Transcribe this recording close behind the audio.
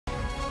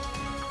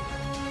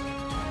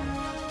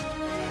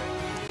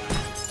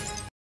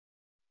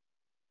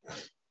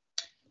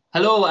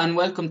Hello and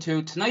welcome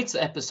to tonight's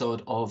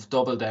episode of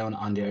Double Down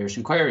on the Irish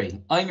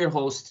Inquiry. I'm your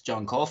host,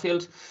 John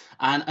Caulfield,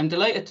 and I'm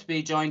delighted to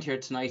be joined here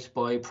tonight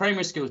by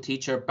primary school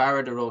teacher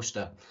Barra de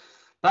Róiste.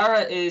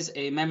 Barra is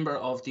a member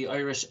of the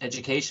Irish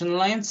Education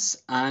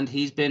Alliance, and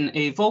he's been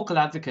a vocal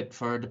advocate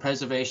for the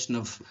preservation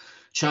of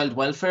child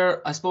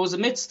welfare, I suppose,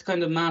 amidst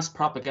kind of mass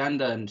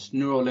propaganda and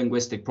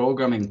neuro-linguistic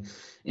programming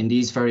in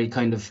these very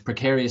kind of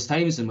precarious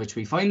times in which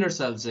we find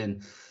ourselves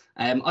in.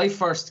 I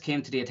first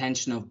came to the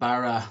attention of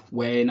Barra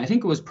when I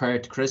think it was prior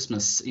to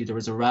Christmas. There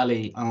was a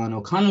rally on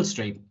O'Connell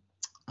Street,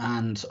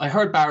 and I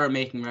heard Barra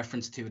making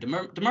reference to the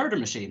Murder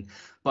Machine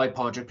by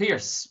Padraig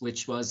Pearse,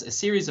 which was a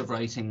series of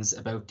writings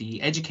about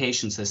the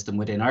education system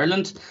within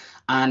Ireland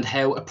and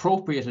how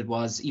appropriate it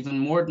was, even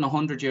more than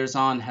 100 years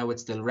on, how it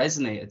still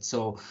resonated.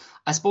 So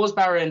I suppose,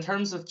 Barra, in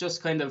terms of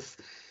just kind of,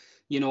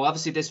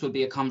 obviously this will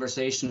be a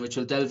conversation which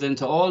will delve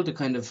into all the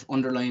kind of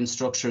underlying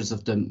structures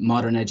of the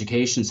modern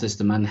education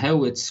system and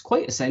how it's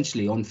quite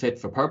essentially unfit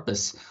for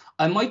purpose.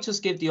 I might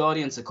just give the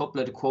audience a couple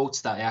of the quotes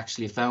that I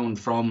actually found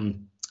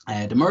from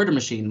the Murder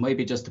Machine,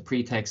 maybe just to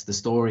pretext the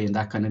story and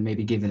that kind of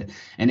maybe give it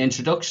an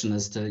introduction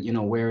as to,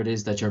 where it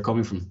is that you're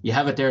coming from. You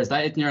have it there. Is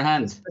that it in your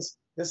hand?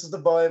 This is the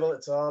Bible.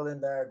 It's all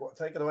in there.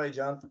 Take it away,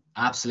 John.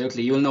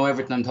 Absolutely. You'll know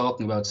everything I'm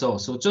talking about. So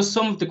just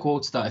some of the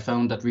quotes that I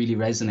found that really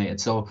resonated.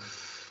 So,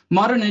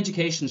 modern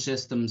education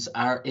systems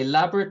are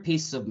elaborate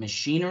pieces of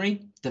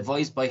machinery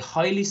devised by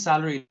highly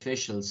salaried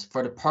officials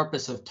for the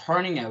purpose of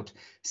turning out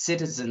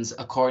citizens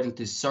according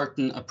to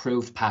certain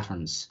approved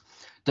patterns.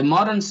 The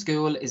modern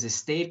school is a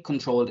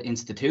state-controlled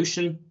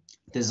institution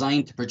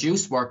designed to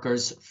produce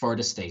workers for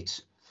the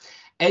state.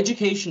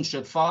 Education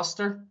should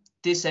foster.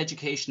 This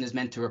education is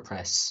meant to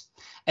repress.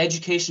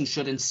 Education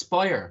should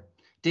inspire.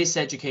 This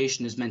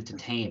education is meant to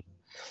tame.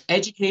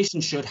 Education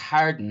should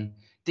harden.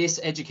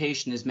 This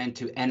education is meant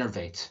to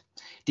enervate.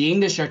 The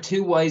English are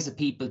too wise a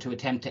people to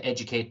attempt to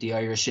educate the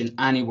Irish in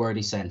any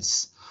worthy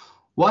sense.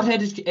 What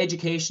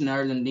education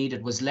Ireland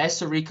needed was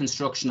less a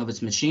reconstruction of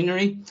its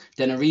machinery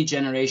than a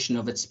regeneration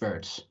of its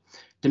spirit.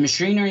 The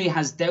machinery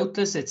has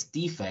doubtless its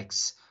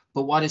defects,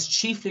 but what is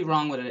chiefly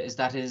wrong with it is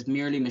that it is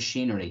merely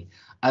machinery,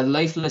 a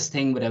lifeless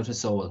thing without a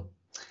soul.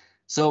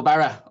 So,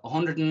 Barra,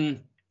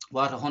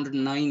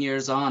 109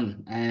 years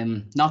on,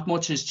 not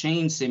much has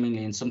changed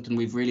seemingly, and something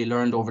we've really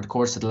learned over the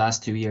course of the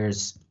last 2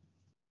 years.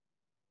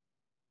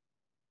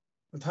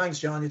 Well, thanks,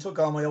 John. You took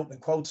all my opening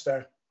quotes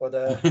there, but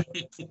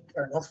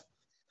fair enough.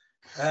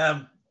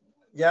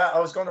 Yeah, I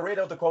was going to read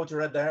out the quote you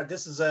read there.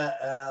 This is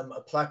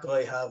a plaque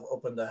I have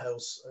up in the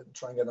house. I'm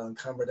trying to get it on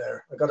camera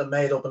there. I got it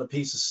made up in a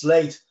piece of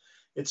slate.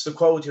 It's the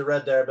quote you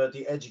read there about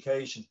the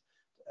education,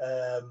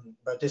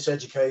 about this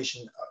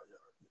education,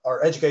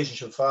 or education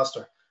should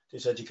foster.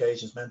 This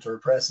education is meant to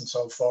repress and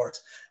so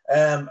forth.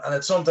 And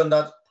it's something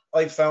that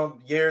I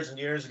found years and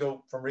years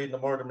ago from reading The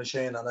Murder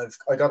Machine, and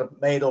I got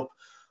it made up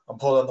and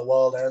put on the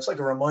wall there. It's like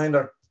a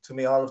reminder to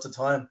me all of the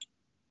time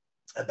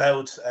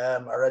about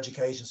our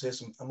education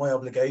system and my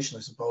obligation,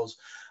 I suppose,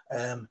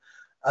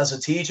 as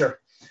a teacher.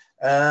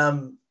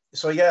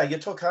 So yeah, you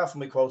took half of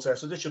my quotes there,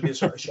 so this should be a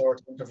sort of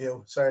short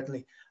interview,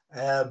 certainly.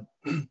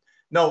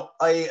 No,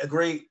 I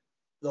agree.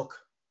 Look,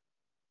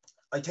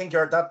 I think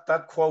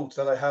that quote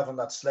that I have on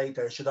that slate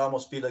there should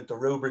almost be like the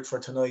rubric for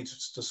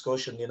tonight's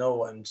discussion,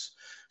 and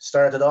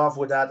start it off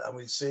with that, and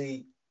we'll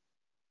see.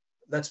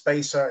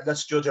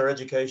 Let's judge our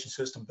education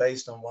system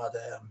based on what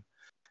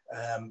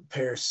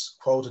Pearse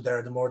quoted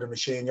there, The Murder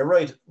Machine. You're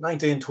right,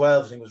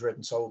 1912 I think was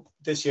written, so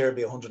this year will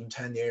be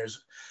 110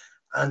 years.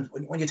 And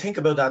when you think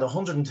about that,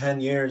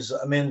 110 years,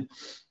 I mean,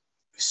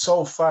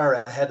 so far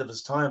ahead of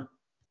his time.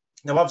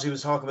 Now, obviously, he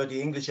was talking about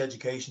the English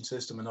education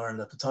system in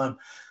Ireland at the time,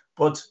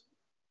 but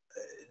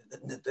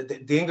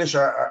the English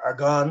are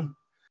gone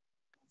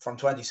from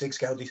 26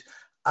 counties,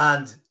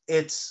 and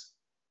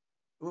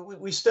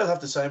we still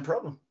have the same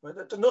problem.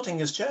 Nothing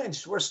has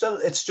changed.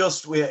 It's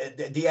just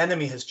the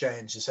enemy has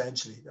changed,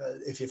 essentially,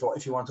 if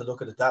you want to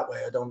look at it that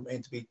way. I don't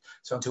mean to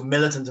sound too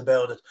militant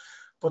about it,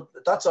 but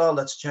that's all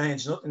that's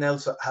changed. Nothing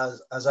else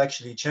has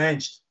actually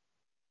changed.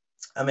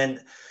 I mean,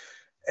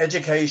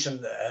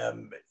 education,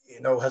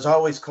 has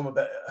always come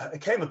about.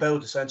 It came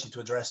about essentially to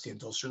address the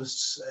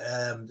industrialists,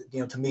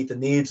 to meet the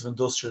needs of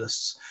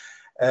industrialists.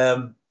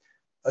 I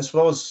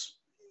suppose,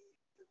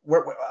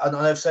 and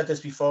I've said this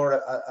before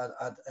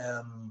at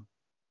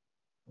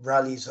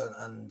rallies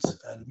and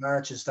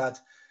marches,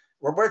 that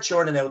we're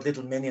churning out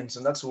little minions,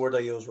 and that's the word I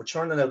use. We're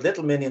churning out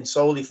little minions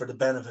solely for the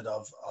benefit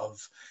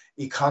of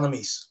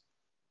economies.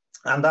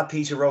 And that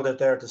piece you wrote out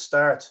there at the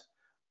start,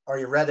 or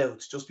you read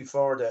out just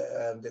before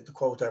the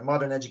quote there,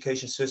 modern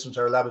education systems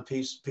are elaborate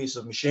pieces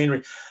of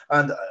machinery.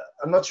 And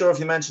I'm not sure if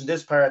you mentioned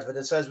this part of it.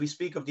 It says we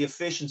speak of the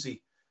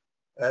efficiency,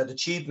 the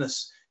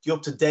cheapness, the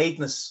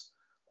up-to-dateness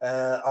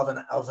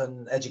of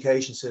an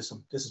education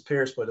system. This is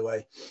Pearse, by the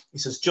way. He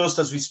says, just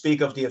as we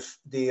speak of the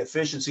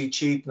efficiency,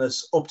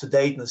 cheapness,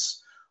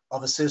 up-to-dateness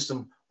of a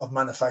system of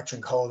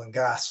manufacturing coal and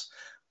gas.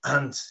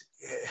 And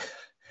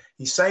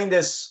he's saying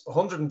this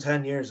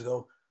 110 years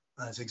ago,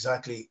 and it's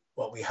exactly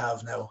what we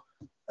have now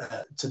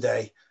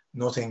today.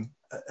 Nothing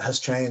has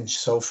changed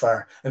so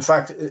far. In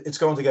fact, it's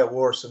going to get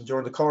worse. And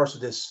during the course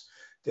of this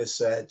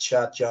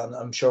chat, John,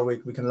 I'm sure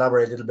we can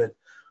elaborate a little bit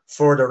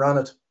further on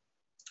it.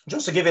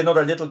 Just to give you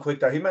another little quick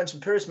there,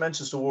 Pierce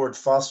mentions the word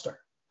foster.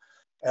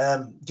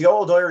 The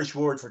old Irish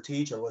word for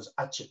teacher was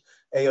aite,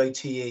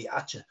 A-I-T-E,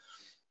 aite.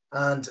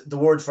 And the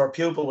word for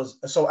pupil was,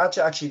 so aite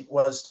actually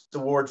was the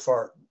word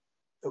for,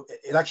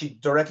 it actually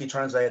directly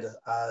translated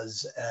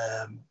as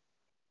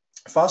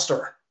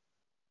fosterer.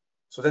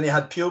 So then you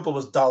had pupil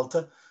was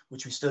dalta,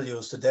 which we still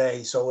use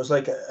today. So it was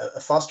like a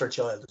foster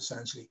child,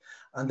 essentially.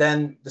 And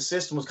then the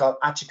system was called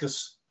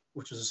achicus,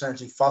 which was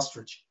essentially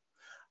fosterage.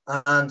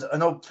 And I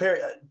know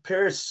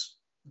Pierce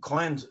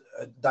coined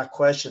that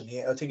question.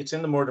 I think it's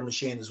in the Murder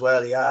Machine as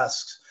well. He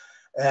asks,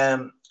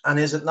 and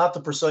is it not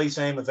the precise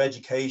aim of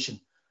education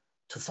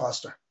to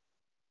foster?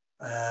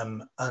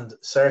 And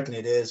certainly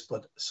it is,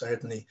 but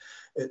certainly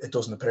it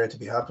doesn't appear to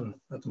be happening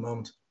at the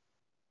moment.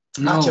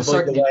 No,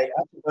 Atcha,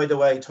 by the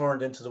way,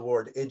 turned into the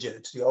word ije.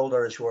 It's the old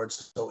Irish word.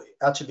 So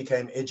Atcha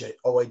became ije,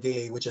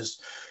 O-I-D-E, which is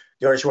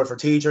the Irish word for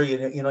teacher.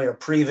 You know, your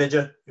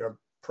pre-vige,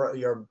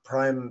 your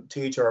prime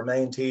teacher or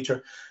main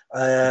teacher.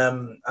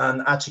 And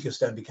Atchicus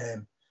then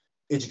became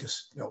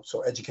Igicus, you know,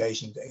 so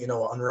education, you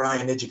know, on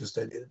Ryan Igicus,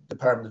 the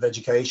Department of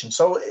Education.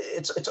 So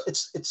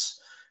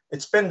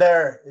it's been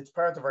there. It's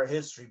part of our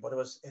history, but it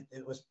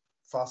was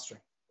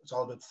fostering. It's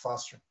all about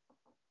fostering.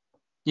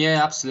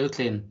 Yeah,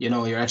 absolutely. And, you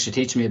know, you're actually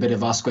teaching me a bit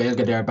of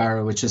Oscuelga there,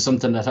 Barra, which is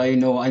something that I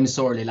know I'm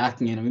sorely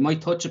lacking in. And we might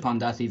touch upon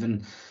that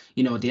even,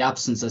 you know, the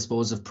absence, I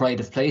suppose, of pride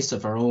of place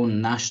of our own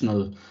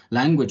national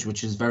language,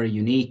 which is very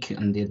unique.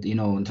 And, you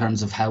know, in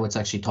terms of how it's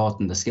actually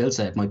taught in the skill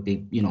set, might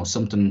be, you know,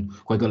 something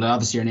quite good.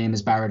 Obviously, your name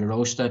is Barra de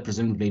Róiste.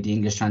 Presumably the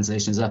English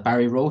translation, is that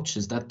Barry Roach?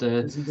 Is that the...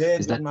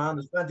 Is that, man,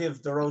 there's plenty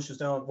of the Roaches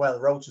down, well,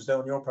 Roaches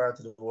down your part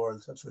of the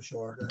world, that's for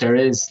sure. There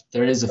is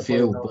a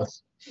few, but,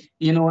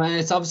 you know,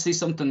 it's obviously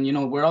something, you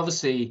know, we're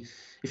obviously...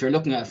 If you're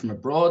looking at it from a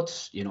broad,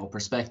 you know,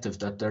 perspective,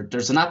 that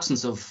there's an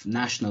absence of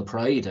national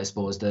pride, I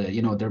suppose.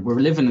 We're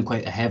living in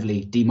quite a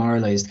heavily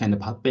demoralised kind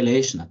of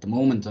population at the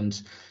moment,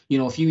 and you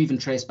know, if you even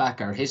trace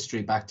back our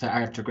history back to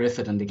Arthur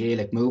Griffith and the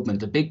Gaelic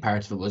movement, a big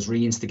part of it was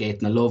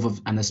reinstigating a love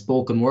of and a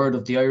spoken word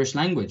of the Irish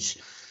language.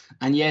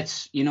 And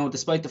yet, you know,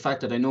 despite the fact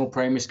that I know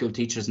primary school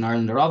teachers in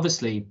Ireland are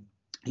obviously,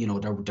 you know,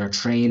 they're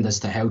trained as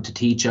to how to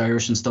teach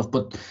Irish and stuff,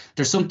 but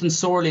there's something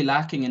sorely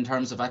lacking in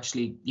terms of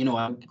actually, you know,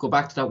 I go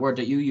back to that word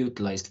that you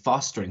utilised,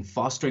 fostering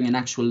an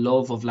actual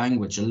love of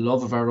language, a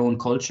love of our own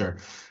culture.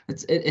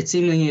 It's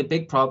seemingly a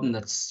big problem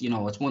that's, you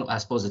know, I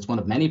suppose it's one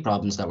of many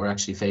problems that we're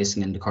actually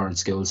facing in the current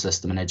school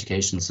system and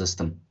educational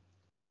system.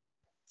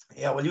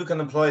 Yeah, well, you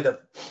can employ the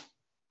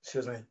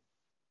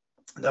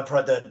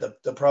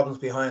problems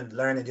behind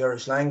learning the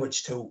Irish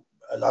language to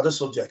a lot of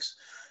subjects.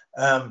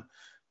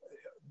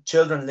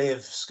 Children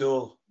leave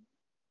school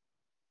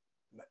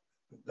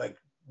like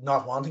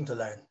not wanting to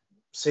learn,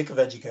 sick of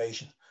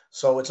education.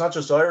 So it's not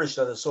just Irish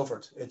that has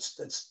suffered.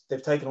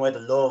 They've taken away the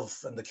love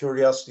and the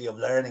curiosity of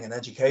learning and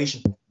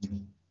education.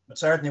 But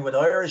certainly with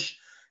Irish,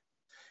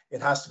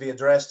 it has to be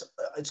addressed.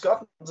 It's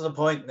gotten to the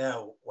point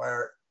now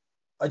where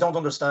I don't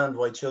understand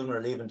why children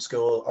are leaving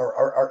school,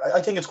 or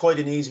I think it's quite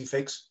an easy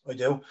fix. I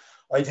do.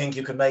 I think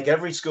you can make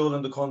every school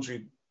in the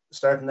country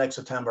starting next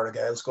September a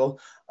Gael school.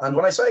 And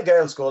when I say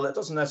Gael school, it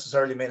doesn't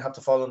necessarily mean have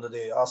to fall under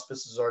the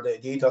auspices or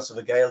the ethos of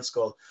a Gael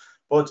school.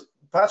 But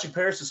Patrick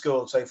Pearse's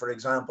school, say, for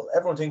example,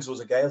 everyone thinks it was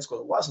a Gael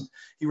school. It wasn't.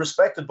 He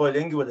respected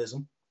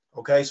bilingualism.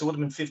 Okay, so it would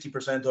have been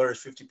 50%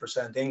 Irish,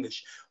 50%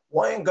 English.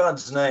 Why in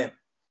God's name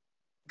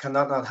can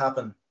that not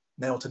happen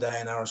now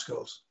today in our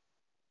schools?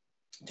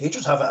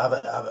 Teachers have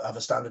a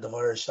standard of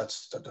Irish that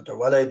they're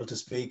well able to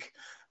speak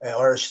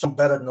Irish, some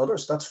better than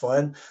others. That's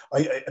fine.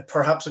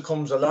 Perhaps it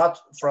comes a lot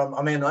from.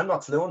 I mean, I'm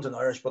not fluent in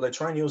Irish, but I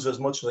try and use it as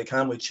much as I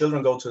can. My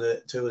children go to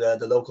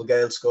the local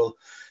Gael school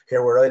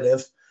here where I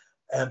live,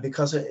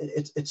 because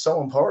it's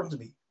so important to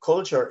me.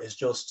 Culture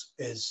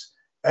is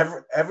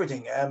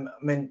everything. I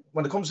mean,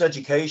 when it comes to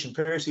education,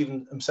 Pierce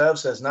even himself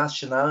says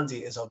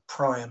nationality is of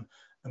prime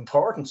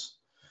importance.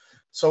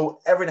 So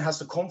everything has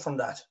to come from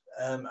that.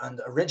 And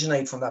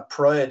originate from that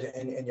pride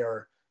in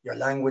your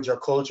language or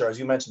culture. As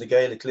you mentioned, the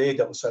Gaelic League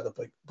that was set up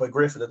by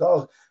Griffith, it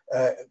all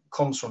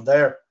comes from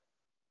there.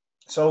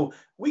 So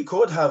we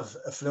could have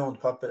a fluent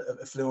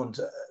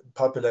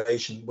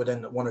population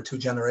within 1 or 2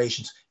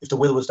 generations if the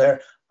will was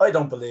there. I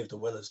don't believe the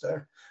will is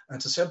there. And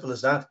it's as simple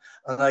as that.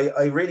 And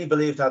I really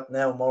believe that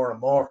now more and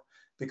more,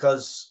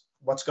 because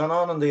what's gone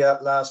on in the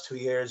last 2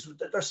 years,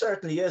 there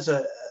certainly is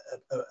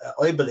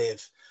I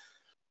believe,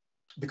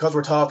 because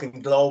we're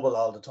talking global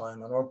all the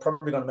time, and we're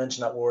probably going to mention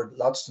that word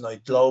lots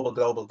tonight,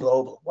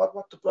 global.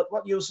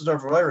 What uses are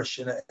for Irish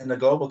in a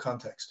global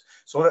context?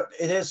 So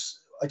it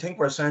is, I think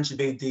we're essentially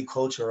being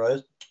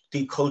deculturalized,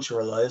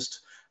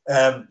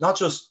 not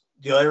just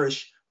the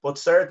Irish, but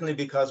certainly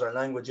because our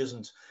language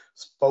isn't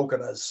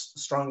spoken as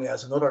strongly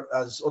as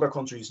other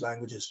countries'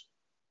 languages.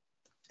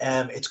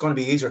 It's going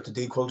to be easier to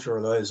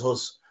deculturalize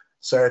us,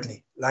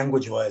 certainly,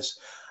 language-wise.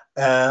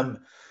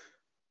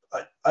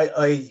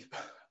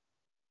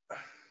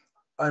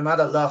 I'm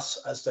at a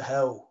loss as to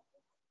how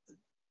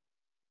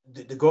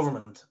the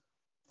government,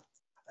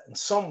 in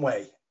some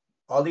way,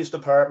 all these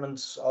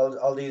departments,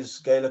 all these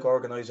Gaelic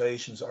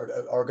organisations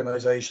or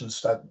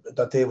organisations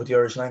that deal with the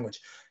Irish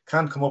language,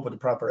 can't come up with a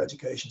proper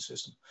education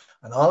system.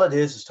 And all it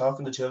is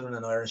talking to children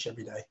in Irish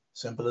every day.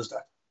 Simple as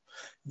that.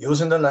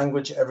 Using the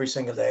language every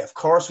single day. Of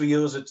course, we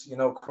use it,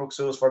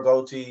 Cruxus for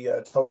Goatee,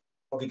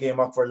 Togi Game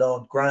Up for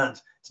Loan,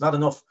 grand. It's not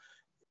enough.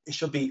 It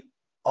should be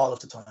all of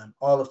the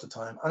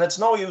time. And it's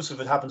no use if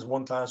it happens in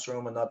one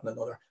classroom and not in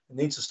another. It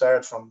needs to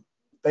start from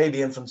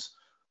baby infants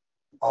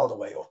all the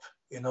way up.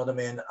 You know what I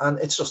mean? And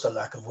it's just a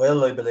lack of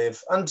will, I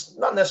believe. And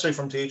not necessarily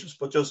from teachers,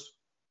 but just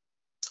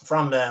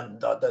from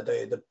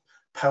the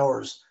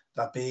powers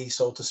that be,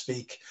 so to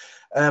speak.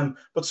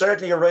 But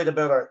certainly you're right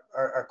about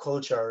our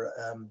culture,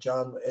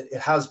 John. It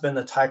has been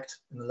attacked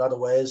in a lot of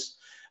ways.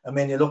 I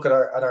mean, you look at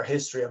our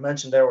history. I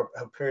mentioned there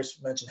how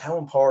Pierce mentioned how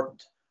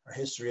important our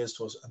history is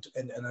to us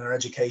in our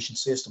education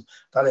system,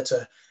 that it's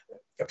a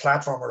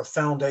platform or a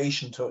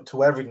foundation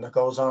to everything that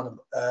goes on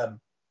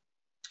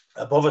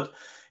above it.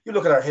 You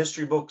look at our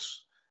history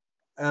books,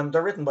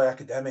 they're written by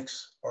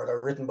academics, or they're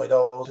written by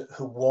those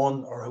who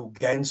won or who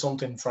gained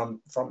something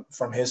from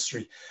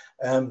history.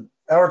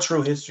 Our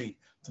true history,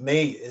 to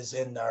me, is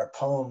in our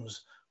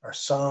poems, our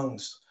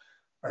songs,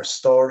 our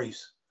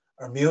stories,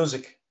 our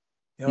music.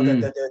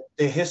 The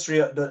history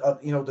of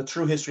the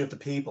true history of the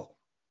people.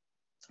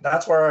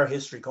 That's where our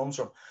history comes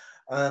from.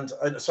 And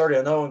I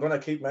know I'm going to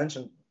keep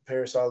mentioning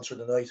Pierce all through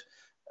the night.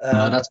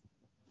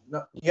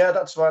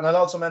 That's fine. I'll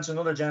also mention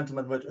another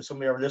gentleman which some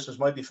of your listeners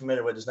might be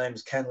familiar with. His name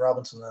is Ken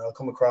Robinson, and I'll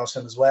come across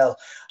him as well.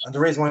 And the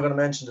reason why I'm going to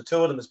mention the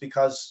two of them is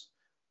because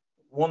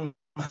one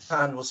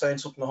man was saying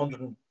something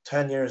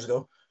 110 years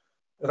ago,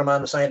 the other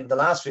man was saying in the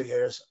last few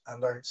years,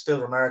 and they're still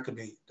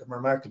remarkably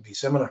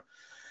similar.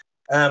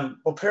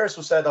 But Pierce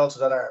was said also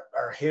that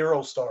our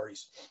hero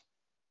stories,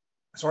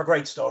 so our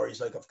great stories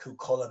like of Cú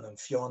Chulainn and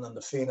Fionn and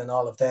the Fiann and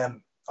all of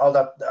them, all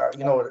that are,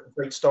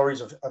 great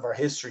stories of our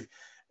history.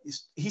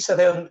 He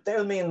said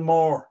they'll mean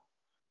more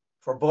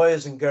for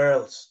boys and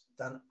girls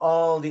than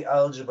all the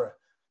algebra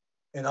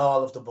in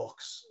all of the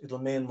books. It'll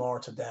mean more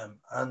to them.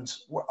 And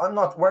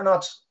we're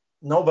not,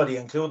 nobody,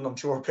 including I'm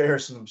sure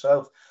Pearson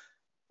himself,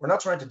 we're not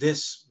trying to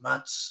diss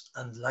maths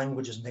and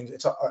languages and things.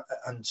 It's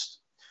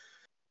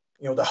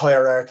the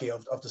hierarchy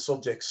of the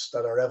subjects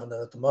that are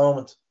evident at the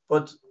moment.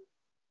 But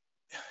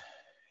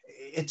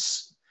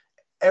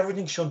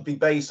everything should be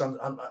based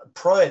on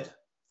pride,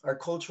 our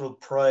cultural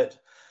pride.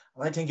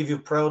 And I think if you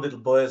have proud little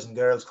boys and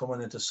girls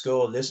coming into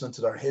school, listening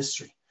to their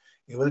history,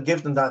 you will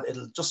give them that.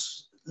 It'll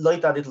just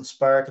light that little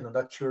spark and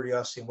that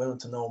curiosity and willing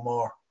to know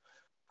more.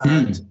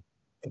 And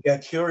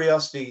again,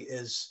 curiosity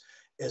is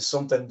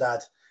something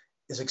that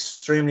is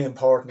extremely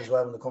important as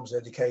well when it comes to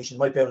education. You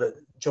might be able to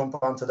jump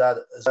onto that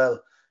as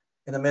well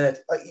in a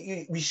minute.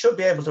 We should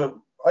be able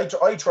to, I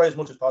try as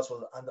much as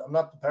possible, and I'm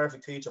not the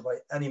perfect teacher by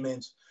any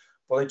means,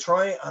 but I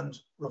try and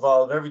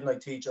revolve everything I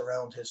teach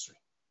around history.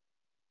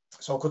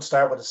 So I could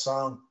start with a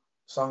song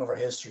of our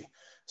history.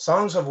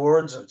 Songs have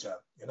words in it,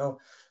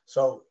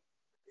 so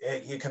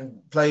you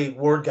can play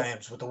word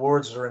games with the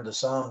words that are in the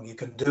song. You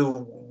can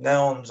do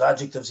nouns,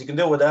 adjectives, you can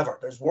do whatever.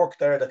 There's work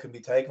there that can be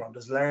taken from.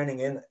 There's learning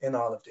in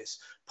all of this.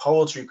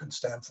 Poetry can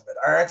stem from it.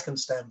 Art can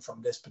stem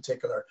from this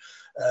particular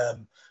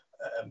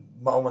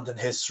moment in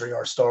history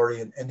or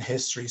story in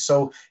history.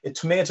 So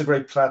to me, it's a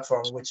great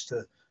platform in which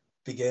to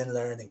begin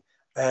learning.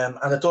 And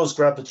it does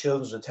grab the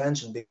children's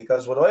attention,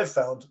 because what I've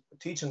found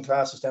teaching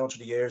classes down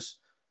through the years,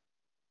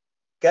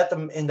 get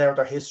them in there with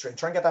their history and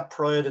try and get that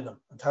pride in them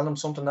and tell them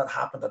something that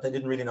happened that they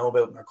didn't really know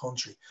about in their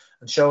country,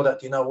 and show that,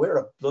 we're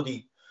a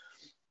bloody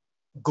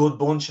good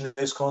bunch in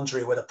this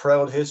country with a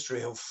proud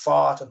history who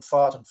fought and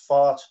fought and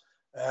fought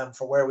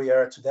for where we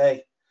are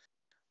today.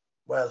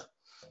 Well,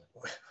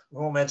 we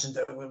won't mention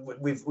that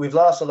we've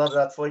lost a lot of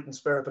that fighting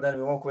spirit, but then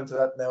we won't go into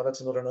that now.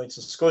 That's another night's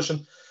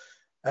discussion.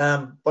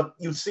 But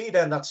you'll see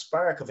then that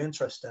spark of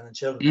interest then in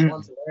children who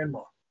want to learn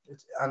more.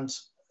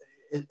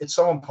 It's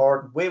so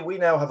important. We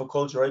now have a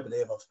culture, I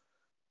believe, of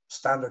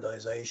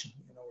standardization.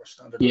 We're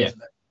standardizing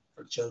it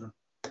for the children.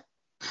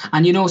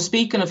 And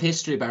speaking of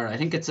history, Barra, I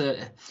think it's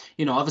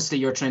obviously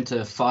you're trying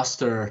to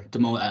foster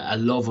a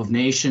love of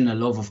nation, a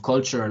love of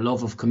culture, a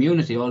love of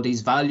community, all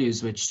these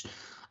values which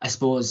I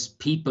suppose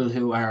people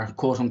who are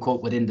quote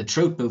unquote within the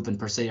truth movement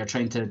per se are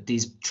trying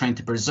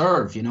to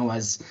preserve,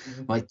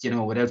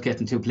 without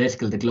getting too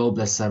political. The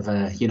globalists have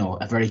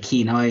a very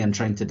keen eye on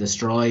trying to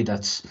destroy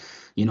that,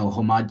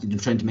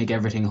 trying to make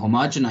everything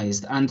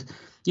homogenized. And,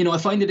 I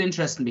find it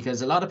interesting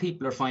because a lot of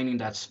people are finding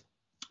that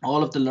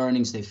all of the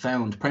learnings they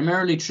found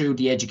primarily through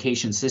the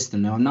education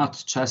system. Now, I'm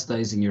not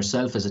chastising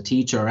yourself as a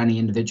teacher or any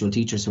individual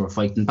teachers who are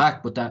fighting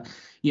back, but that,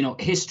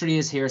 history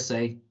is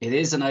hearsay. It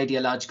is an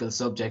ideological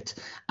subject,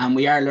 and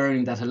we are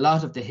learning that a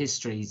lot of the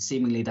history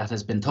seemingly that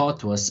has been taught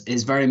to us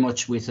is very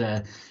much with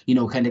a,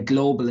 kind of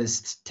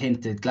globalist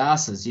tinted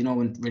glasses,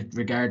 with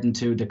regarding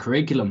to the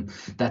curriculum,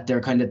 that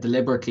they're kind of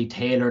deliberately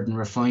tailored and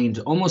refined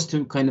almost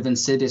to kind of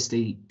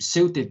insidiously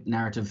suit the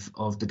narrative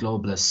of the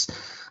globalists.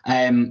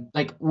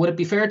 Would it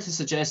be fair to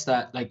suggest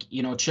that,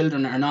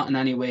 children are not in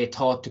any way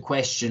taught to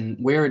question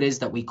where it is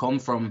that we come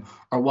from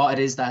or what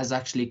it is that has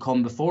actually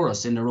come before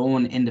us in their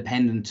own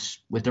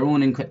with their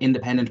own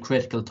independent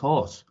critical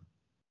thought?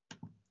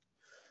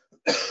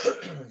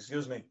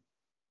 Excuse me.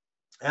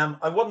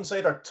 I wouldn't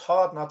say they're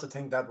taught not to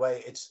think that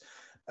way. It's,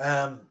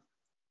 but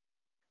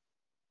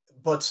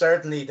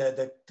certainly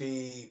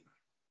the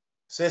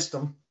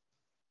system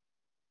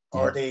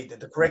or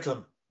the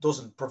curriculum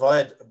doesn't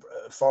provide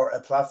for a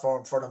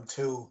platform for them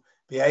to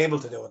be able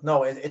to do it.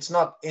 No, it's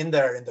not in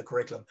there in the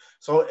curriculum.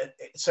 So it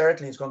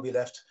certainly is going to be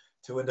left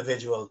to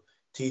individual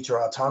teacher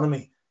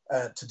autonomy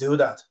to do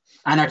that.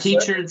 And are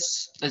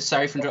teachers,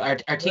 sorry for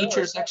are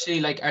teachers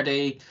actually, are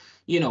they,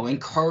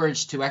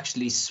 encouraged to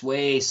actually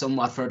sway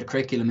somewhat for the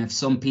curriculum if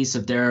some piece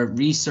of their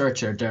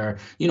research or their,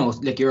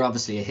 you're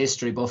obviously a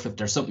history buff, if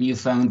there's something you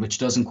found which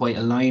doesn't quite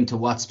align to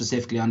what's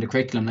specifically on the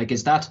curriculum,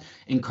 is that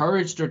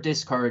encouraged or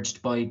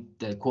discouraged by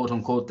the quote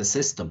unquote the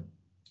system?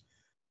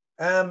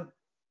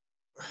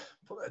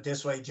 Put it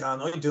this way,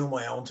 John, I do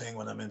my own thing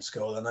when I'm in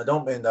school, and I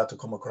don't mean that to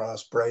come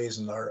across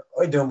brazen, or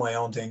I do my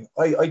own thing.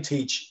 I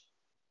teach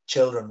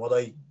children what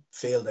I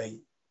feel they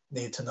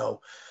need to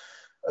know.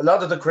 A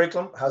lot of the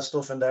curriculum has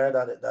stuff in there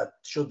that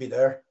should be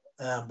there,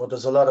 but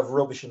there's a lot of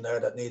rubbish in there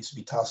that needs to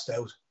be tossed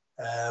out.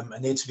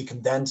 It needs to be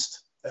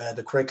condensed,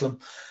 the curriculum,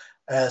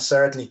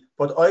 certainly.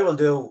 But I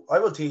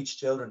will teach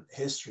children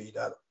history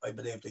that I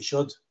believe they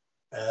should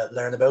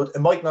learn about. It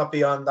might not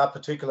be on that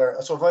particular,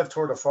 so if I have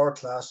third or fourth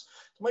class,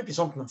 there might be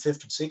something in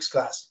fifth and sixth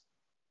class,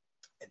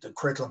 the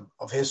curriculum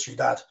of history,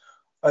 that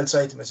I'll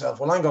say to myself,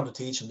 well, I'm going to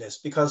teach them this,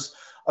 because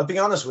I'll be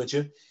honest with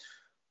you,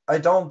 I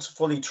don't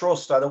fully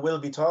trust that it will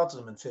be taught to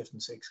them in fifth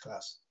and sixth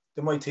class.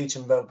 They might teach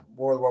them about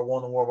World War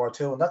I and World War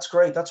II, and that's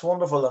great. That's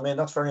wonderful. I mean,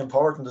 that's very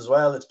important as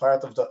well. It's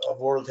part of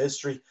world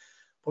history,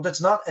 but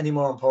it's not any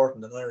more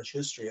important than Irish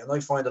history. And I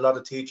find a lot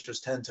of teachers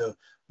tend to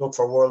look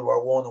for World War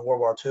I and World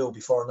War II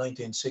before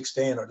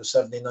 1916 or the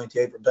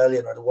 1798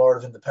 rebellion or the War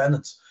of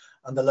Independence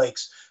and the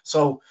likes.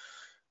 So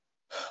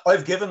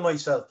I've given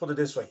myself, put it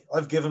this way,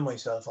 I've given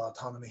myself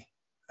autonomy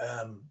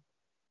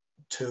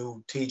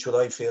to teach what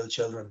I feel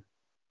children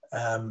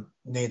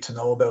need to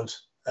know about.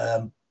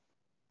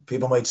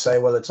 People might say,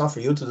 well, it's not for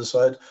you to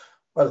decide.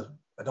 Well,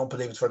 I don't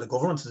believe it's for the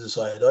government to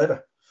decide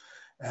either.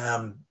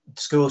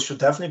 Schools should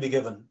definitely be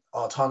given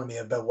autonomy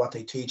about what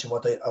they teach and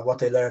what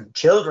they learn.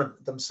 Children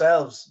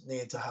themselves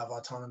need to have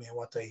autonomy in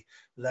what they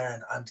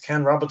learn. And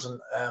Ken Robinson,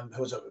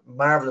 who's a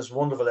marvelous,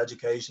 wonderful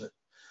educational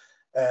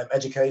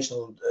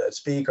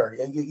speaker,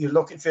 you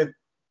look, if you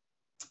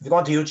go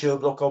onto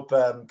YouTube, look up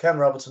Ken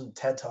Robinson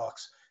TED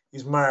Talks.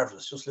 He's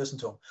marvelous. Just listen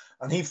to him.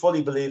 And he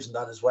fully believes in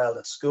that as well,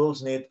 that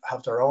schools need to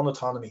have their own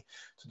autonomy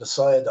to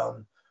decide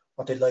on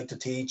what they'd like to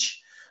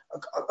teach.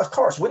 Of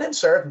course, within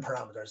certain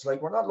parameters.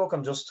 We're not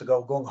looking just to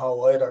go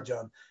gung-ho either,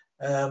 John.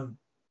 And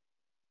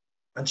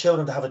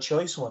children to have a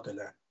choice in what they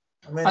learn.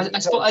 I mean,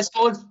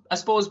 I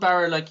suppose,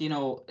 Barra,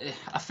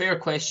 a fair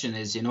question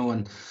is,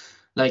 and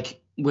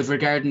with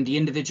regarding the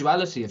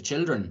individuality of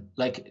children,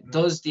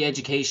 does the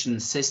education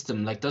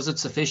system, does it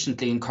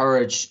sufficiently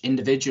encourage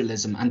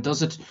individualism, and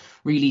does it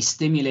really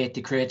stimulate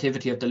the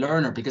creativity of the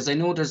learner? Because I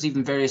know there's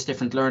even various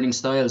different learning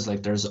styles,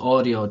 there's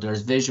audio,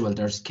 there's visual,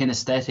 there's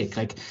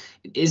kinesthetic.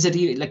 Is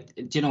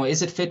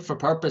it fit for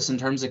purpose in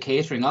terms of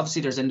catering?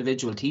 Obviously there's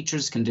individual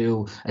teachers can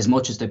do as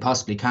much as they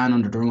possibly can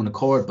under their own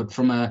accord, but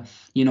from a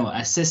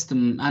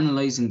system,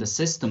 analyzing the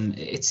system,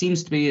 it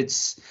seems to be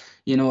it's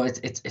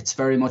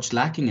very much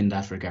lacking in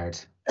that regard.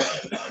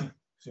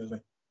 Excuse me.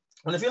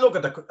 Well, if you look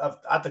at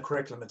the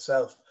curriculum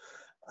itself,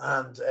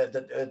 and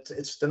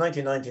it's the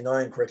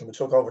 1999 curriculum, it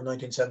took over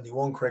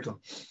 1971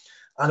 curriculum,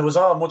 and it was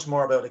all much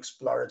more about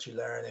exploratory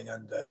learning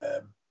and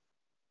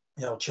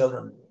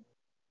children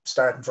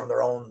starting from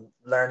their own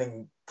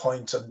learning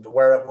points and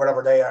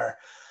wherever they are.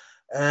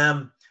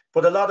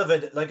 But a lot of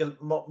it,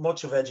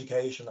 much of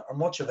education or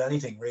much of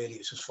anything really,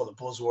 is just full of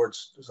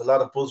buzzwords. There's a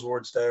lot of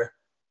buzzwords there.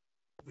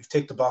 We've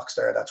ticked the box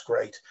there. That's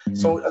great. Mm-hmm.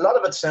 So a lot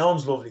of it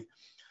sounds lovely,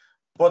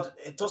 but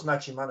it doesn't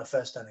actually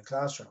manifest then in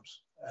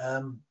classrooms.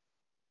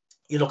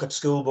 You look at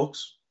school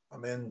books. I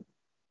mean,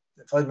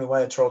 if I had my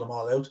way, I'd throw them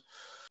all out.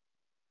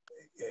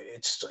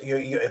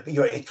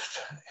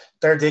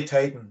 They're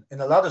dictating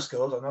in a lot of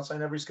schools. I'm not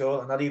saying every school,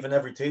 and not even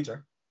every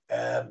teacher.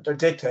 They're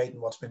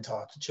dictating what's been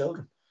taught to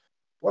children.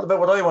 What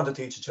about what I want to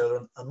teach the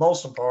children? And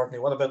most importantly,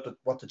 what about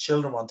what the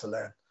children want to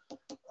learn?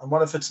 And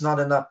what if it's not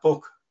in that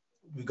book?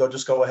 We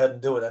just go ahead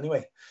and do it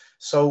anyway.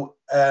 So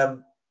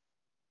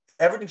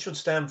everything should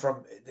stem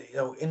from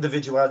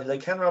individuality.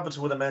 Like Ken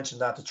Robinson would have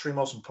mentioned that the three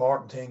most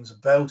important things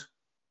about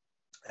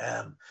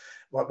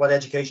what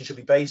education should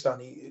be based on.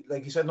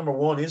 Like he said, number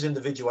one is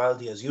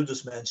individuality, as you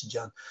just mentioned,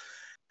 John.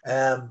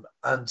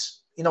 And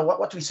you know,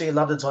 what do we see a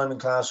lot of the time in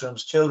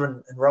classrooms?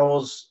 Children in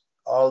rows,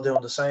 all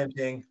doing the same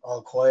thing,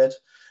 all quiet.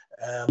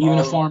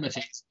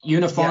 Uniformity. Yeah,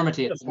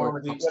 Uniformity is the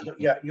word that uniformity. comes to me.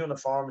 Yeah,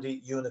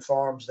 uniformity,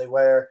 uniforms they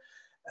wear.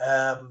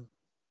 Um,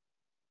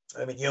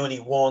 I mean,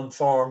 one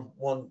form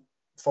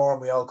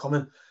we all come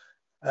in.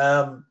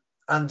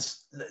 And,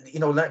 you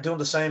know, doing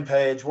the same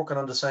page, working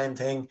on the same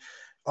thing,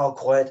 all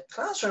quiet.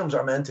 Classrooms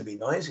are meant to be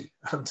noisy.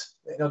 And,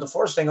 you know, the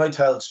first thing I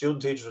tell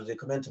student teachers when they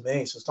come into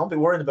me is, don't be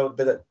worried about a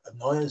bit of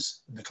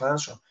noise in the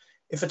classroom.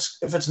 If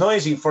it's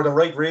noisy for the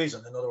right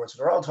reason, in other words,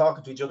 they're all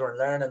talking to each other and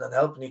learning and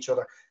helping each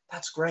other,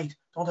 that's great.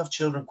 Don't have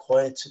children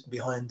quiet, sitting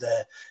behind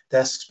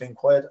desks being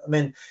quiet. I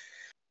mean,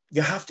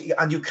 you have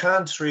to, and you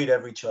can't treat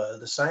every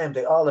child the same.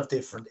 They all have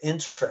different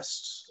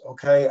interests,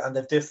 okay, and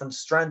they've different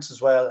strengths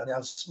as well. And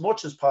as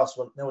much as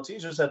possible, now it's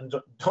easier said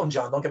than done,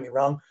 John. Don't get me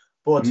wrong,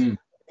 but if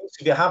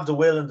you have the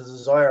will and the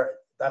desire,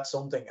 that's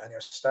something, and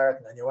you're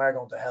starting, and you are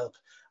going to help,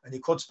 and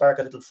you could spark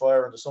a little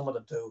fire into some of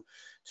them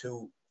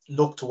to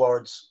look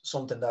towards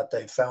something that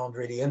they found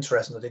really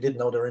interesting that they didn't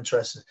know they were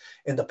interested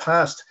in the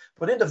past.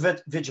 But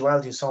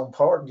individuality is so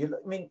important.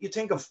 I mean, you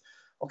think of,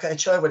 okay, a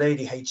child with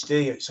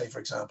ADHD, say, for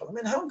example. I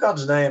mean, how in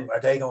God's name are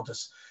they going to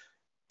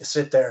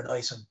sit there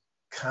nice and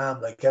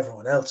calm like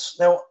everyone else?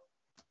 Now,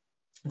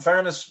 in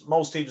fairness,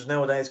 most teachers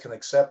nowadays can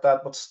accept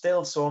that, but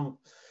still some,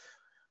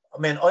 I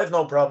mean, I have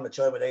no problem with a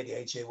child with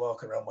ADHD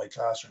walking around my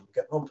classroom,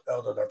 getting up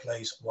out of their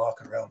place,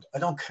 walking around. I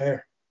don't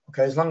care,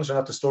 okay, as long as they're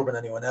not disturbing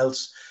anyone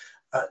else.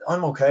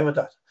 I'm okay with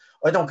that.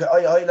 I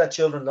let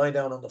children lie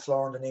down on the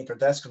floor underneath their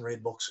desk and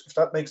read books. If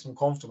that makes them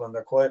comfortable and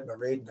they're quiet and they're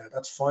reading there,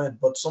 that's fine.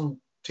 But some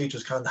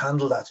teachers can't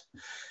handle that.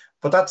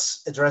 But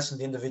that's addressing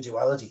the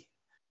individuality.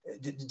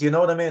 Do you know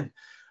what I mean?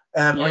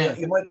 Yeah.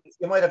 You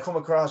might have come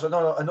across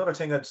another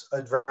thing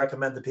I'd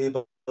recommend to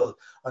people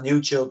on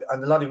YouTube,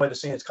 and a lot of you might have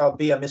seen it. It's called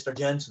Be a Mr.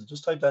 Jensen.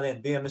 Just type that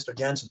in, Be a Mr.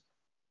 Jensen.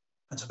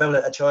 It's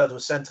about a child who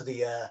was sent to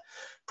the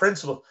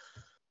principal.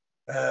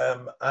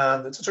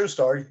 And it's a true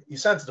story. He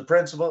sent to the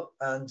principal,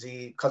 and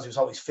because he was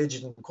always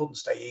fidgeting, couldn't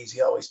stay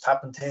easy, always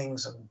tapping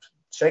things and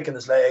shaking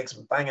his legs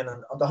and banging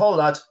and the whole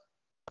lot.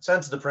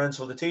 Sent to the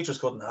principal. The teachers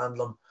couldn't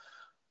handle him,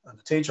 and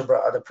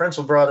the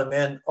principal brought him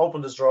in,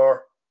 opened his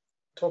drawer,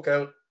 took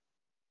out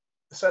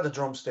a set of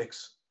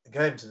drumsticks, and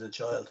gave them to the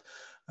child.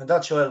 And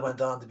that child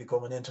went on to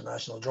become an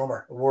international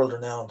drummer, a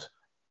world-renowned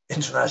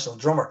international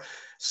drummer.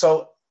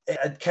 So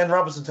Ken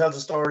Robinson tells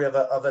a story of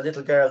a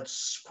little girl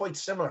quite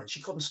similar.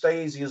 She couldn't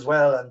stay easy as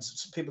well, and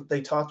people,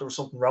 they thought there was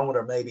something wrong with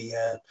her, maybe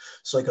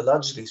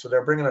psychologically. So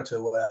they're bringing her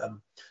to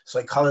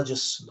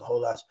psychologists and the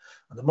whole lot.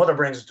 And the mother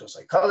brings her to a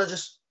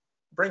psychologist,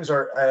 brings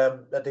her.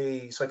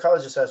 The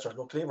psychologist says to her,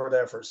 "Look, leave her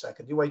there for a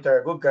second. You wait there,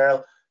 a good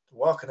girl."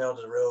 Walking out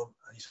of the room,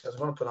 and he says, "I'm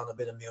going to put on a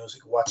bit of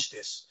music. Watch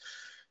this."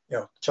 You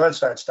know, the child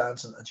starts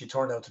dancing, and she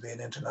turned out to be an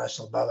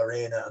international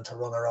ballerina and to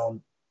run her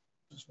own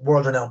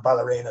world-renowned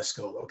ballerina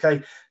school.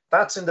 Okay,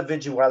 that's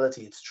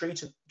individuality. It's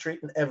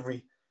treating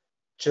every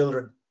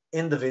children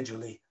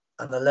individually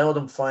and allow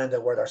them find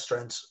out where their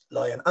strengths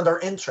lie and their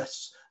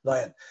interests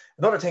lie in.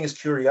 Another thing is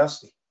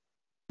curiosity.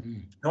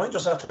 Now, I'm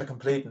just after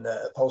completing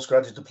a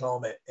postgraduate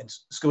diploma in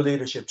school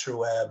leadership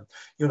through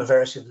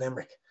University of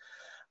Limerick.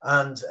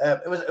 And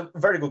it was a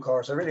very good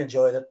course. I really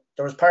enjoyed it.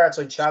 There was parts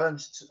I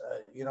challenged.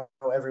 You know,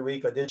 every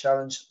week I did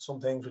challenge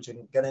some things which I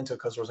didn't get into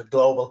because there was a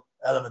global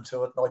element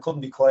to it. No, I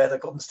couldn't be quiet. I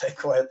couldn't stay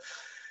quiet.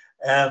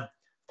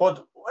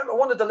 But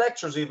one of the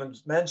lecturers even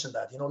mentioned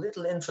that, you know,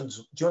 little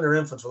infants, junior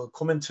infants will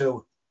come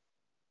into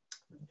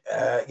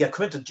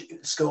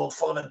school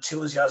full of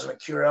enthusiasm and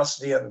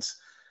curiosity,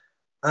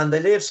 and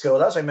they leave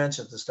school, as I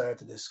mentioned at the start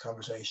of this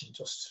conversation,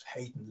 just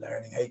hating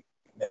learning, hating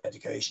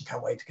education,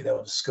 can't wait to get out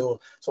of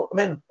school. So, I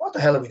mean, what the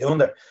hell are we doing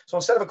there? So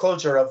instead of a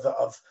culture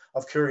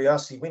of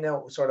curiosity, we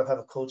now sort of have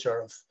a culture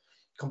of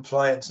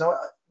compliance. Now,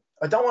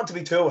 I don't want to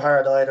be too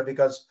hard either,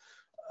 because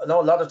I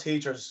know a lot of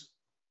teachers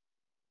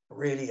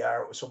really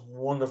are some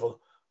wonderful,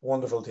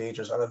 wonderful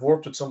teachers. And I've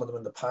worked with some of them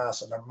in the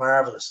past, and they're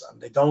marvelous. And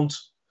they don't,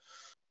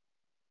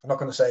 I'm not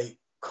going to say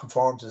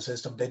conform to the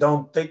system.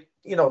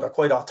 They're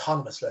quite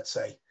autonomous, let's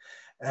say.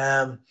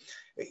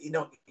 You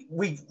know,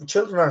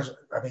 children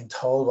are being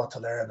told what to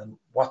learn and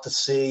what to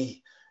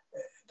see.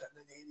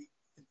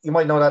 You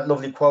might know that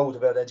lovely quote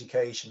about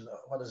education.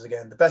 What is it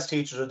again? The best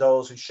teachers are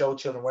those who show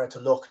children where to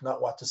look,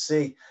 not what to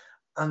see.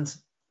 And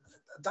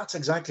that's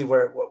exactly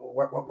where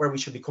we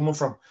should be coming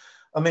from.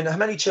 I mean, how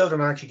many children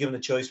are actually given a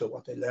choice about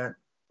what they learn,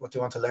 what they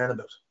want to learn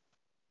about?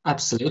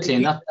 Absolutely.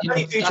 And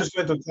many teachers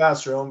go into a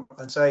classroom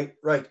and say,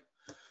 right,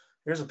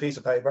 here's a piece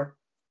of paper,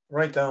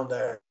 write down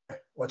there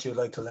what you'd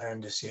like to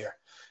learn this year.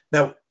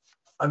 Now,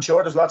 I'm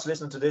sure there's lots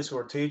listening to this who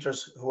are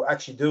teachers who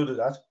actually do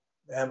that.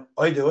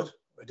 I do it.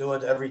 I do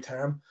it every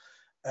term.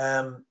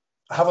 I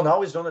haven't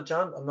always done it,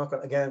 John. I'm not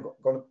going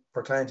to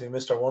proclaim to be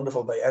Mr.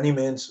 Wonderful by any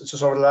means. It's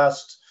just over the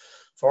last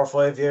 4 or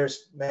 5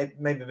 years,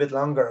 maybe a bit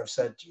longer, I've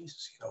said,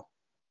 Jesus,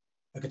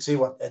 I could see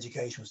what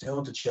education was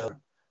doing to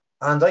children.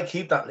 And I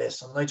keep that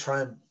list, and I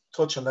try and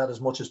touch on that as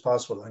much as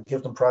possible and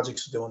give them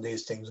projects to do on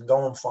these things and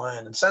go and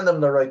find and send them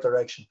in the right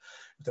direction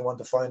if they want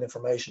to find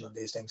information on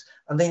these things.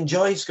 And they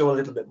enjoy school a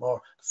little bit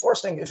more. The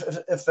first thing,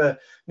 if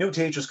new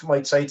teachers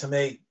might say to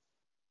me,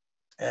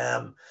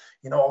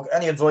 you know,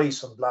 any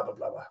advice on blah, blah,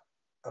 blah, blah.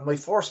 And my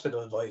first bit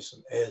of advice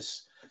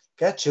is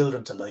get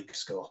children to like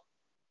school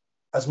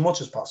as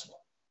much as possible.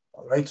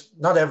 All right.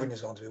 Not everything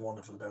is going to be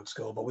wonderful about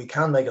school, but we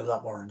can make it a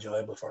lot more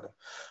enjoyable for them.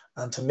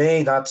 And to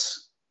me,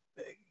 that's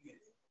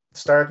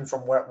starting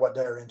from what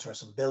they're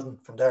interested in, building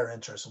from their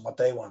interests and what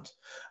they want.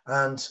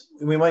 And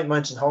we might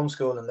mention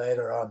homeschooling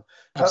later on.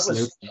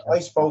 I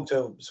spoke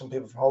to some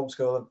people from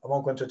homeschooling. I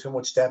won't go into too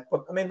much depth,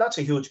 but I mean, that's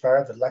a huge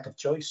part of it, lack of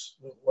choice,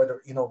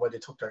 whether, you know, why they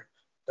took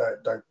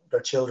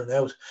their children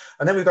out.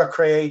 And then we've got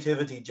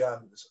creativity,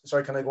 John.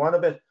 Sorry, can I go on a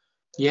bit?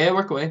 Yeah,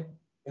 work away.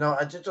 You know,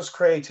 just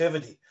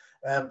creativity.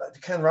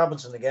 Ken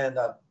Robinson, again,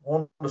 that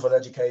wonderful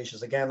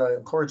education. Again, I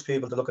encourage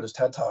people to look at his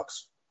TED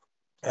Talks.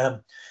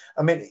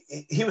 I mean,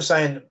 he was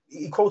saying,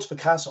 he quotes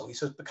Picasso. He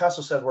says,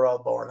 Picasso said we're all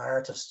born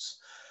artists.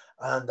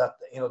 And that,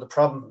 you know, the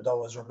problem,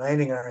 though, is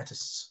remaining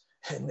artists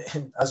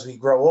as we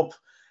grow up.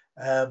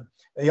 And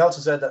he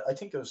also said that, I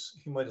think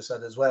he might have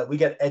said as well, we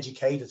get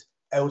educated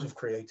out of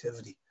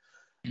creativity.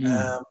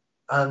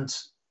 And,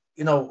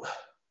 you know,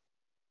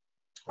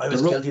 I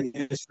was guilty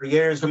of this for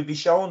years. We'd be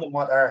showing them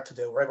what art to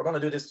do, right? We're going to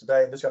do this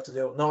today, and this you have to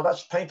do. No,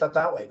 paint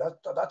that way.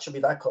 That should be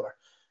that color.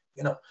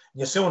 You know, and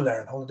you soon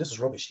learn, oh, this is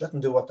rubbish. Let them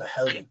do what the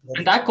hell they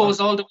and that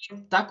goes all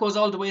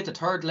the way to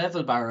third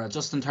level, Barra,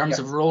 just in terms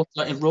of rote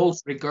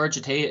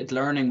regurgitated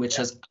learning, which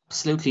has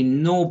absolutely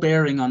no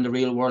bearing on the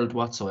real world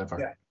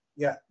whatsoever.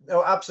 Yeah,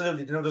 no,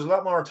 absolutely. You know, there's a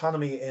lot more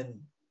autonomy in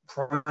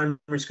primary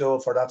school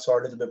for that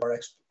sort, a little bit more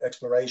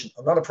exploration.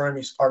 I'm not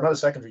a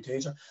secondary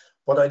teacher,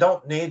 but I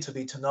don't need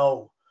to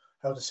know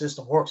how the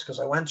system works because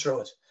I went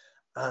through it.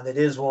 And it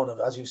is one of,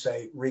 as you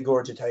say,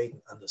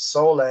 regurgitating. And the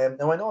sole aim,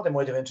 now I know they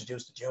might have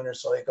introduced the junior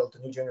cycle, the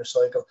new junior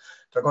cycle.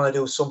 They're going to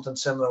do something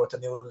similar with the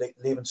new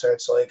Leaving Cert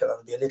cycle, and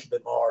it'll be a little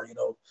bit more, you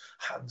know,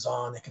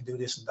 hands-on. It can do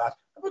this and that.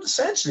 But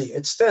essentially,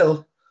 it's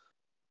still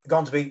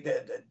going to be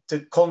to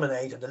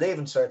culminate in the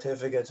Leaving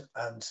Certificate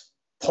and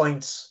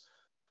points.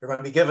 You're going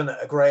to be given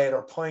a grade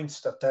or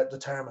points that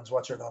determines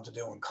what you're going to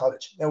do in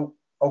college. Now,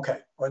 okay,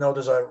 I know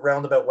there's a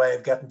roundabout way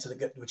of getting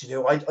to what you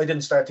do. I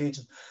didn't start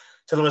teaching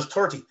till I was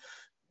 30.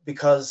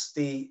 Because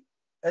the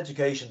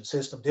education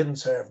system didn't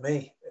serve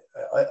me.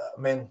 I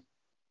mean,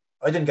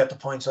 I didn't get the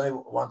points I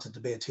wanted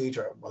to be a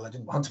teacher. Well, I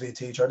didn't want to be a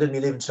teacher. I didn't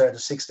even start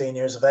at 16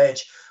 years of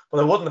age,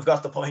 but I wouldn't have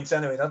got the points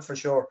anyway, that's for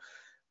sure.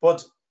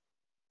 But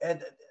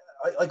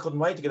I couldn't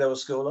wait to get out of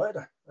school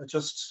either.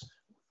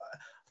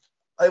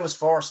 I was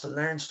forced to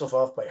learn stuff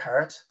off by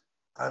heart,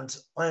 and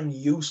I'm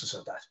useless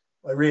at that.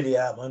 I really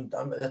am.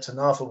 It's an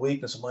awful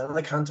weakness of mine.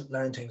 I can't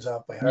learn things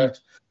off by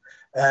heart.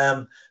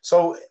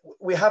 So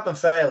we haven't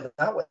failed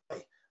that way,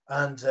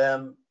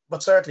 and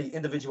but certainly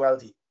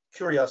individuality,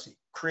 curiosity,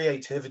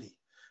 creativity.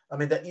 I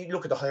mean, that you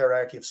look at the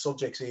hierarchy of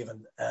subjects,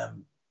 even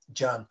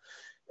John.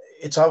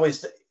 It's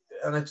always,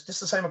 and it's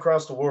just the same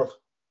across the world.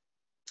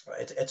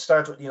 It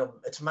starts with, you know,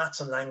 it's maths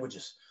and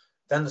languages,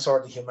 then the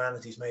sort of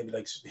humanities, maybe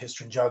like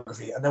history and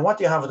geography, and then what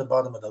do you have at the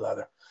bottom of the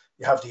ladder?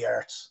 You have the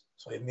arts.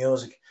 So you have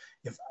music,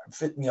 you've,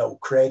 you know,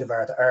 creative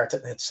art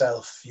in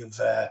itself. You've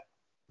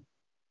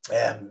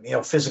you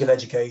know, physical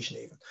education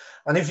even.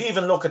 And if you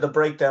even look at the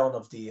breakdown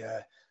of the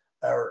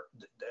our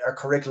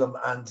curriculum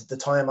and the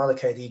time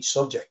allocated each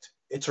subject,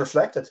 it's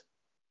reflected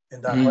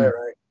in that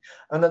hierarchy.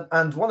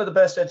 And one of the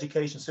best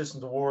education systems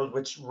in the world,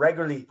 which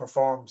regularly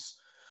performs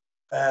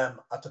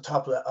at the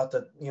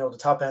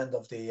top end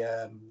of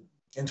the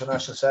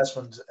international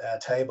assessment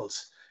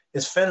tables,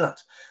 is Finland,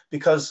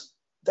 because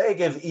they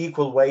give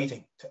equal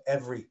weighting to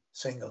every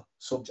single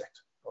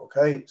subject.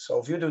 Okay,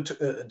 so if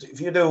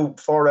you do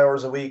 4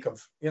 hours a week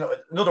of, you know,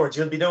 in other words,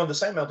 you'll be doing the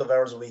same amount of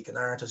hours a week in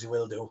art as you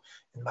will do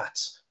in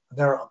maths. And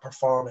they're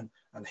performing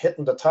and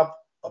hitting the top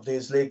of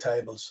these league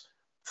tables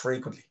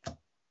frequently.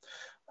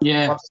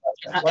 Yeah.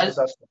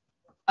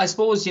 I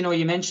suppose, you know,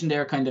 you mentioned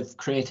there kind of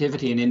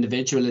creativity and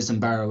individualism,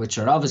 Barra, which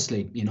are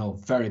obviously, you know,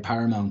 very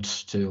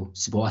paramount to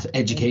what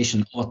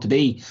education ought to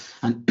be.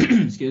 And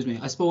excuse me,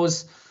 I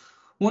suppose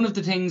one of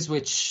the things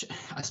which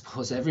I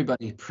suppose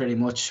everybody pretty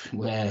much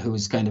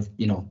who's kind of,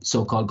 you know,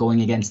 so-called going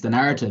against the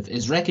narrative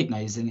is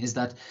recognizing is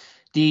that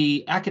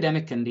the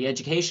academic and the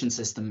education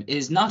system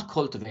is not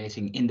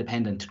cultivating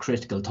independent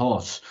critical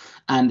thought.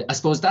 And I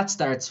suppose that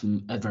starts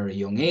from a very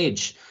young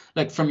age.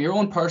 Like, from your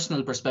own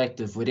personal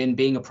perspective within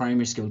being a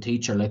primary school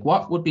teacher, like,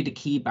 what would be the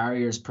key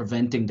barriers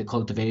preventing the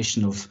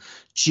cultivation of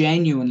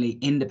genuinely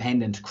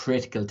independent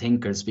critical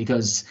thinkers?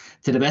 Because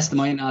to the best of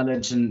my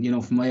knowledge and, you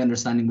know, from my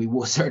understanding,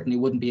 we certainly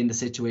wouldn't be in the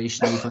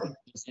situation we're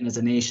in as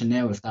a nation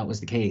now if that was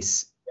the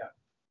case.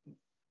 Yeah.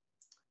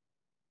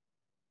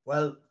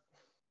 Well,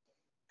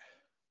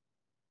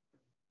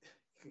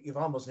 you've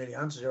almost nearly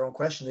answered your own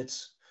question.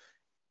 It's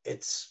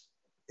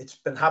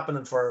been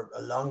happening for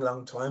a long,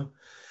 long time.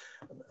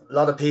 A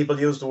lot of people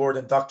use the word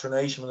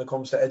indoctrination when it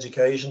comes to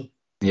education.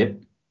 Yep.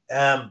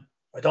 I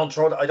don't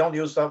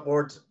use that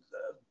word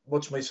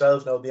much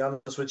myself now, to be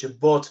honest with you,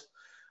 but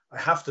I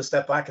have to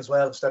step back as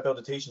well and step out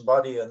of the teaching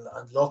body and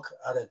look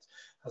at it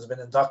as been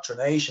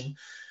indoctrination.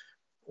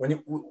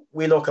 When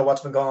we look at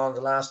what's been going on in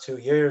the last 2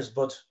 years,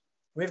 but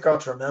we've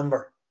got to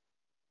remember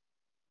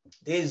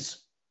these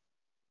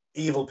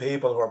evil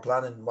people who are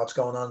planning what's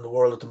going on in the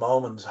world at the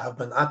moment have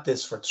been at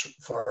this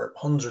for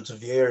hundreds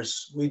of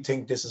years. We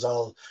think this is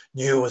all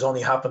new, has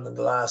only happened in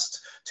the last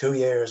 2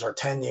 years or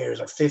 10 years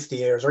or 50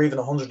 years or even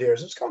 100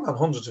 years. It's gone on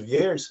hundreds of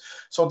years.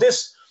 So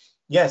this,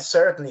 yes,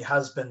 certainly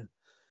has been,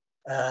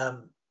 they're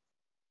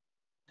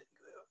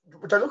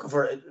looking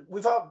for it.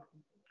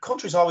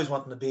 Countries always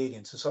want an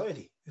obedient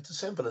society. It's as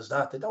simple as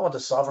that. They don't want the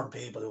sovereign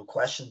people who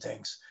question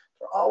things.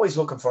 They're always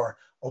looking for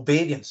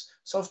obedience.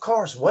 So of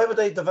course, why would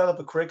they develop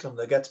a curriculum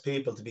that gets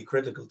people to be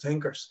critical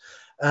thinkers?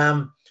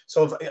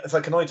 So if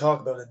I can only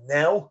talk about it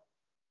now,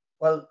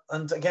 well,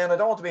 and again, I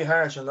don't want to be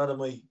harsh on a lot of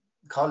my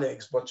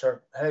colleagues, but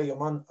hey,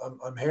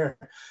 I'm here.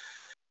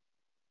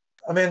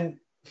 I mean,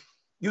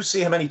 you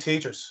see how many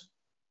teachers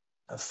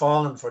have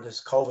fallen for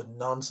this COVID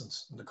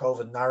nonsense, the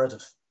COVID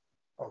narrative,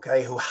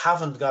 okay, who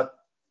haven't got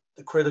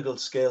the critical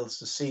skills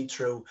to see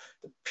through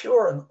the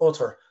pure and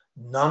utter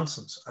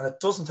nonsense. And it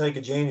doesn't take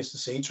a genius to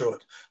see through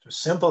it. There's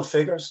simple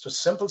figures, there's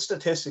simple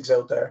statistics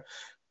out there,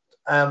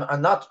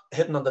 and not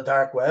hidden on the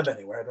dark web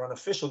anywhere. They're on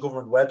official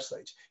government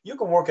websites. You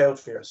can work out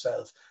for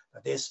yourself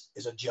that this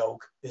is a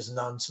joke, is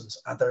nonsense,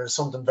 and there is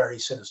something very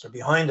sinister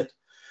behind it.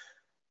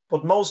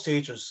 But most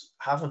teachers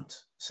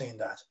haven't seen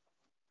that,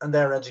 and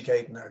they're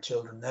educating our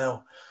children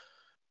now.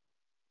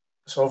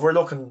 So if we're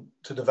looking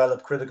to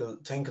develop critical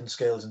thinking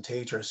skills in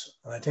teachers,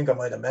 and I think I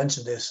might have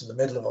mentioned this in the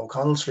middle of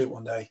O'Connell Street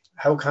one day,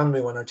 how can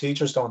we when our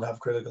teachers don't have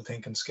critical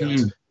thinking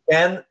skills?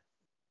 Then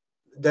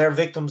they're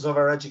victims of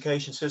our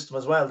education system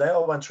as well. They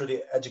all went through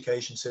the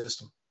education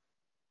system.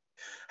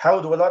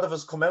 How do a lot of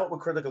us come out with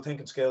critical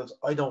thinking skills?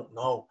 I don't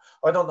know.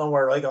 I don't know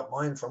where I got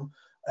mine from.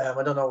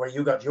 I don't know where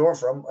you got yours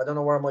from. I don't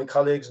know where my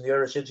colleagues in the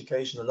Irish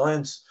Education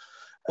Alliance.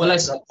 Well, I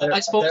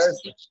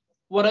suppose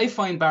what I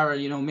find, Barra,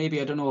 maybe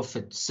I don't know if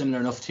it's similar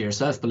enough to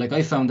yourself, but like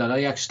I found that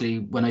I actually,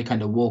 when I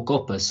kind of woke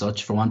up as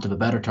such, for want of a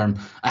better term,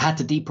 I had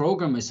to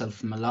deprogram myself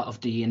from a lot of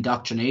the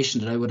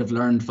indoctrination that I would have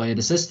learned via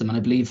the system. And I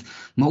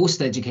believe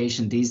most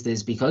education these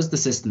days, because the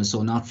system is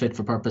so not fit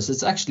for purpose,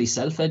 it's actually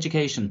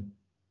self-education.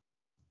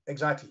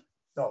 Exactly.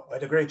 No,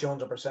 I'd agree with you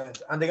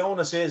 100%. And the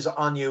onus is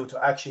on you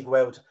to actually go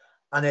out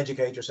and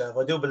educate yourself.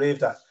 I do believe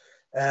that.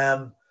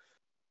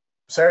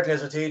 Certainly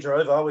as a teacher,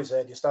 I've always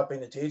said you stop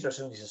being a teacher as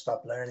soon as you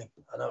stop learning.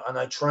 And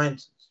I try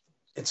and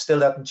instill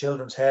that in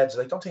children's heads.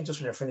 I don't think just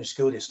when you're finished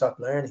school, you stop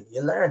learning.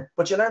 You learn,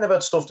 but you learn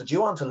about stuff that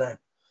you want to learn.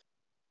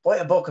 Buy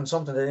a book on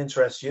something that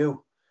interests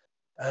you.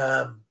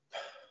 And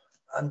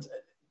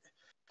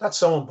that's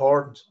so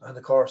important. And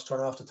of course,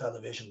 turn off the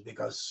television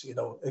because,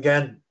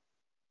 again,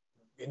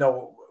 I'm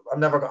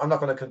not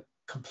going to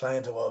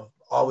complain to have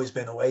always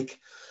been awake.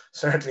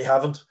 Certainly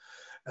haven't.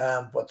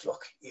 But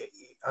look,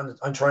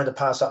 I'm trying to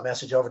pass that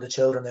message over to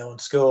children now in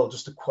school,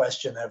 just to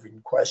question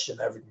everything.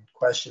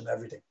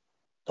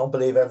 Don't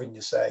believe everything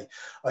you say.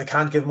 I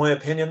can't give my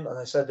opinion, and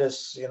I said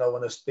this, when I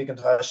was speaking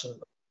to Ashton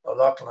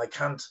O'Loughlin, I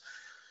can't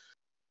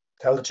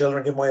tell the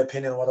children, give my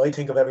opinion on what I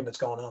think of everything that's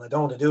going on. I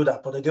don't want to do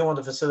that, but I do want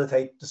to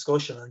facilitate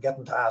discussion and get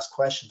them to ask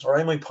questions, or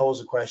I might pose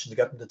a question to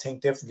get them to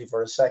think differently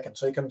for a second,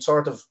 so you can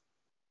sort of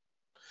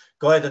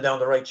guide them down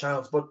the right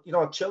channels. But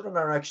children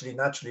are actually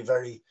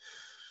naturally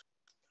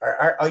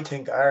I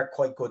think are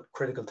quite good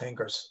critical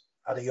thinkers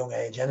at a young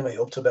age anyway,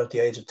 up to about the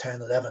age of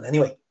 10, 11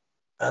 anyway.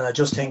 And I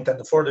just think that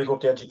the further they go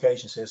up the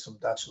education system,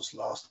 that's just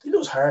lost. They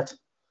lose heart,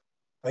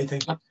 I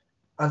think.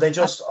 And they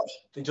just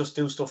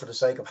do stuff for the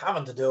sake of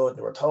having to do it.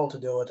 They were told to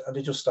do it, and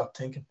they just stop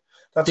thinking.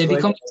 They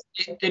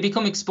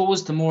become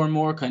exposed to more and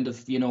more kind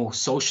of,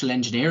 social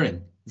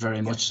engineering,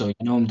 very much so,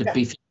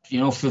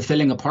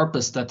 fulfilling a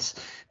purpose that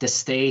the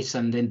state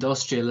and the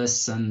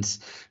industrialists and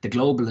the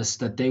globalists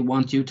that they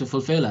want you to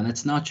fulfill. And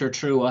it's not your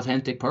true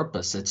authentic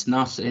purpose. It's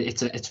not,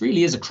 it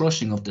really is a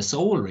crushing of the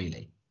soul,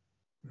 really.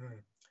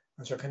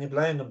 And so can you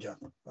blame them,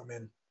 John? I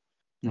mean,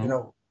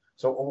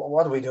 so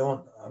what are we doing?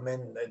 I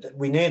mean,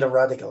 we need a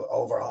radical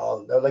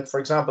overhaul. Like, for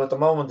example, at the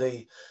moment,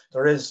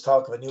 there is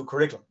talk of a new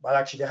curriculum. Well,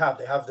 actually, they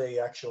have the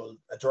actual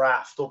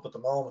draft up at the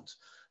moment.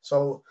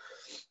 So,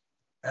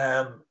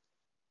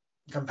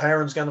 can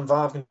parents get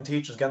involved? Can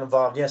teachers get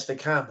involved? Yes, they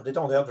can, but they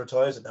don't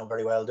advertise it now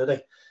very well, do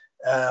they?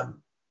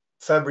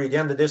 February, the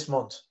end of this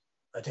month,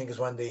 I think, is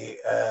when the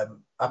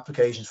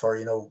applications for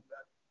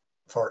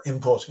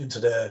input into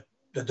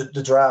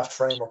the draft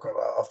framework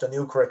of the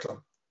new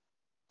curriculum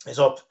is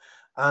up.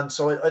 And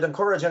so I'd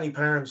encourage any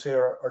parents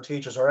here or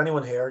teachers or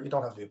anyone here, you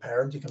don't have to be a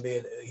parent, you can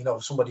be,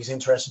 somebody's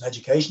interested in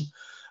education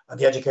and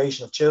the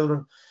education of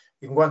children.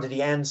 You can go onto the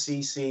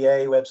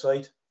NCCA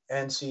website,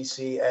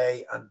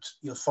 NCCA, and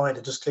you'll find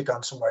it. Just click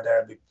on somewhere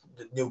there,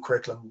 the new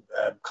curriculum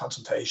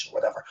consultation,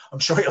 whatever. I'm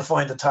sure you'll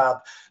find a tab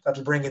that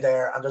will bring you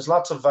there. And there's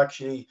lots of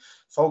actually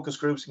focus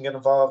groups you can get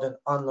involved in,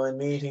 online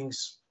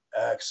meetings,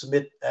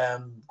 submit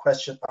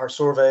question or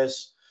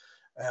surveys,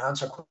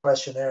 answer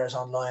questionnaires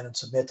online and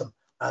submit them.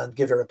 and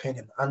give your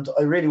opinion. And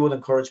I really would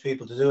encourage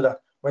people to do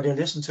that. Whether you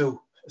listen to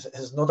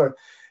is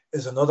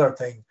another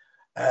thing.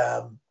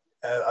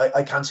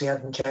 I can't see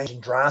anything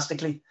changing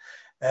drastically.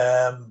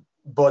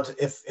 But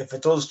if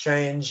it does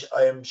change,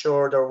 I am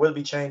sure there will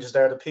be changes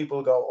there that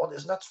people go, oh,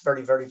 isn't that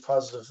very, very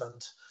positive,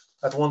 and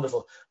that's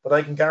wonderful. But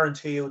I can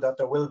guarantee you that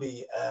there will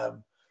be,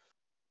 and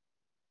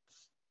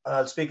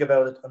I'll speak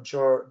about it, I'm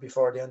sure,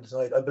 before the end of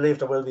tonight. I believe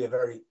there will be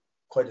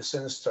quite a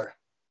sinister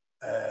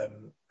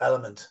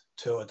element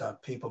to it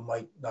that people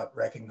might not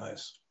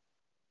recognize.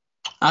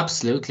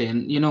 Absolutely.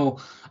 And,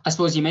 I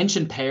suppose you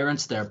mentioned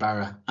parents there,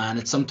 Barra, and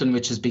it's something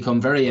which has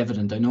become very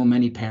evident. I know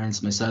many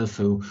parents myself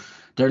who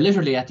they're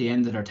literally at the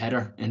end of their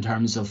tether in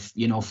terms of,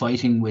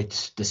 fighting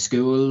with the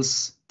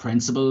schools,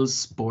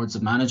 principals, boards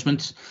of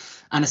management,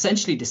 and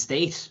essentially the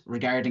state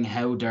regarding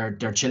how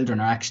their children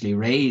are actually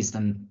raised.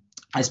 And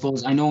I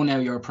suppose I know now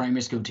you're a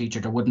primary school teacher,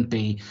 there wouldn't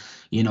be,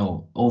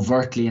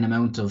 overtly an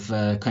amount of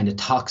kind of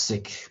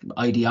toxic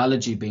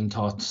ideology being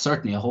taught.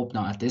 Certainly, I hope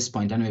not at this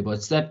point anyway,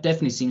 but that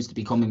definitely seems to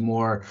be becoming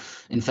more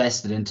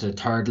infested into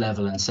third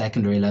level and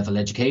secondary level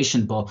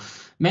education. But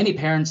many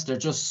parents, they're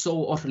just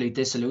so utterly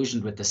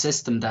disillusioned with the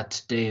system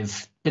that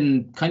they've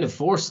been kind of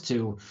forced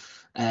to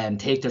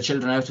take their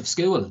children out of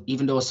school,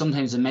 even though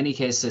sometimes in many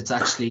cases it's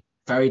actually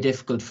very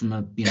difficult from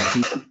a,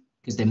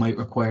 because they might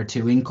require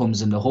two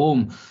incomes in the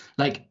home.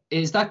 Like,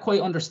 is that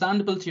quite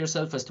understandable to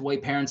yourself as to why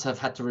parents have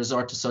had to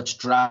resort to such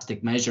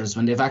drastic measures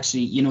when they've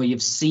actually,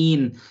 you've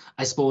seen,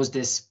 I suppose,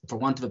 this, for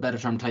want of a better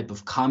term, type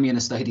of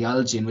communist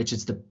ideology in which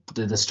it's the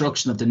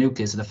destruction of the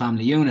nucleus of the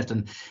family unit,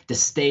 and the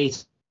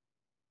state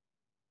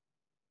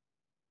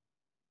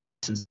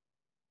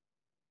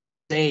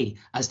say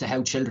as to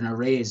how children are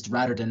raised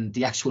rather than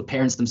the actual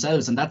parents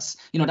themselves. And that's,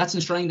 that's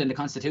enshrined in the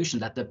Constitution,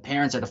 that the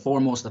parents are the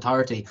foremost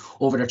authority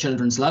over their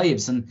children's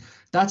lives. And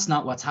that's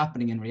not what's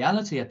happening in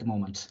reality at the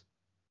moment.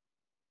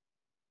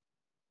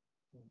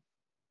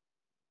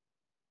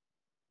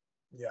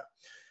 Yeah,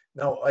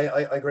 no,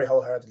 I agree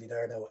wholeheartedly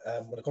there.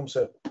 Now, when it comes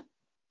to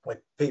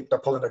like people, they're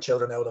pulling their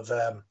children out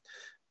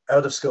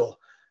of school.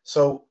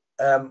 So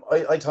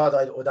I thought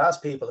I would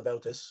ask people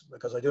about this,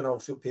 because I do know a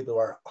few people who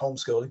are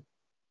homeschooling.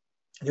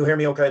 You hear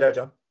me okay there,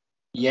 John?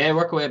 Yeah,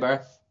 work away,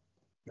 Bar.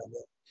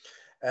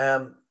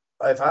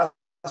 I've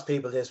asked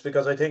people this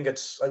because I think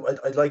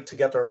I'd like to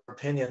get their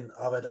opinion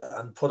of it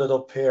and put it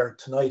up here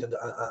tonight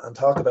and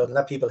talk about it and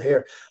let people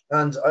hear.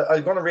 And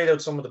I'm going to read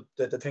out some of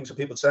the things that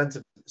people send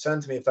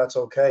to me, if that's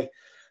okay.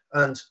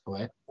 And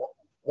what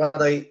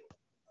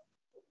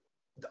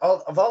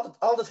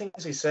all the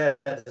things he said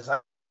is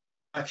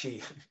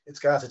actually,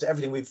 it's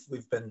everything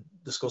we've been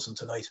discussing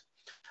tonight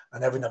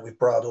and everything that we've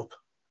brought up.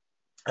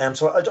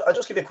 So I'll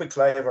just give you a quick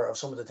flavor of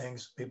some of the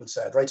things people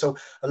said, right? So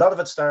a lot of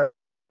it started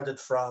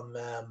from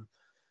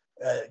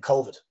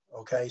COVID,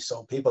 okay?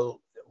 So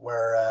people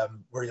were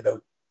worried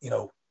about,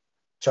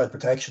 child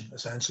protection,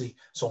 essentially.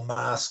 So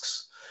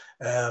masks,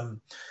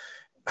 hand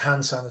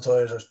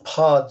sanitizers,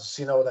 pods,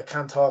 that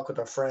can't talk with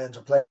their friends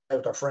or play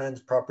with their friends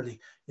properly,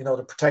 they're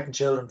protecting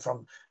children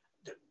from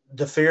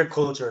the fear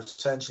culture,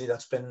 essentially,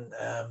 that's been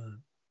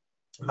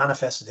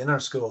manifested in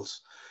our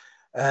schools.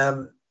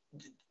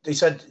 They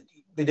said,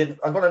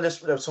 I'm going to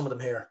list out some of them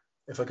here,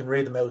 if I can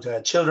read them out.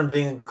 Children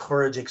being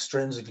encouraged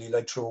extrinsically,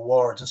 like through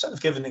rewards, instead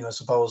of giving, I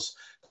suppose,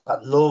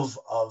 that love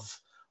of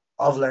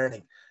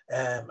learning,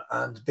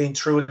 and being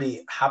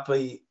truly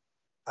happy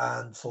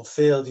and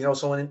fulfilled,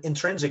 so in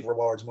intrinsic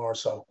rewards more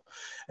so.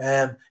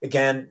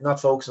 Again, not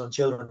focusing on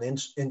children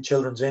in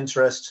children's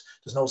interests.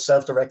 There's no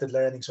self-directed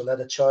learning, so let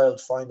a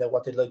child find out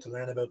what they'd like to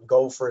learn about and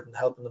go for it and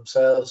helping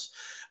themselves.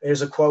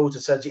 Here's a quote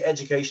that says, the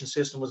education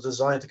system was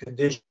designed to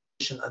condition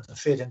and to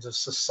fit into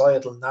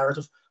societal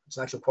narrative. It's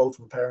an actual quote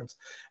from a parent.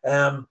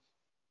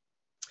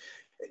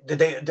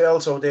 They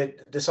also,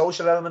 the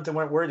social element they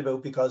weren't worried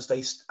about, because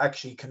they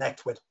actually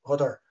connect with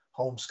other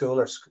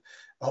homeschoolers,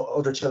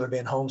 other children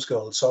being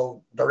homeschooled.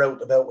 So they're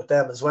out about with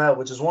them as well,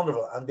 which is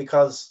wonderful. And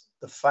because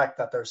the fact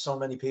that there's so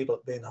many people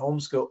being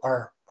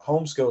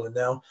homeschooling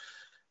now,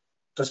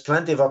 there's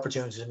plenty of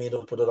opportunities to meet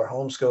up with other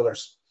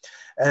homeschoolers.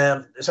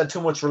 It's had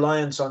too much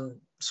reliance on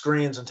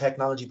screens and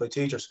technology by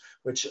teachers,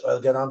 which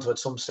I'll get onto at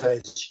some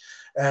stage.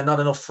 Not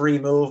enough free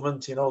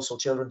movement, so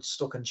children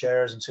stuck in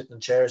chairs and sitting in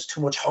chairs.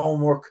 Too much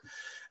homework,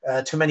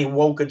 too many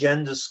woke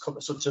agendas,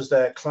 such as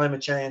the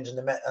climate change, and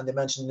they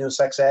mentioned new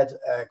sex ed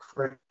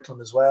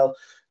curriculum as well.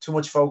 Too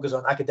much focus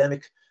on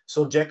academic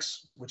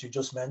subjects, which you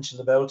just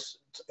mentioned about.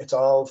 It's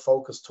all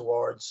focused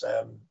towards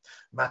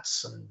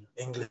maths and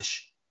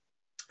English.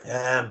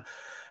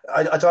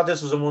 I thought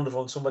this was a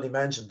wonderful, and somebody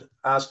mentioned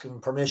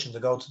asking permission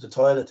to go to the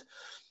toilet.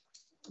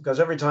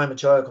 Because every time a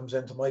child comes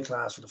into my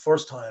class for the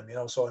first time,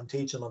 so I'm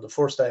teaching on the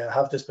first day, I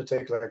have this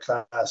particular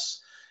class,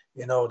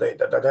 they're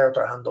there with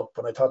their hand up,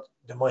 and I thought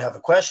they might have a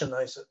question.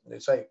 They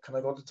say, can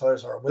I go to the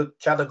toilet? Or will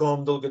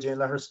Catagum Dulgajin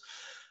letters?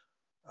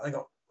 I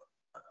go,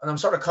 and I'm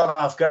sort of caught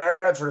off guard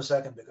for a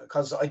second,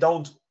 because I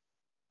don't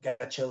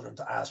get children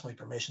to ask my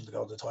permission to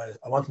go to the toilet.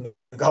 I want them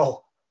to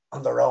go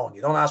on their own.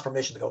 You don't ask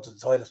permission to go to the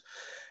toilet.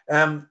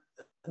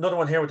 another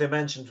one here, what they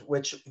mentioned,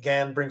 which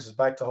again brings us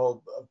back to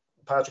whole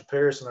Patrick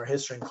Pearson, our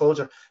history and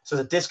culture. So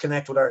the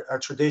disconnect with our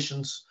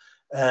traditions,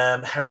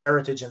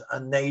 heritage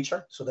and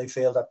nature. So they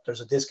feel that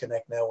there's a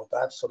disconnect now with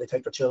that. So they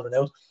take their children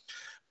out.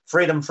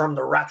 Freedom from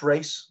the rat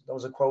race. That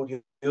was a quote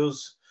you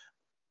use.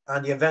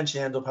 And you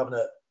eventually end up having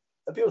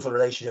a beautiful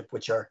relationship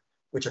with your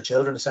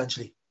children,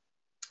 essentially,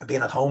 and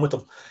being at home with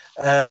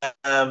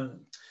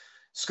them.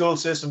 School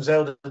systems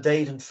out of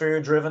date and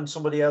fear driven.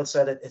 Somebody else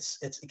said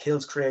it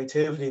kills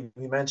creativity.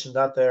 We mentioned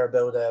that there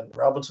about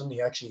Robinson.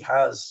 He actually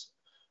has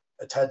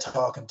a TED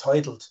talk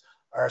entitled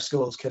 "Are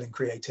Schools Killing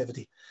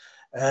Creativity?"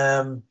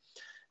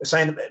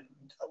 Saying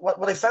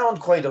what I found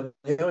quite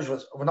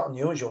unusual, well, not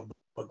unusual,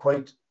 but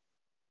quite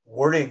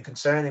worrying,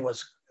 concerning,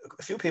 was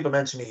a few people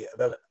mentioned me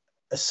about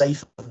a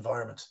safe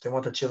environment. They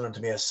want their children to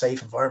be a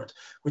safe environment,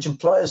 which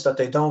implies that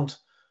they don't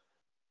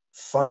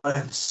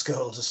find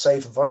schools a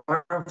safe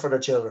environment for their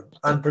children.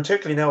 And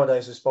particularly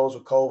nowadays, I suppose,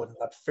 with COVID and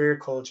that fear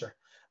culture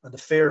and the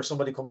fear of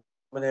somebody coming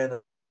in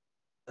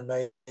and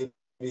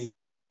maybe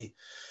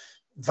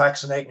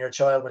vaccinating your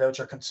child without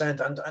your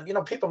consent. And you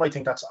know, people might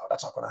think that's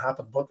not going to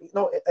happen, but you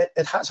know,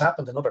 it has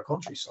happened in other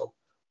countries, so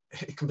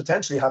it can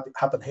potentially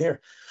happen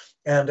here.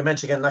 And they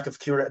mentioned again lack of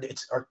curiosity.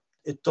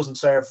 It doesn't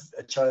serve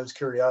a child's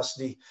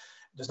curiosity.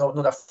 There's none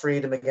of that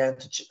freedom again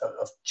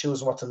of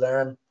choosing what to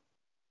learn.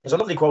 There's a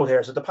lovely quote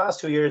here. So the past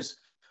 2 years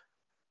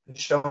have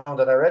shown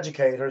that our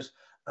educators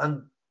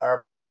and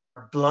are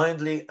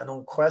blindly and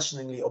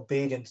unquestioningly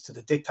obedient to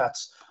the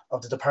diktats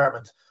of the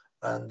department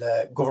and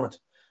government,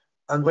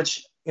 and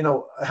which, you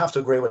know, I have to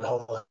agree with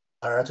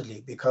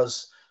wholeheartedly,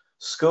 because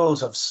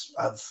schools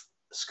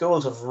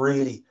have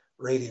really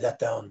let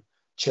down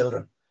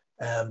children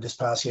this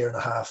past year and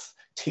a half.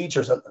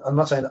 Teachers, I'm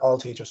not saying all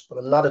teachers, but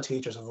a lot of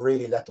teachers have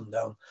really let them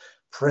down.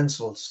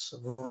 Principals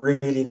have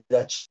really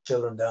let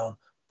children down.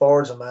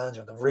 Boards of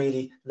management have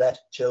really let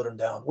children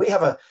down. We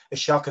have a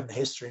shocking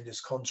history in this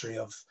country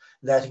of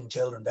letting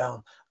children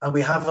down, and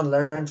we haven't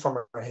learned from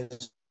our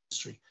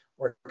history.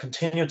 We're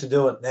continuing to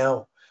do it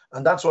now,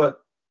 and that's what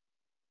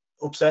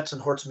upsets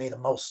and hurts me the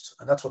most.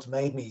 And that's what's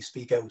made me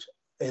speak out,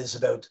 is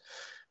about,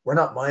 we're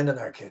not minding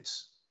our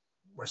kids.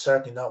 We're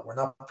certainly not. We're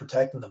not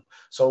protecting them.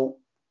 So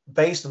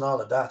based on all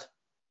of that,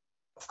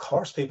 of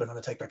course, people are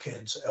going to take their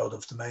kids out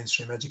of the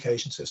mainstream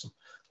education system.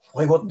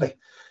 Why wouldn't they?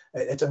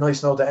 It's a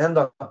nice note to end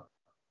on.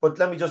 But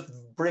let me just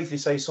briefly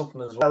say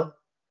something as well.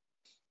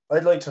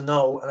 I'd like to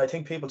know, and I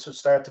think people should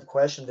start to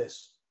question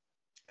this: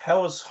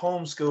 how is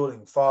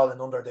homeschooling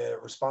falling under the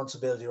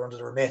responsibility or under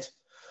the remit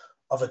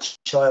of a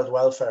child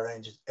welfare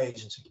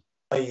agency,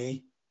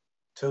 i.e.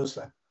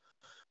 TUSLA?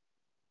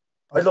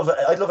 I'd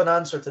love an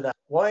answer to that.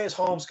 Why is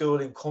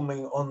homeschooling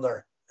coming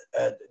under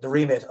the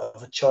remit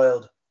of a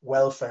child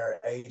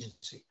welfare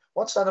agency?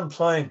 What's that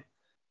implying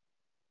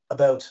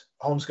about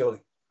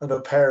homeschooling and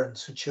about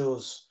parents who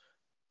choose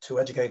to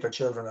educate their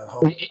children at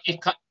home?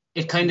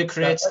 It kind of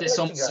creates this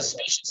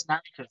suspicious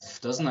narrative,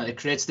 doesn't it? It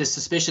creates this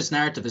suspicious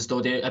narrative as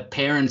though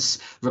parents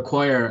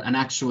require an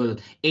actual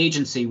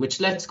agency, which,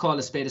 let's call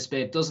a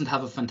spade, doesn't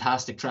have a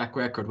fantastic track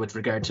record with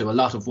regard to a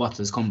lot of what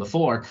has come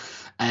before.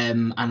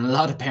 And a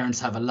lot of parents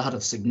have a lot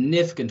of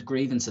significant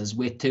grievances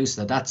with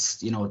TUSLA.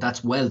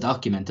 That's well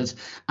documented,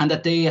 and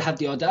that they have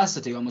the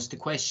audacity almost to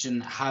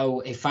question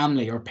how a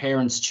family or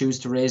parents choose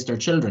to raise their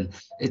children.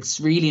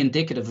 It's really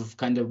indicative of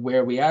kind of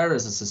where we are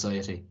as a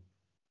society.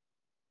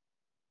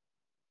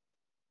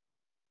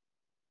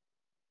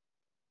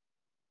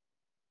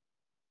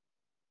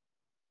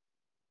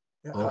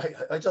 Yeah,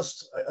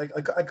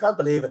 I can't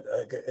believe it.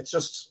 It's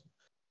just,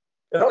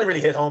 it only really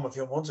hit home a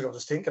few months ago,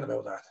 just thinking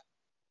about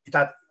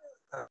that,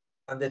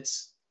 and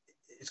it's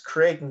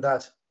creating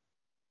that,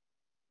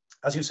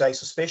 as you say,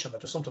 suspicion that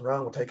there's something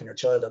wrong with taking your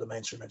child out of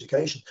mainstream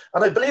education.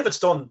 And I believe it's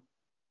done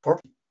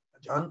purposely,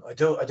 John. I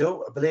do. I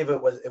believe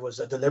it was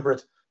a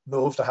deliberate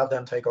move to have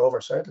them take over.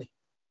 Certainly,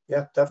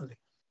 yeah, definitely.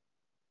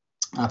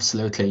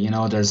 Absolutely,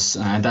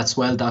 that's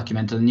well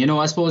documented. And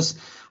I suppose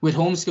with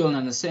homeschooling,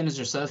 and the same as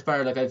yourself,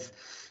 Barry, like I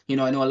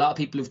know a lot of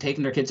people who've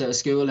taken their kids out of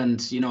school,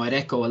 and I'd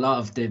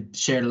echo they've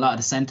shared a lot of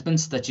the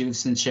sentiments that you've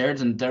since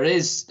shared. And there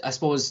is, I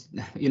suppose,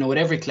 with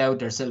every cloud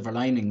there are silver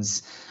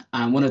linings.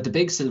 And one of the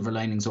big silver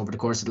linings over the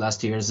course of the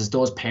last 2 years is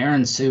those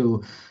parents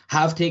who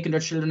have taken their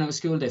children out of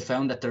school. They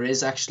found that there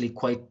is actually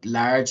quite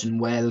large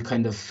and well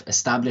kind of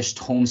established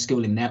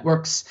homeschooling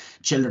networks.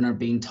 Children are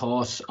being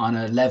taught on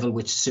a level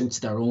which suits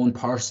their own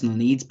personal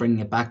needs, bringing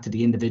it back to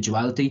the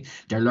individuality.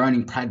 They're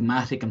learning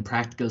pragmatic and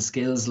practical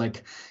skills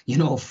like,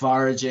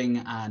 foraging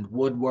and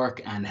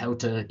woodwork and how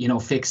to,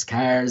 fix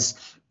cars.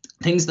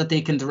 Things that they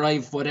can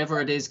derive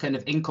whatever it is kind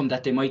of income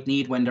that they might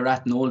need when they're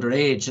at an older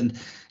age. And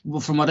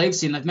from what I've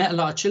seen, I've met a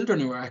lot of children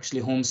who are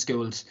actually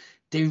homeschooled.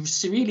 They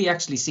really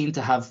actually seem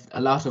to have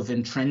a lot of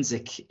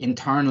intrinsic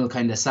internal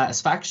kind of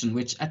satisfaction,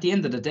 which at the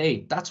end of the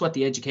day, that's what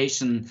the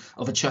education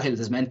of a child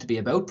is meant to be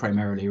about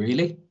primarily,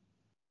 really.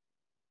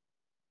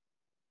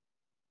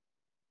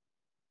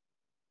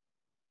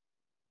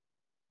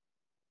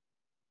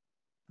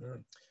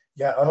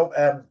 Yeah, I hope.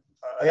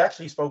 I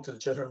actually spoke to the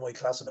children in my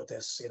class about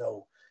this.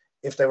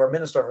 if they were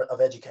Minister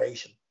of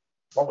Education,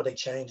 what would they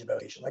change about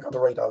education? I got to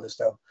write all this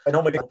down. I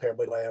know my big up here,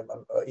 by the way.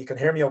 You can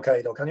hear me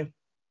okay, though, can you?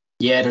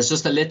 Yeah, there's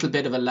just a little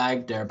bit of a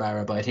lag there,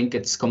 Barra, but I think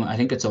it's coming. I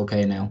think it's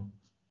okay now.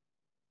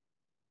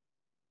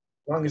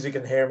 As long as you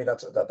can hear me,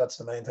 that's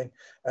the main thing.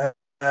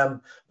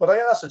 But I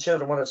asked the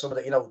children what are some of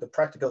the, the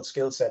practical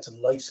skill sets and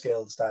life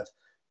skills that,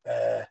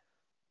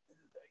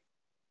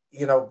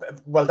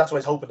 well, that's what I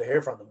was hoping to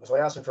hear from them. So I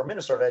asked them, for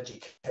Minister of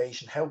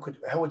Education, how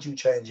would you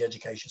change the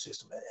education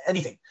system?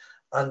 Anything.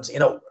 And,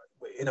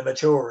 in a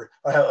mature,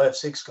 I have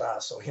sixth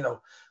class, so,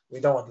 we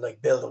don't want to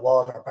like build a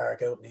water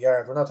park out in the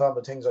yard. We're not talking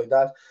about things like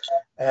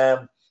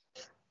that.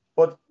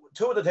 But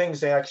two of the things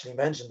they actually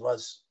mentioned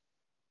was,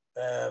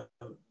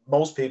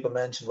 most people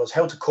mentioned, was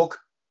how to cook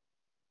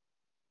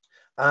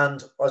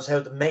and was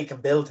how to make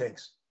and build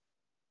things,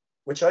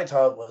 which I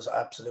thought was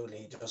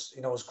absolutely just,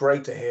 it was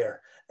great to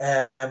hear.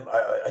 I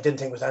didn't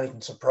think it was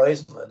anything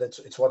surprising.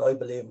 It's what I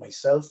believe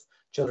myself.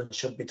 Children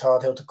should be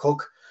taught how to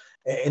cook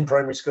in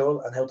primary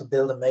school and how to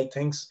build and make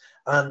things.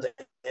 And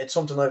it's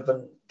something I've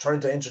been trying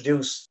to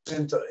introduce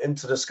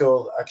into the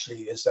school,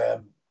 actually, is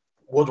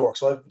woodwork.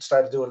 So I've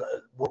started doing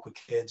work with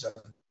kids, and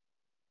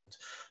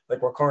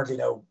like we're currently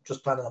now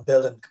just planning on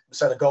building a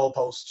set of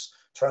goalposts,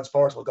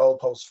 transportable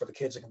goalposts for the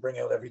kids that can bring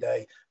out every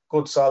day,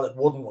 good solid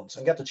wooden ones,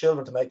 and get the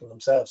children to make them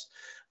themselves.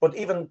 But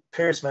even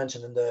Pierce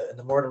mentioned in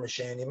the murder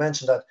machine, he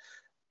mentioned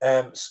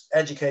that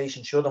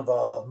education should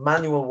involve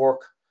manual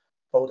work,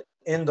 both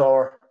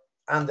indoor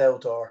and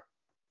outdoor.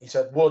 He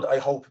said, would, I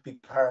hope, be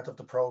part of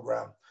the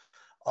program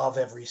of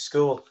every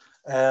school.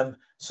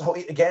 So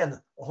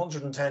again,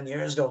 110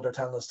 years ago, they're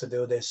telling us to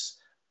do this,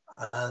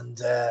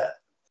 and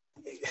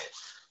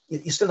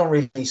you still don't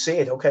really see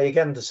it. Okay, you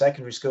get into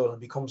secondary school and it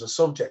becomes a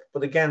subject,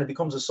 but again, it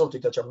becomes a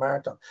subject that you're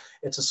marked on.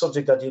 It's a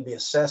subject that you'll be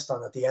assessed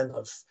on at the end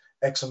of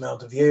X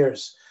amount of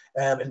years.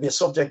 It'll be a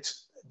subject,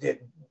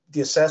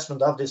 the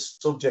assessment of this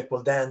subject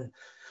will then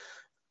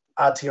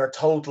add to your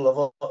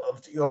total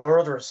of your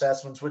other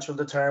assessments, which will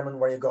determine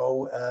where you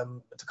go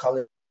to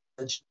college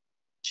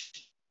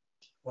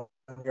when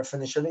you're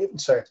finished your leaving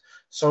cert.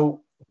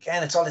 So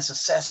again, it's all this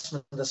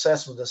assessment.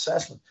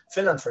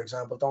 Finland, for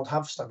example, don't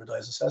have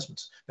standardized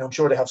assessments. Now, I'm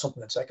sure they have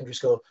something in secondary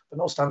school, but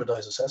no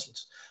standardized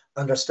assessments.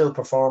 And they're still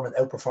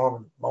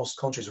outperforming most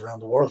countries around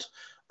the world.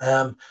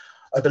 I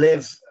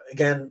believe,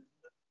 again,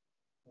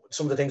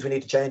 some of the things we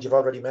need to change, you've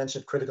already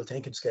mentioned critical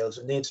thinking skills.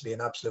 It needs to be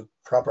an absolute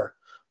proper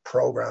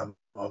program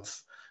of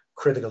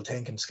critical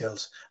thinking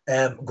skills.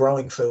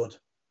 Growing food,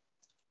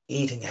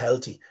 eating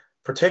healthy,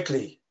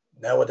 particularly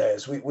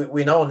nowadays.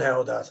 We know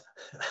now that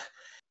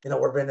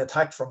we're being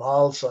attacked from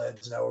all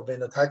sides now. We're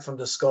being attacked from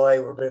the sky.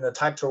 We're being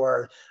attacked through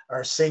our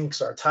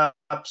sinks, our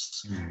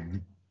taps. Mm-hmm.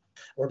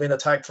 We're being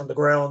attacked from the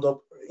ground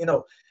up.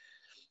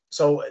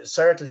 So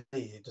certainly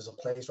there's a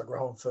place for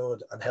growing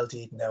food and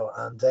healthy eating now.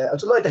 And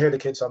I'd like to hear the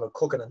kids talk about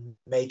cooking and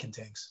making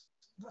things.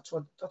 That's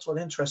what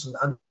interests them,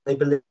 and they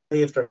believe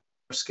their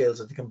skills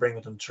that they can bring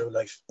with them through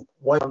life.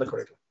 Why on the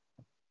curriculum?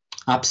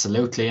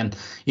 Absolutely. And,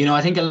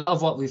 I think a lot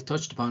of what we've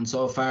touched upon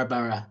so far,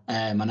 Barra,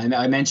 and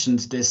I mentioned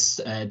this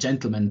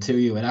gentleman to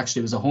you. It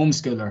actually was a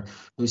homeschooler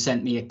who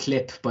sent me a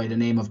clip by the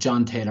name of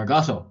John Taylor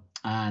Gatto.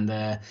 And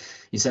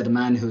you said a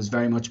man who's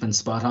very much been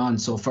spot on.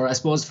 So I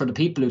suppose for the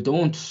people who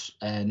don't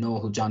know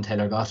who John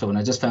Taylor Gatto, and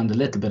I just found a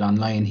little bit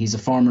online, he's a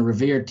former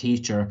revered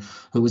teacher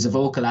who was a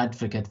vocal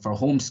advocate for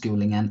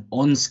homeschooling and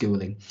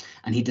unschooling.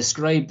 And he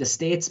described the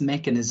state's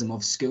mechanism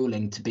of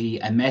schooling to be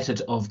a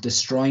method of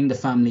destroying the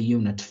family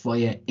unit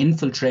via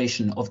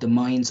infiltration of the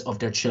minds of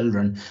their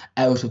children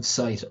out of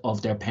sight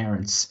of their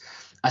parents.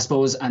 I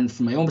suppose, and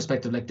from my own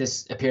perspective, like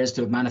this appears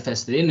to have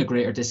manifested in a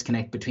greater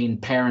disconnect between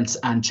parents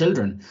and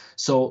children.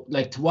 So,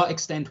 like, to what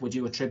extent would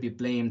you attribute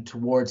blame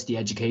towards the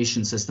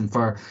education system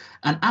for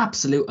an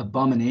absolute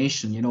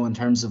abomination, in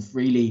terms of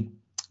really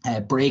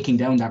breaking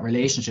down that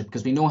relationship?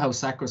 Because we know how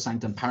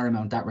sacrosanct and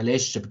paramount that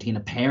relationship between a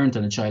parent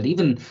and a child,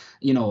 even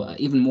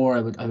more,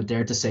 I would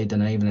dare to say,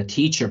 than even a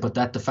teacher. But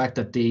that the fact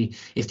that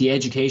if the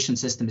education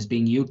system is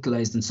being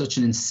utilized in such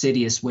an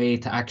insidious way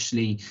to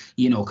actually,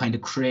 kind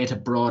of create a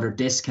broader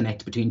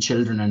disconnect between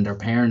children and their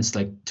parents,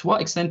 like, to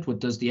what extent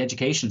does the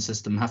education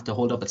system have to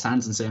hold up its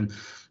hands and say,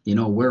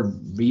 we're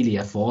really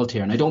at fault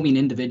here? And I don't mean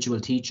individual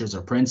teachers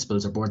or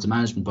principals or boards of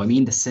management, but I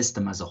mean the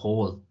system as a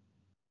whole.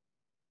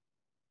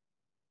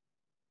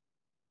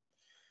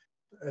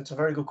 It's a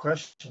very good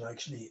question,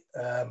 actually.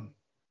 I'll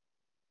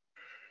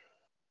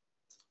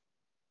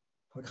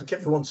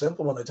give you one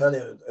simple one. I tell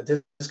you, a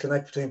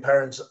disconnect between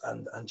parents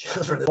and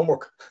children is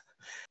homework.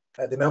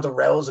 The amount of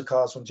rows it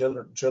causes when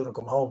children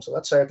come home. So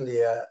that's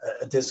certainly a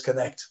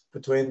disconnect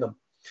between them.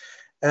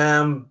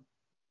 It's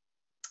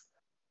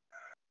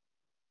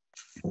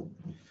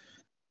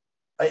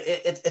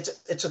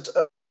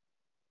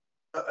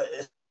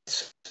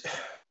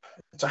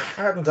a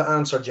hard one to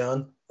answer,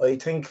 John.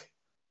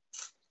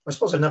 I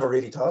suppose I never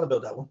really thought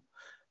about that one.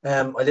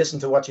 I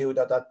listened to what John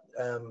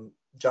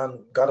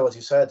Gatto, as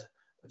you said,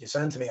 what you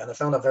sent to me, and I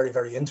found that very,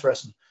 very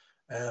interesting,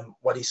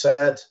 what he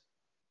said.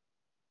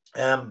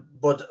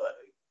 But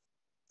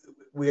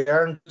we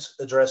aren't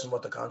addressing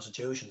what the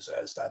Constitution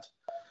says, that,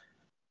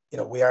 you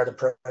know, we are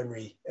the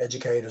primary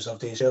educators of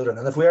these children.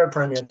 And if we are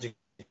primary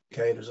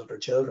educators of their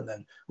children,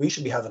 then we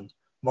should be having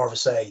more of a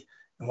say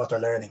in what they're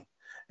learning.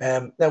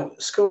 Now,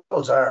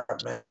 schools are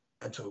meant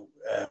to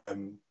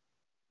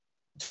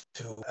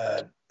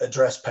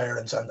address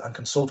parents and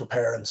consult with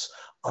parents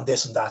on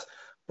this and that.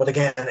 But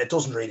again, it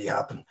doesn't really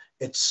happen.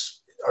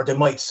 Or they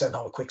might send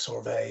out a quick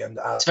survey and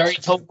ask. It's very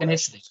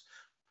tokenistic.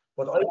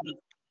 But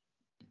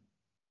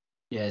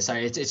yeah,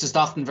 sorry, it's just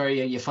often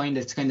very, you find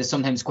it's kind of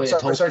sometimes quite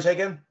sorry, say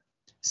again?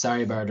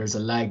 Sorry, Bar, there's a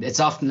lag. It's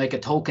often like a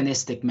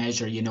tokenistic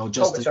measure, you know,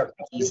 just to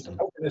ease them.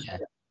 Yeah.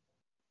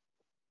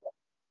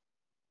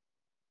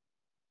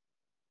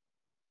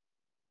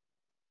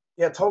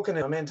 Yeah,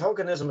 tokenism. I mean,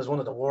 tokenism is one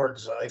of the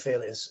words I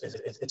feel it's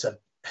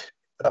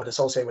I would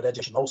associate with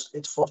education most.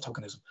 It's full of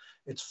tokenism.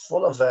 It's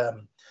full of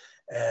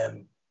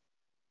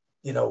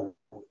you know,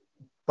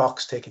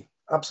 box ticking.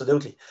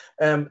 Absolutely.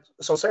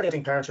 So certainly I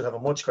think parents should have a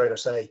much greater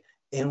say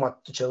in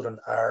what the children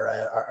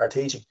are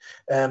teaching.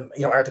 You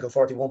know, Article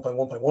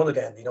 41.1.1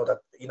 again, you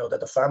know that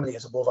the family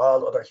is above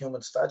all other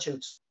human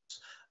statutes.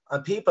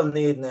 And people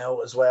need now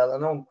as well, I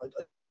don't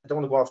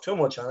want to go off too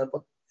much on it,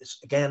 but it's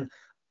again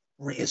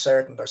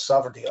reasserting their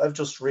sovereignty. I've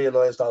just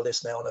realized all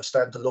this now, and I've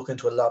started to look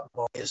into a lot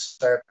more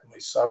reasserting my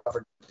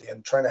sovereignty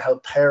and trying to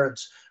help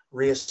parents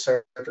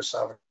reassert their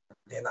sovereignty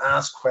and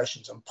ask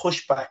questions and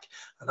push back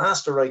and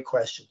ask the right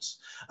questions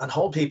and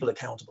hold people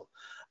accountable,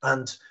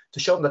 and to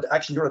show them that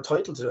actually you're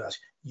entitled to that.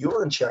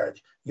 You're in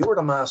charge. You're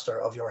the master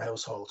of your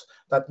household.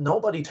 That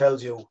nobody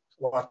tells you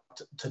what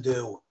to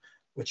do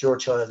with your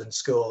child in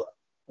school,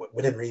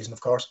 within reason,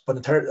 of course.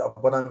 But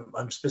what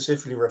I'm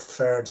specifically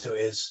referring to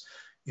is,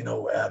 you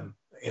know,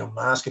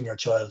 masking your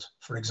child,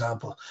 for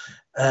example.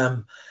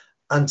 And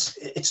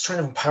it's trying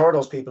to empower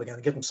those people again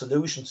and give them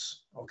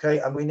solutions, okay?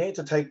 And we need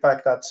to take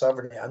back that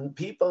sovereignty. And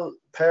people,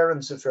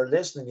 parents, if you're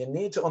listening, you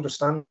need to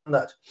understand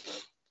that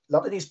a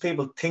lot of these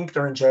people think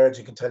they're in charge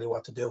and can tell you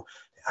what to do.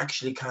 They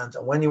actually can't.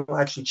 And when you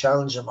actually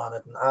challenge them on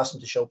it and ask them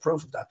to show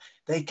proof of that,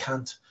 they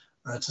can't.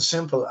 And it's as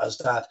simple as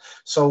that.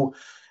 So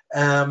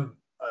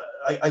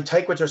I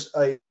take what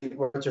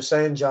you're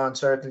saying, John,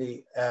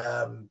 certainly.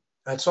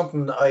 It's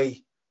something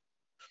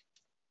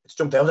it's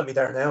jumped out at me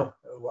there now.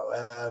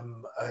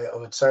 I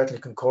would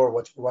certainly concur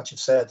with what you've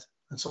said,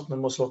 and something I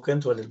must look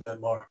into a little bit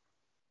more.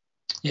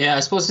 Yeah,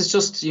 I suppose it's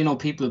just, you know,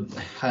 people,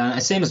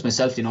 same as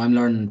myself, you know, I'm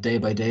learning day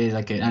by day,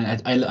 like,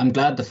 and I'm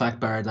glad the fact,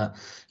 Bar, that,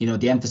 you know,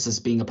 the emphasis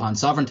being upon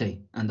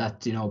sovereignty and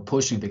that, you know,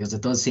 pushing, because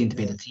it does seem to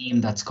be the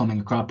theme that's coming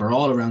across or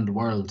all around the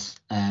world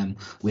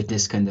with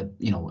this kind of,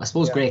 you know, I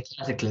suppose great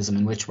cataclysm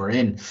in which we're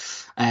in.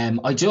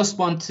 I just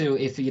want to,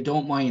 if you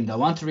don't mind, I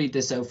want to read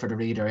this out for the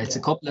reader. It's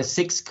a couple of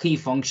 6 key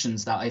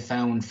functions that I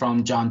found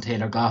from John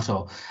Taylor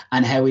Gatto,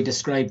 and how he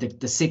described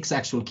the 6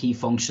 actual key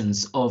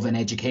functions of an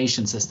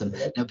education system.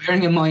 Now,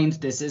 bearing in mind,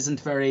 this isn't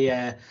very,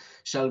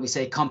 shall we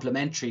say,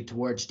 complementary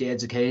towards the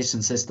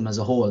education system as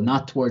a whole,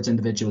 not towards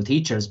individual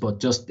teachers, but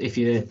just if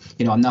you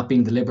know, I'm not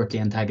being deliberately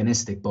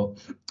antagonistic, but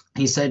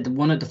he said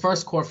one of the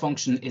first core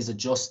function is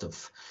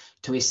adjustive,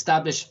 to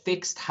establish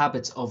fixed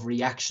habits of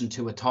reaction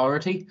to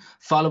authority,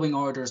 following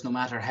orders no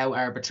matter how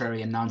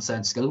arbitrary and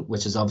nonsensical,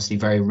 which is obviously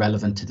very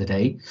relevant to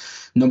today.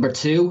 Number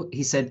 2,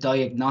 he said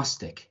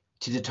diagnostic,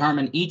 to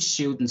determine each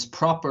student's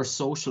proper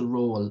social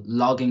role,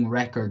 logging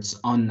records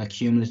on a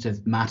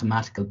cumulative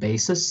mathematical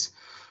basis.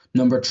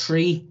 Number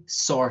 3,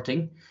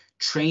 sorting,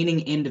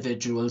 training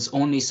individuals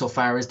only so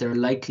far as their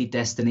likely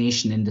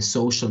destination in the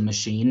social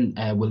machine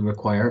will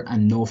require,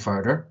 and no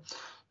further.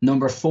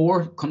 Number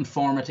 4,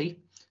 conformity,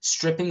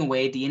 stripping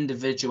away the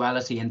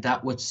individuality and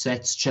that which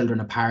sets children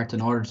apart in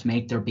order to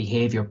make their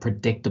behaviour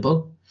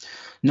predictable.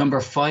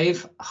 Number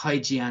 5,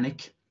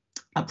 hygienic,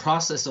 a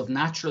process of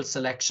natural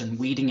selection,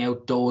 weeding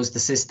out those the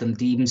system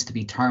deems to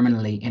be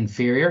terminally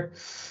inferior.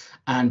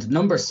 And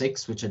number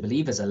 6, which I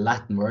believe is a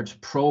Latin word,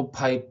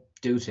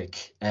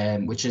 propedeutic,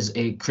 which is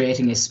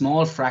creating a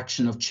small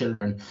fraction of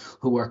children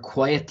who are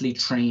quietly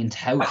trained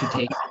how to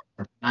take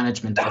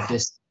management of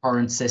this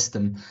current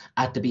system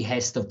at the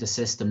behest of the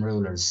system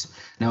rulers.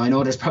 Now, I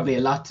know there's probably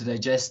a lot to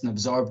digest and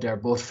absorb there,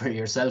 both for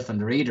yourself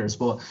and the readers,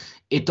 but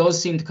it does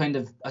seem to kind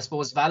of, I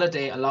suppose,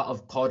 validate a lot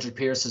of Padraig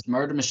Pearse's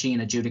murder machine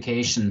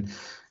adjudication,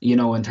 you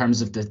know, in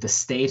terms of the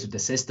state of the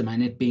system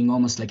and it being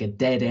almost like a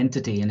dead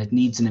entity, and it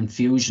needs an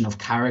infusion of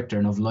character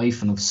and of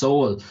life and of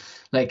soul.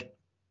 Like,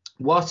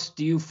 what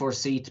do you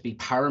foresee to be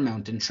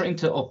paramount in trying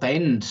to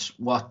upend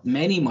what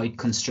many might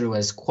construe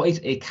as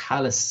quite a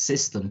callous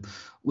system,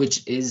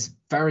 which is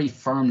very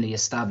firmly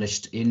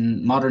established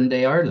in modern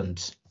day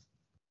Ireland?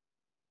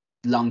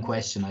 Long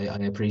question, I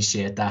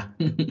appreciate that.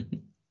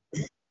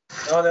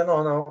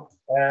 No.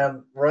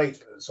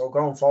 Right, so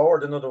going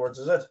forward, in other words,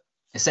 is it?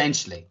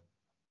 Essentially.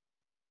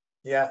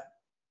 Yeah.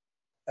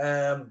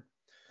 Well,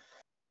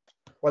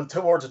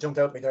 2 words that jumped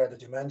out at me there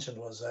that you mentioned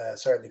was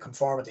certainly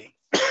conformity,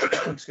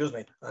 excuse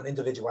me, and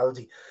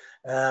individuality,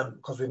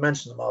 because we've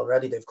mentioned them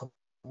already. They've come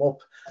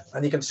up,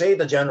 and you can see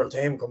the general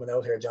theme coming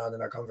out here, John,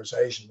 in our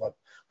conversation. What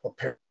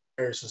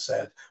has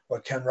said,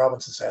 what Ken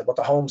Robinson said, what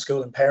the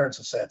homeschooling parents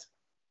have said,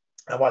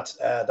 and what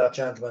that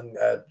gentleman,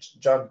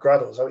 John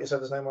Grotto, is that what you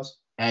said his name was?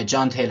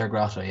 John Taylor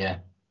Grotto, yeah.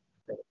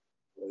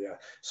 Yeah.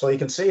 So you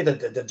can see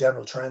the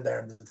general trend there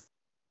and the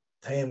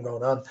theme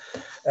going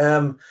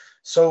on.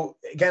 So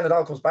again, it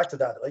all comes back to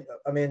that.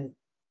 I mean,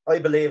 I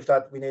believe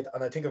that we need,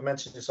 and I think I've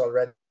mentioned this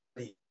already,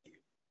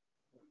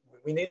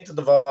 we need to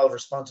devolve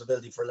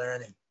responsibility for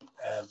learning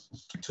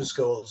to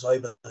schools, I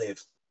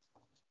believe.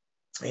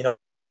 You know,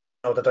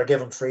 that they're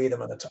given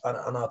freedom and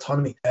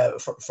autonomy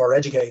for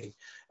educating.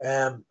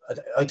 I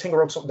think I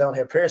wrote something down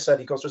here. Pierce said,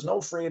 he goes, there's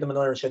no freedom in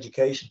Irish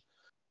education.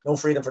 No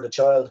freedom for the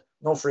child,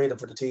 no freedom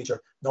for the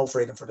teacher, no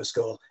freedom for the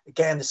school.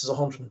 Again, this is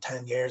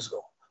 110 years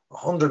ago.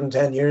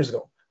 110 years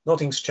ago.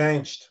 Nothing's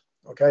changed,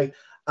 okay?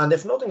 And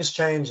if nothing's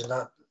changed in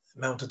that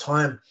amount of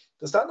time,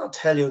 does that not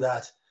tell you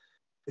that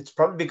it's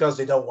probably because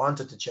they don't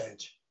want it to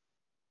change?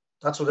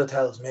 That's what it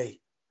tells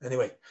me,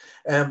 anyway.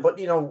 But,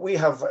 you know, we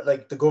have,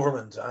 like, the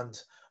government and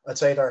I'd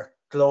say their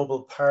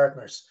global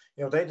partners,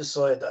 you know, they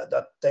decide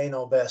that they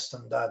know best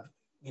and that,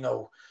 you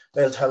know,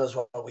 they'll tell us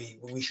what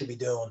we should be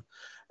doing.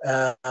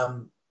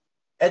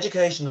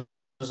 Education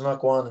does not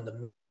go on in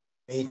the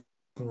meeting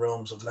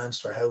rooms of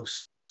Leinster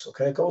House.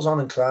 Okay, it goes on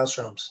in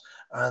classrooms,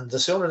 and the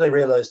sooner they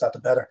realise that, the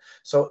better.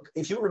 So,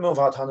 if you remove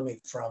autonomy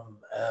from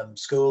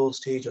schools,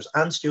 teachers,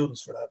 and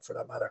students, for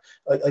that matter,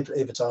 I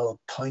believe it's all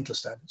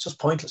pointless. Then it's just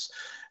pointless.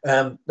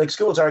 Like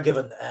schools are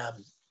given,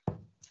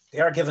 they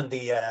are given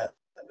the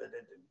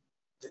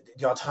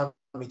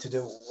autonomy to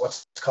do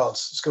what's called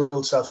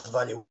school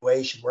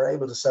self-evaluation. We're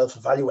able to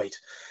self-evaluate.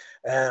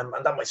 And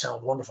that might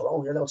sound wonderful.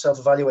 Oh, you're allowed to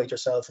self-evaluate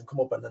yourself and come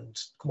up and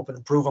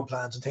improvement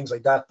plans and things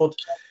like that. But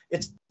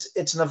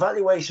it's an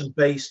evaluation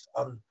based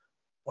on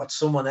what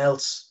someone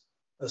else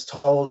has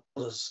told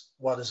us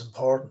what is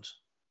important.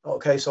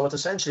 Okay, so it's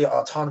essentially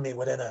autonomy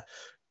within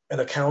an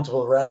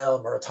accountable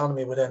realm, or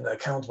autonomy within an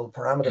accountable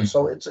parameter.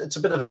 So it's a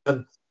bit of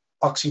an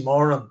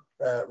oxymoron,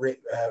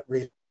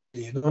 really.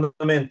 You know what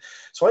I mean?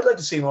 So I'd like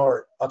to see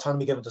more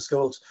autonomy given to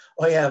schools.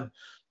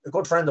 A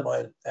good friend of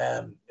mine,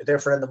 a dear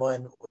friend of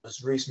mine,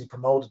 was recently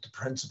promoted to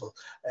principal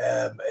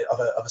of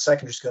a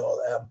secondary school.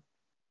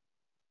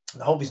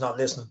 I hope he's not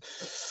listening.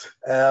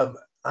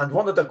 And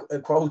one of the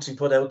quotes he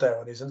put out there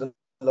when he's in the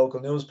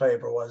local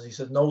newspaper was, he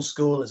said, "No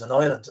school is an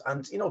island."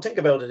 And, you know, think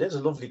about it. It is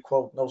a lovely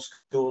quote. No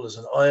school is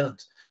an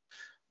island.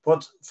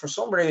 But for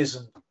some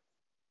reason,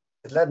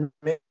 it led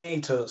me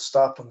to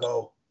stop and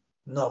go,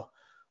 no,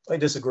 I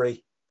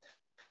disagree.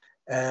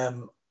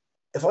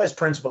 If I was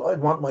principal, I'd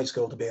want my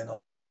school to be an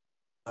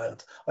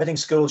island. I think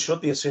schools should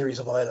be a series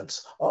of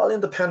islands, all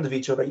independent of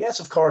each other. Yes,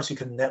 of course, you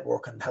can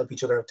network and help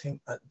each other, think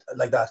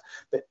like that.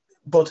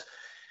 But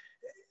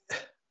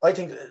I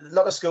think a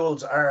lot of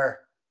schools are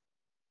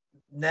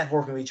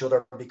networking with each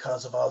other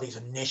because of all these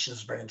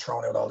initiatives being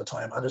thrown out all the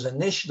time. And there's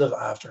initiative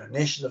after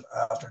initiative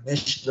after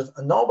initiative,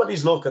 and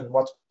nobody's looking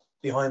what's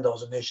behind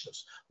those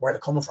initiatives, where they're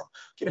coming from.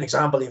 I'll give an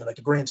example, even like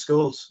the Green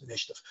Schools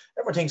initiative.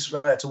 Everyone thinks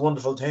it's a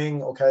wonderful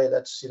thing. Okay,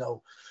 let's, you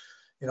know,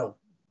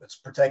 let's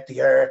protect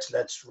the earth,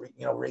 let's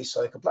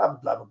recycle, blah,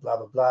 blah, blah, blah,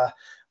 blah, blah.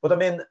 But I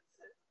mean,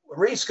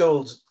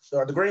 schools,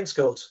 or the green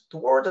schools, the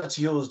word that's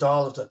used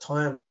all of the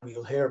time,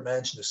 you'll hear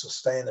mentioned, is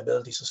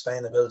sustainability,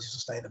 sustainability,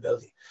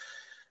 sustainability.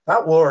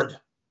 That word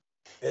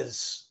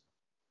is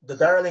the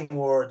darling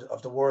word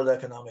of the World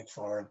Economic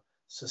Forum.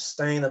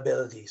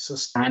 Sustainability.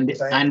 And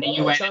the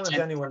UN challenge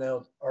anyone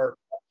out, or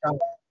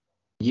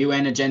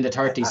UN Agenda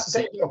 30.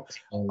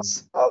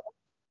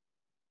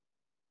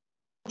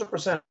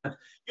 100%.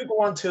 You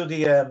go onto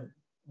the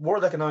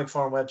World Economic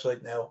Forum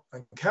website now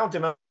and count the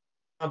amount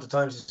of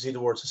times you see the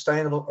word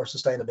sustainable or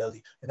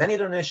sustainability in any of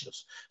their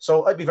initiatives.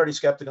 So I'd be very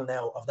skeptical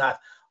now of that.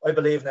 I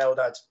believe now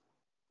that,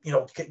 you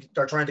know,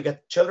 they're trying to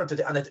get children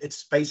to, and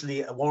it's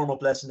basically a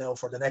warm-up lesson now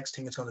for the next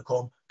thing that's going to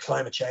come,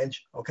 climate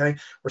change. Okay,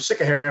 we're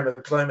sick of hearing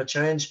about climate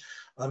change.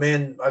 I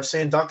mean, I've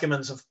seen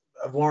documents of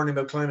warning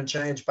about climate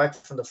change back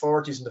from the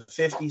 40s and the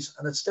 50s,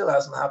 and it still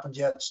hasn't happened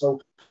yet.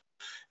 So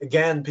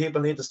again, people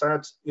need to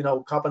start, you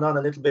know, copping on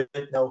a little bit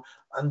now.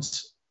 And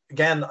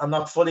again, I'm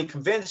not fully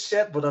convinced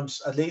yet, but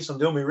at least I'm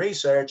doing my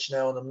research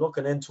now and I'm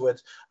looking into it,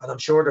 and I'm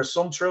sure there's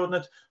some truth in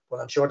it, but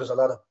I'm sure there's a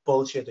lot of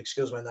bullshit,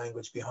 excuse my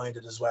language, behind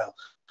it as well.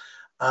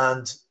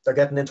 And they're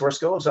getting into our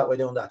schools that way,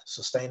 doing that.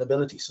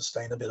 Sustainability,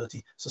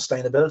 sustainability,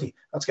 sustainability.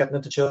 That's getting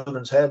into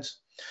children's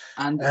heads.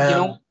 And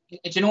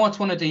you know what's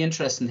one of the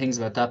interesting things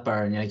about that,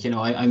 Baron? Like, you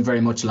know, I'm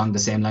very much along the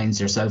same lines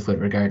yourself with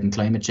regarding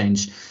climate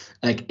change.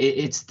 Like,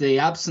 it's the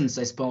absence,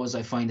 I suppose,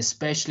 I find,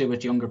 especially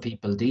with younger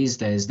people these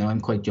days. Now,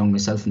 I'm quite young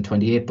myself, I'm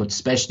 28, but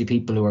especially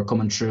people who are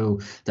coming through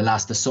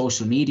the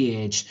social media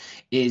age,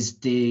 is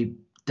the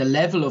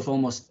level of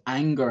almost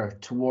anger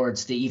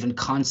towards the even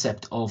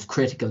concept of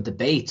critical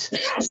debate.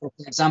 So,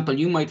 for example,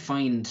 you might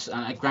find,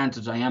 and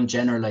granted I am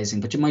generalizing,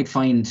 but you might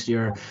find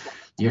your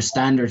your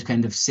standard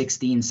kind of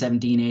 16,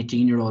 17,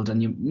 18-year-old,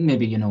 and you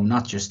maybe, you know,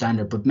 not your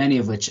standard, but many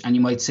of which, and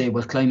you might say,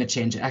 well, climate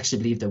change, I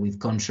actually believe that we've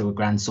gone through a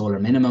grand solar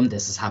minimum.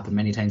 This has happened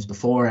many times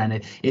before, and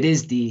it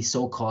is the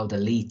so-called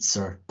elites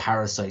or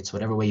parasites,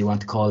 whatever way you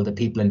want to call the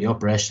people in the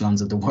upper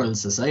echelons of the world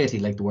society,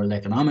 like the World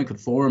Economic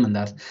Forum, and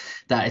that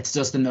it's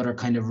just another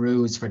kind of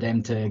ruse for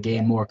them to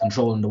gain more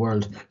control in the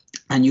world.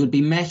 And you'll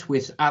be met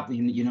with,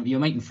 you know, you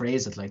mightn't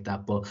phrase it like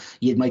that, but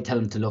you might tell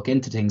them to look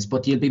into things,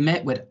 but you'll be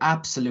met with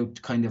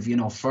absolute kind of, you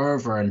know,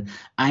 fervor and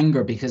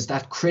anger, because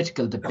that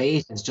critical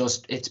debate is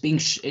just,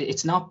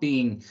 it's not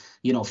being,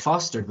 you know,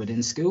 fostered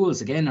within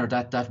schools again, or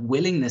that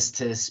willingness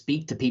to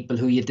speak to people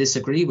who you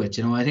disagree with.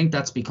 You know, I think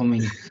that's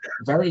becoming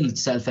very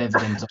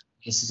self-evident on the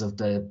basis of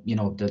the, you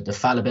know, the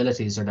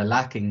fallibilities or the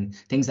lacking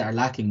things that are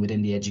lacking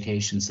within the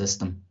education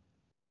system.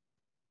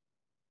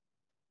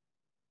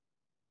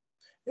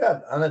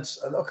 Yeah, and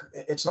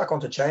it's not going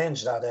to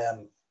change that,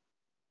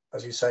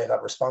 as you say,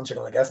 that response you're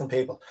going to get from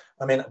people.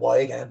 I mean, why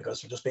again?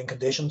 Because they're just being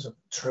conditioned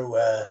through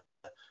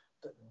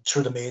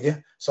the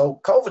media.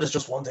 So COVID is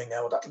just one thing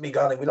now. That'll be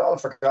gone. We'll all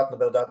have forgotten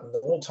about that in the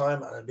whole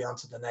time, and it'll be on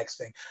to the next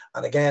thing.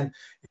 And again,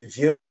 if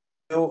you,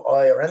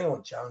 I, or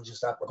anyone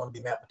challenges that, we're going to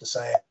be met with the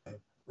same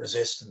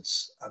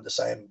resistance and the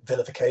same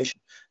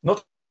vilification.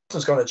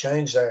 Nothing's going to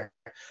change there,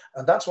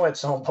 and that's why it's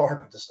so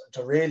important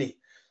to really,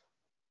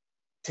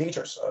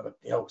 teachers,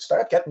 you know,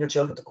 start getting your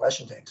children to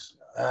question things.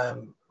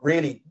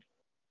 Really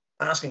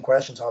asking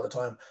questions all the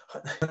time.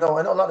 I know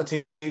a lot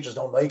of teachers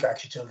don't like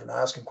actually children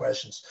asking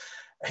questions,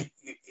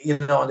 you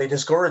know, and they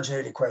discourage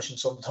nearly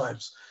questions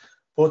sometimes.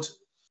 But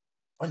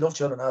I love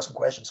children asking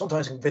questions.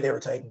 Sometimes it can be a bit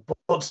irritating,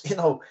 but you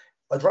know,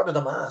 I'd rather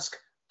them ask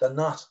than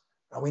not.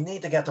 And we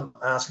need to get them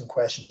asking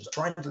questions,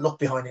 trying to look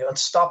behind it and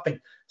stepping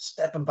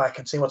back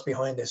and seeing what's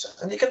behind this.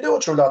 And you can do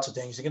it through lots of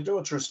things. You can do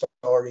it through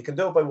story. You can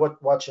do it by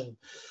watching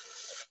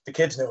the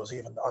kids' news,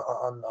 even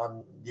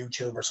on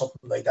YouTube or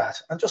something like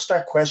that, and just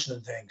start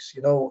questioning things.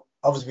 You know,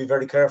 obviously be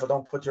very careful.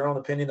 Don't put your own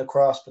opinion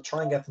across, but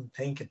try and get them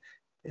thinking.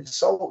 It's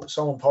so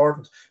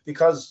important,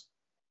 because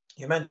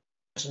you mentioned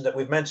that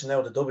we've mentioned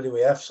now the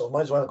WEF, so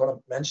might as well going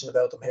to mention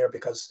about them here,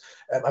 because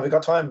have we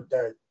got time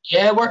there?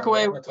 Yeah, work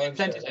away.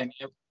 Plenty of time.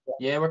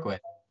 Yeah, work away.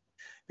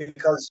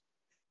 Because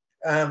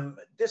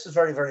this is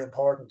very, very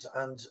important,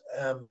 and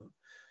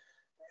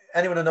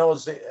anyone who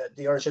knows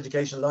the Irish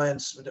Education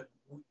Alliance,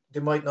 they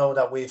might know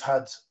that we've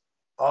had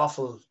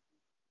awful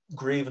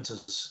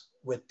grievances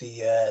with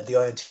the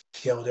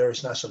INTO, the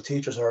Irish National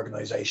Teachers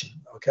Organisation.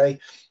 Okay,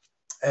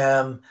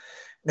 now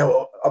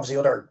obviously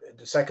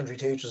the secondary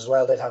teachers as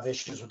well, they'd have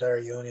issues with their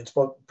unions,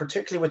 but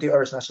particularly with the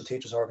Irish National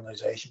Teachers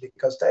Organisation,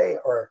 because they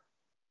are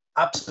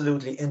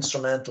absolutely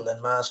instrumental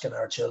in masking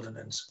our children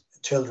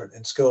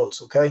in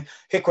schools. Okay,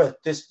 HICWA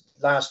this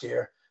last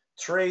year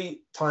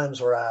 3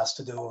 times were asked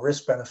to do a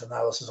risk-benefit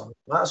analysis on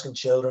masking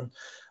children.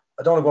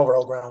 I don't want to go over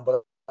all ground,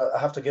 but I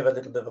have to give a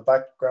little bit of a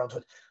background to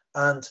it.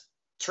 And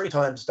 3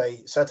 times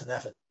they said to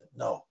NEFIT,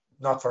 no,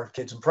 not for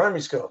kids in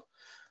primary school.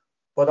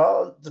 But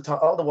all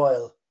the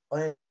while,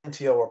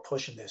 INTO were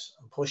pushing this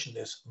and pushing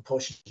this and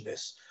pushing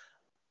this.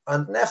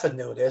 And NEFIT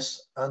knew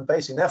this, and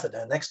basically NEFIT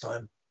then next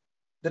time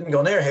didn't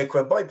go near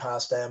HICWA,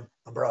 bypassed them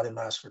and brought in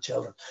masks for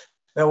children.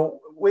 Now,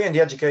 we in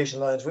the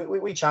Education Alliance,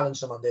 we challenge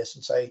them on this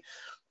and say,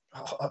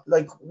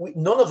 like,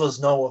 none of us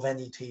know of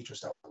any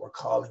teachers that were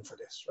calling for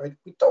this, right?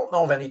 We don't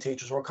know of any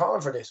teachers who are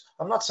calling for this.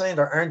 I'm not saying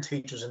there aren't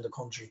teachers in the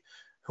country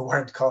who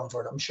weren't calling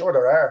for it. I'm sure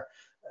there are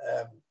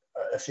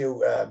a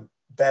few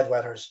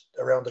bedwetters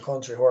around the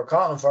country who are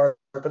calling for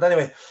it. But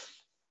anyway,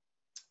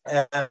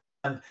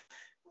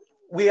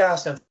 we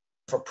asked them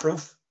for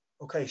proof.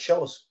 Okay,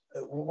 show us.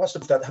 What's the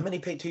proof that? How many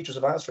teachers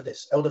have asked for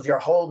this out of your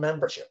whole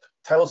membership?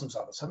 Thousands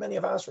of us. How many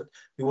have asked for it?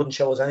 You wouldn't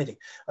show us anything.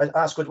 I'd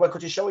ask, well,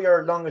 could you show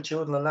your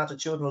longitudinal and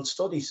latitudinal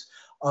studies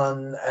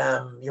on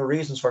your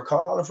reasons for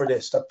calling for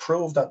this that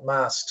prove that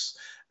masks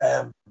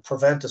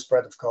prevent the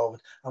spread of COVID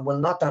and will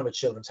not damage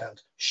children's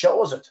health?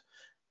 Show us it.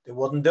 They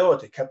wouldn't do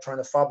it. They kept trying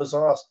to fob us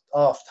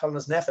off, telling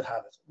us NEFIT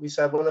have it. We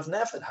said, well, if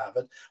NEFIT have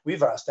it,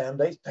 we've asked them,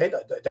 they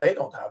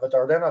don't have it,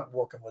 or they're not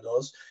working with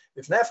us.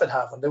 If NEFIT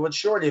have them, they would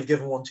surely have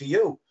given one to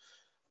you.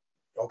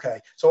 Okay,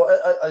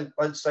 so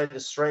I'll say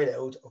this straight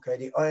out. Okay,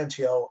 the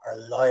INTO are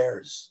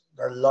liars.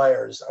 They're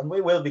liars, and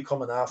we will be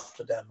coming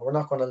after them. We're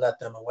not going to let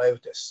them away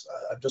with this.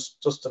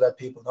 Just to let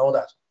people know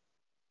that.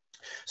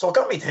 So it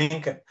got me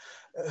thinking: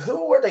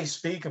 who were they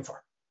speaking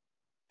for,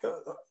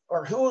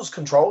 or who's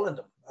controlling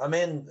them? I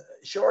mean,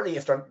 surely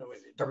if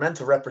they're meant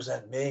to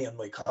represent me and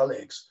my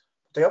colleagues,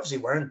 they obviously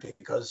weren't,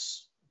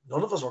 because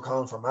none of us were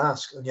calling for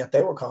masks, and yet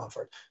they were calling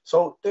for it.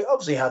 So they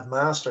obviously had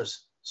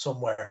masters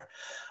somewhere.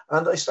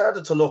 And I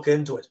started to look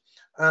into it,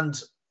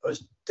 and I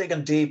was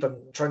digging deep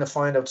and trying to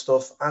find out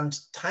stuff. And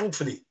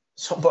thankfully,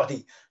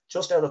 somebody,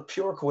 just out of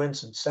pure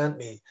coincidence, sent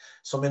me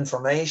some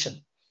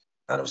information.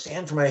 And it was the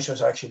information I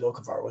was actually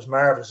looking for. It was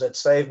marvelous. It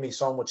saved me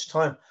so much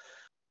time.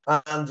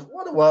 And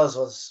what it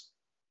was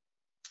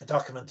a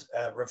document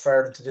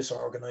referring to this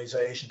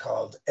organization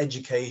called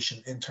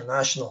Education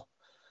International.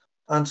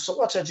 And so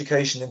what's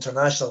Education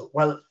International?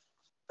 Well,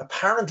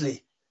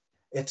 apparently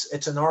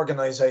It's an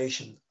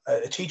organization,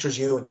 a teachers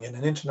union,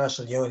 an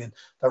international union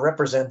that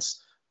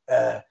represents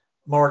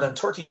more than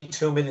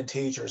 32 million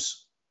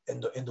teachers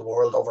in the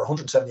world, over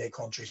 178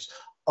 countries,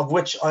 of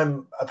which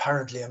I'm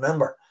apparently a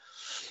member.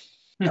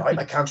 Now,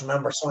 I can't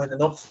remember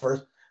signing up for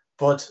it,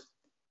 but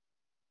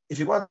if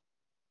you go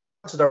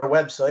to their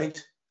website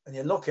and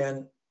you look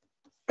in,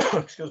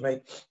 excuse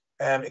me,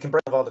 it can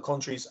break up all the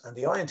countries, and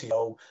the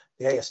INTO,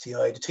 the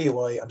ASTI, the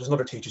TUI, and there's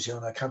another teachers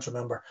union I can't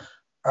remember,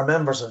 are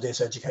members of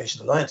this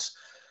Education Alliance.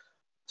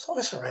 So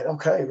I said, right,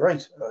 okay,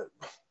 right.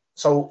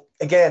 So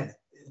again,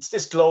 it's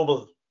this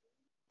global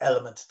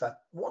element that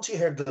once you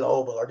hear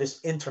global or this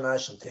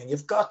international thing,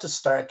 you've got to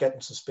start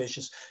getting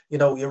suspicious. You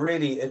know, you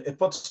really, it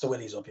puts the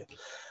willies up you.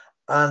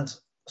 And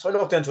so I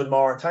looked into it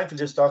more, and thankfully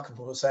this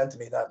document was sent to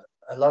me that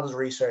a lot of the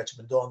research had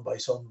been done by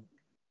some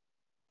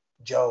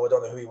Joe, I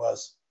don't know who he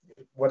was,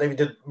 where they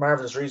did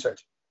marvelous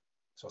research.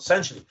 So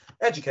essentially,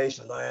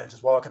 Education Alliance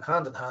is walking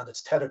hand in hand.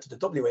 It's tethered to the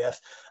WEF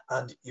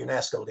and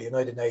UNESCO, the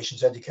United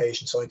Nations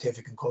Education,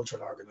 Scientific and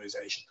Cultural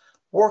Organization,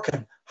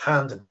 working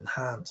hand in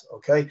hand.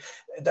 Okay,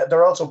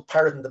 they're also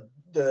parroting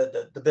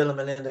the Bill and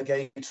Melinda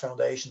Gates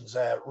Foundation's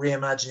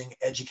Reimagining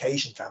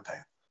Education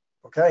campaign.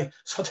 Okay,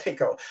 so they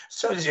go, as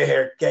soon as you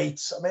hear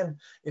Gates, I mean,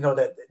 you know,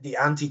 the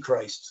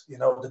Antichrist, you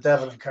know, the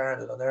devil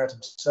incarnate on earth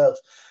himself.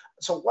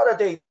 So what are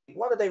they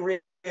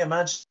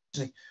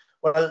reimagining?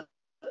 Well,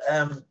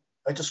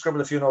 I just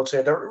scribbled a few notes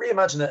here. They're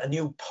reimagining a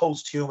new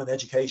post-human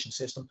education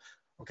system,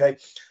 okay?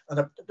 And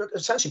they're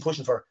essentially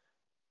pushing for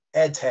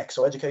edtech,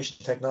 so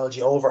education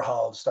technology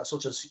overhauls, that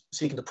such as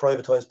seeking to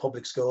privatize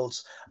public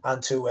schools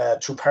and to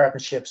through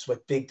partnerships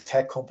with big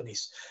tech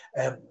companies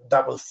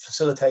that will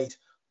facilitate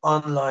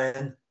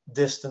online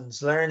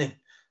distance learning.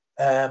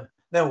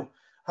 Now,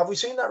 have we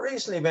seen that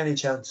recently by any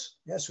chance?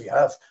 Yes, we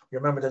have. We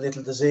remember the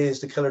little disease,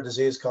 the killer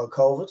disease called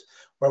COVID,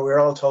 where we were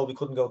all told we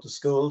couldn't go to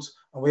schools,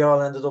 and we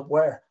all ended up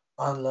where?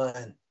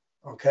 Online,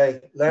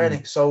 okay,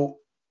 learning. So,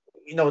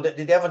 you know, the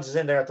evidence is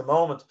in there at the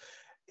moment.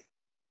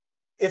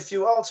 If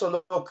you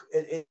also look,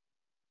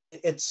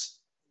 it's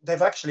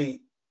they've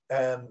actually,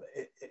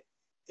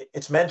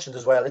 it's mentioned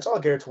as well. It's all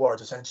geared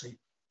towards essentially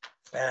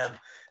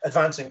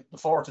advancing the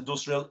fourth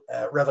industrial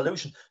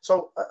revolution.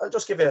 So I'll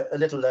just give you a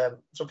little,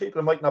 so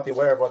people might not be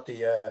aware of what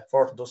the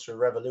fourth industrial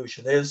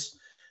revolution is.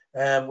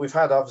 We've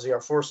had obviously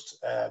our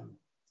first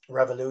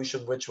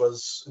revolution, which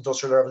was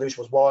industrial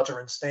revolution, was water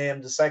and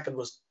steam. The second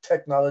was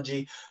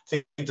technology. I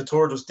think the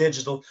third was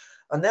digital.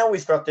 And now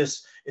we've got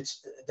this,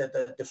 it's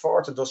the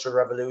fourth industrial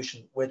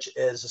revolution, which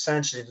is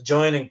essentially the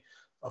joining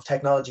of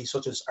technology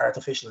such as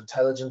artificial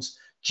intelligence,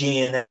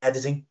 gene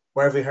editing.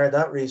 Where have we heard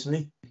that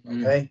recently?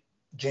 Okay,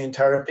 gene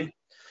therapy,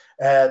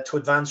 to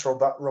advance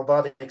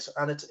robotics.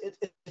 And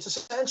it's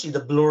essentially the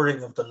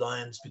blurring of the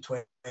lines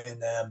between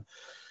the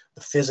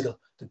physical,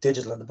 the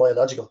digital, and the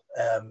biological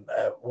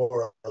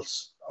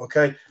worlds.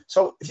 Okay,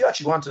 so if you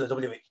actually go on to the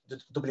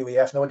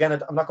WEF, now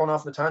again, I'm not going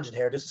off on a tangent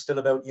here. This is still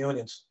about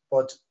unions,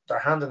 but they're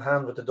hand in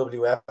hand with the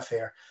WEF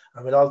here,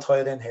 and we'll all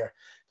tie it in here.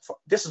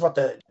 This is what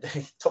the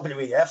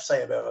WEF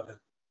say about it.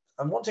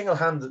 And one thing I'll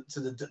hand to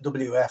the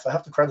WEF, I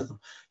have to credit them.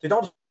 They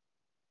don't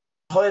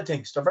hide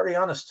things. They're very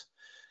honest.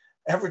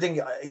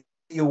 Everything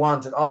you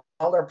want and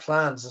all their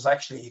plans is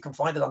actually, you can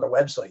find it on their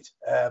website.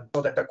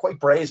 So they're quite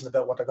brazen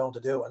about what they're going to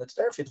do, and it's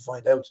there for you to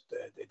find out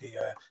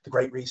the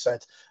Great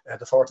Reset,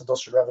 the Fourth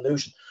Industrial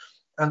Revolution.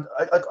 And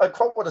I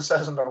quote what it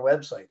says on their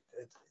website.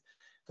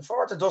 The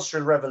Fourth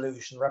Industrial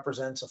Revolution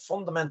represents a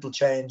fundamental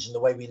change in the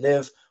way we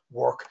live,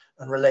 work,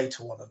 and relate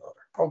to one another.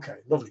 Okay,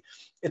 lovely.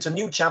 It's a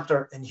new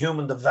chapter in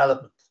human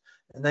development,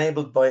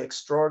 enabled by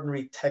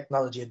extraordinary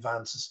technology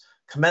advances,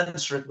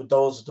 commensurate with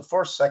those of the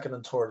first, second,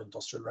 and third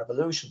industrial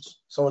revolutions.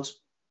 So it's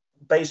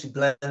basically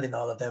blending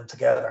all of them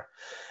together,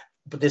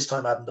 but this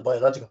time adding the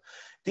biological.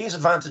 These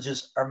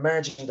advantages are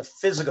merging the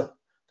physical,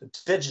 the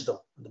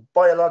digital, and the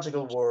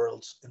biological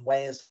worlds in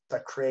ways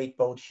that create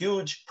both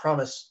huge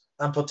promise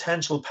and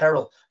potential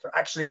peril. They're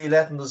actually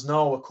letting us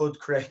know it could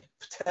create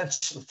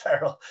potential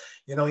peril.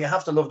 You know, you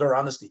have to love their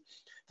honesty.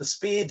 The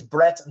speed,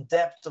 breadth, and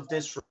depth of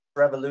this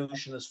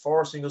revolution is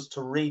forcing us to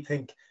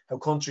rethink how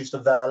countries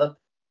develop,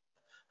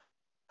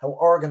 how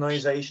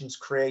organizations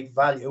create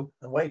value,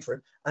 and wait for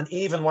it, and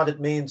even what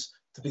it means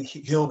to be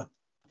human.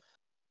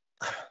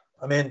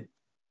 I mean,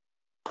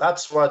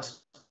 that's what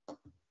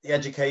the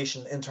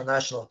Education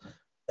International,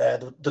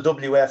 the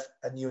WF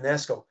and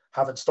UNESCO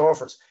have in store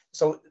for us.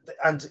 So,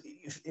 and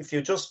if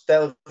you just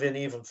delve in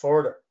even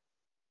further,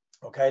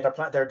 okay,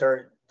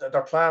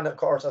 their plan, of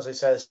course, as I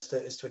said,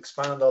 is to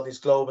expand all these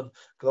global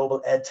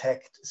ed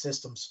tech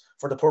systems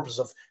for the purpose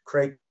of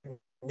creating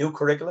new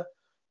curricula,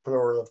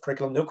 plural of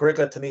curriculum, new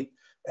curricula to meet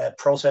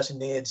processing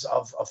needs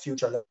of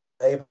future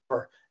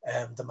labour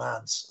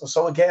demands.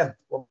 So again,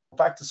 we're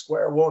back to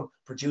square one,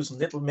 producing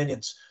little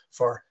minions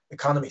for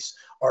economies,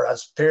 or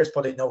as Pierce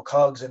put it, no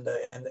cogs in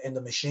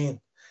the machine.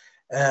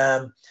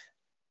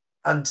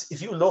 And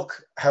if you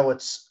look how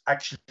it's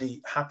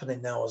actually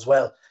happening now as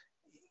well,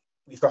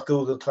 we've got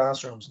Google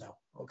Classrooms now.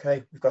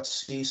 Okay, we've got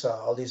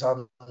Seesaw, all these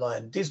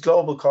online, these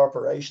global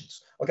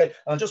corporations. Okay,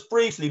 I'll just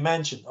briefly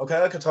mention. Okay,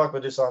 I could talk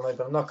about this all night,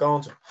 but I'm not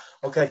going to.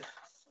 Okay,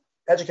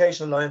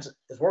 Education Alliance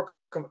is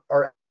working,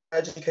 or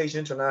Education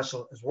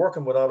International is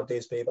working with all of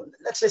these people.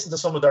 Let's listen to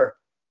some of their.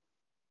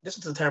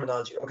 Listen to the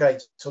terminology. Okay,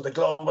 so the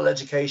Global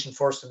Education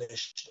First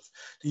Initiative,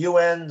 the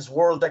UN's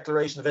World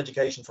Declaration of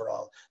Education for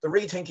All, the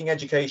Rethinking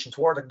Education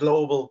Toward a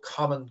Global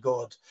Common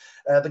Good,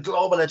 the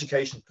Global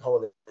Education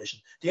Coalition,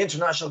 the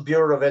International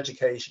Bureau of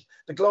Education,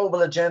 the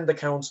Global Agenda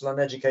Council on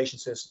Education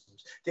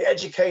Systems, the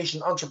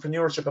Education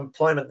Entrepreneurship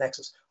Employment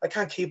Nexus. I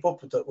can't keep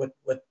up with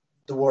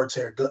the words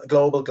here.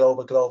 Global,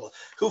 global, global.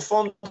 Who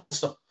funds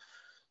them?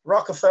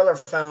 Rockefeller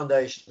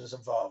Foundation is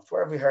involved.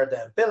 Where have we heard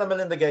them? Bill and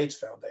Melinda Gates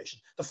Foundation,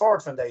 the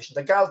Ford Foundation,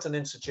 the Galton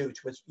Institute,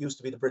 which used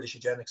to be the British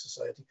Eugenics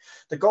Society,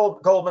 the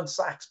Goldman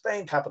Sachs,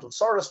 Bain Capital,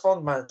 Soros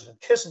Fund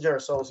Management, Kissinger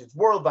Associates,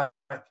 World Bank,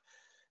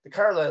 the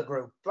Carlyle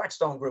Group,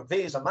 Blackstone Group,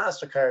 Visa,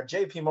 MasterCard,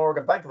 JP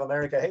Morgan, Bank of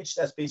America,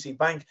 HSBC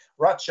Bank,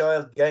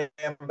 Rothschild,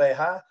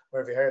 GmbH,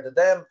 where have you heard of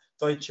them?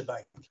 Deutsche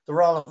Bank.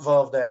 They're all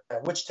involved there.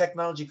 Which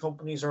technology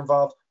companies are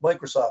involved?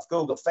 Microsoft,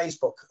 Google,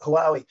 Facebook,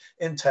 Huawei,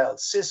 Intel,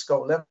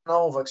 Cisco,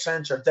 Lenovo,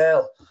 Accenture,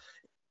 Dell.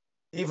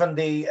 Even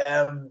the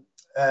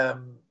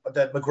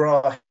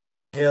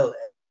McGraw-Hill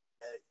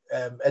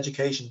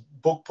education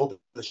book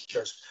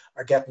publishers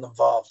are getting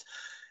involved.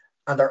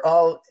 And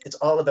it's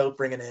all about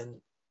bringing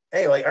in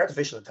AI,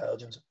 artificial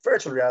intelligence,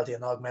 virtual reality,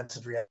 and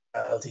augmented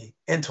reality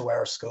into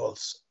our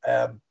schools.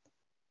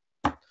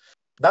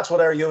 That's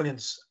what our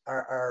unions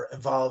are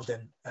involved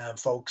in,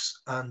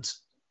 folks. And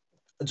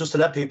just to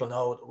let people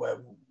know,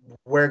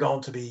 we're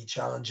going to be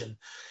challenging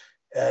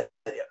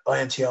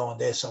INTO on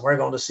this, and we're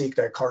going to seek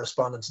their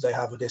correspondence they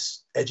have with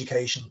this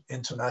Education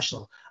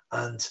International.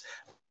 And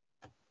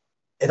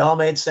it all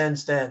made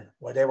sense then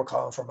why they were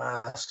calling for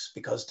masks,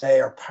 because they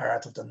are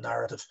part of the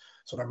narrative.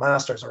 So their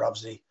masters are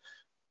obviously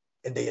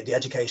in the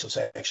educational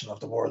section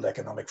of the World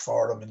Economic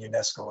Forum and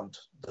UNESCO and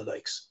the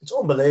likes. It's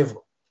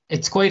unbelievable.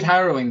 It's quite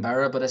harrowing,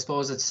 Barra, but I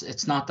suppose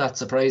it's not that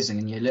surprising.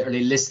 And you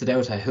literally listed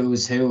out a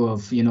who's who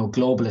of,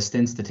 globalist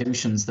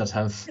institutions that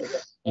have,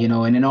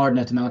 an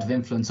inordinate amount of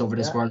influence over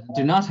this world,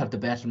 do not have the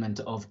betterment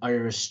of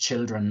Irish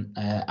children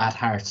at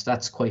heart.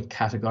 That's quite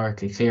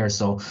categorically clear.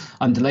 So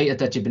I'm delighted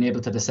that you've been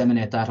able to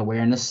disseminate that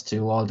awareness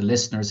to all the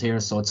listeners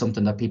here. So it's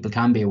something that people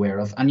can be aware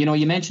of. And,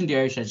 you mentioned the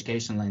Irish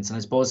Education Alliance, and I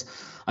suppose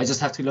I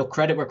just have to look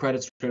credit where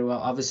credit's due.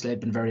 Obviously, I've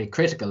been very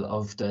critical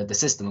of the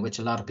system, which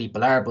a lot of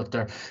people are, but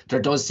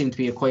there does seem to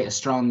be quite a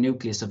strong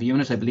nucleus of a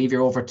unit. I believe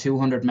you're over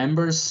 200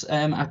 members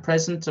at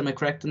present. Am I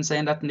correct in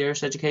saying that in the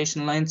Irish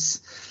Education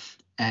Alliance?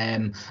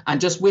 And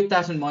just with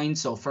that in mind,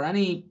 so for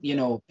any,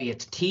 be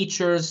it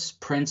teachers,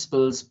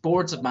 principals,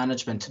 boards of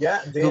management.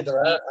 Yeah, indeed,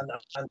 there are.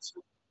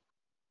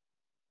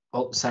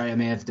 Oh, sorry, I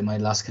may have my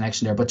last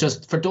connection there. But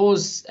just for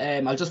those,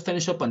 I'll just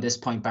finish up on this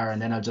point, Barra,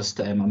 and then I'll just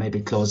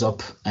maybe close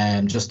up.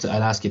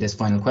 I'll ask you this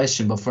final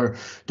question. But for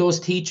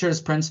those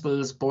teachers,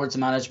 principals, boards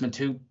of management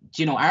who,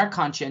 are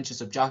conscientious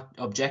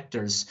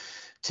objectors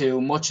to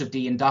much of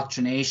the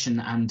indoctrination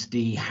and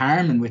the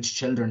harm in which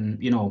children,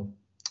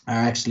 are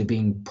actually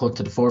being put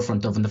to the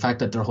forefront of, and the fact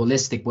that their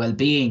holistic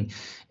well-being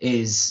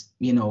is,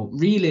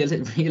 really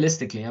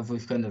realistically, as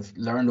we've kind of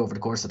learned over the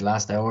course of the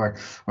last hour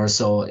or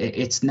so,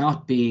 it's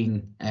not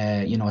being,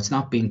 it's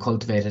not being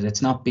cultivated,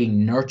 it's not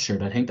being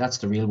nurtured. I think that's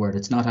the real word.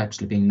 It's not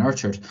actually being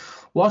nurtured.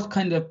 What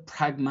kind of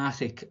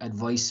pragmatic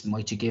advice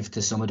might you give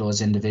to some of those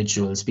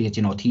individuals, be it,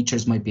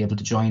 teachers might be able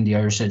to join the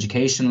Irish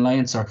Education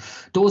Alliance, or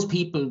those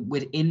people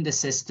within the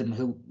system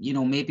who,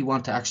 maybe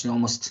want to actually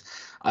almost,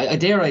 I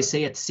dare I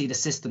say it, to see the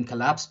system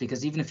collapse?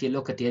 Because even if you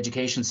look at the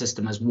education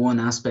system as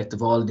one aspect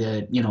of all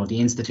the, the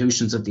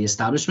institutions of the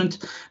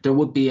establishment, there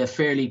would be a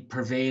fairly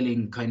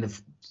prevailing kind of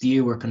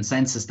view or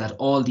consensus that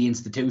all the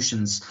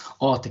institutions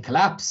ought to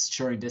collapse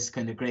during this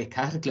kind of great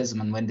cataclysm,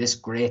 and when this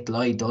great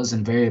lie does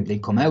invariably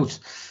come out.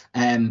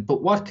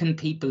 But what can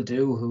people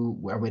do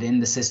who are within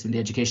the system, the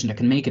education, that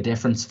can make a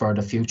difference for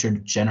the future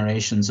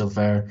generations of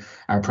our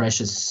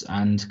precious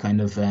and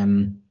kind of,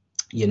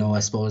 I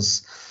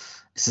suppose,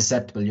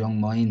 susceptible young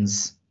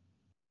minds?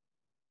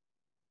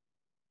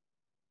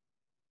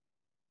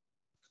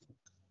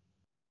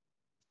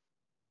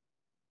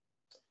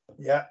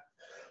 Yeah.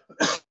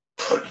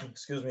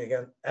 Excuse me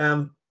again.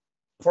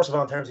 First of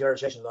all, in terms of the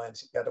Irish Education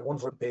Alliance, they're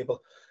wonderful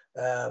people.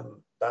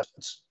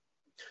 That's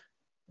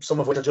some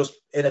of which are just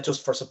in it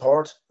just for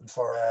support and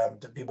for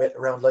to be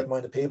around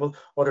like-minded people.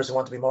 Others who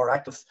want to be more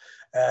active,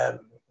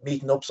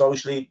 meeting up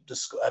socially,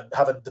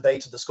 having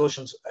debates and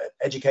discussions,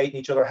 educating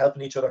each other,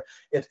 helping each other.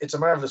 It's a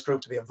marvelous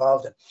group to be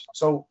involved in.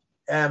 So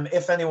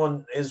if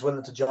anyone is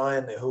willing to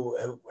join who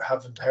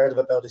haven't heard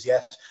about us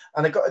yet,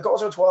 and it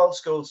goes out to all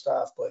school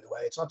staff, by the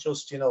way. It's not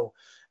just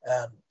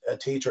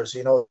teachers.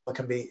 It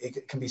can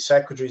be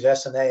secretaries,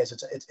 SNAs.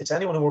 It's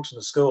anyone who works in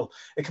the school.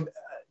 It can.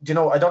 I'm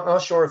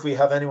not sure if we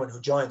have anyone who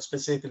joins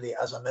specifically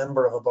as a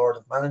member of a board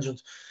of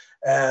management,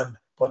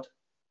 but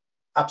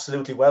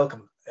absolutely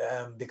welcome.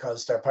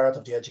 because they're part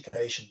of the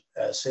education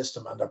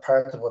system, and they're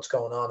part of what's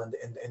going on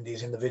in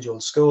these individual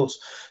schools.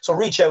 So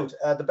reach out.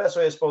 The best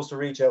way, I suppose, to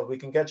reach out, we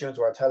can get you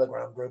into our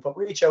Telegram group, but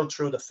reach out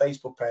through the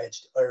Facebook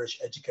page, the Irish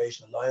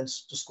Education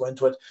Alliance. Just go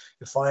into it,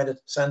 you'll find it,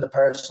 send a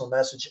personal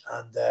message,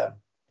 and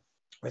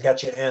we'll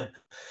get you in.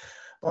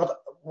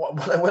 But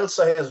what I will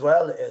say as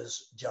well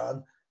is,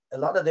 John, a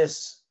lot of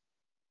this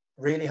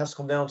really has to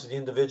come down to the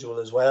individual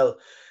as well.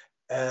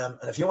 And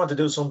if you want to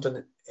do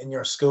something in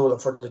your school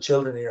and for the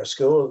children in your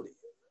school,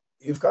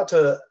 you've got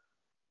to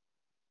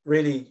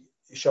really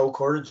show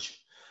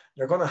courage.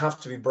 You're going to have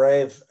to be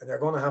brave, and you're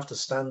going to have to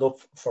stand up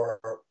for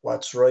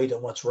what's right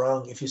and what's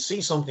wrong. If you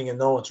see something and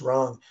know it's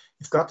wrong,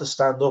 you've got to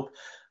stand up.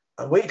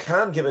 And we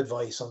can give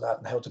advice on that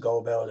and how to go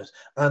about it.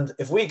 And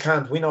if we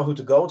can't, we know who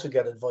to go to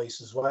get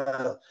advice as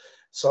well.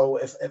 So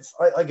if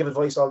I give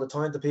advice all the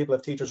time to people,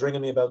 if teachers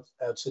ringing me about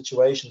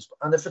situations,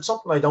 and if it's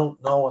something I don't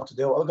know what to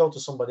do, I'll go to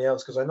somebody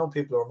else, because I know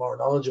people who are more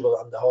knowledgeable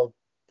on the whole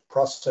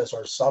process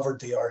or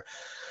sovereignty or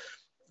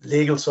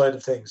legal side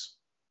of things.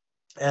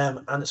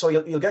 And so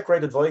you'll get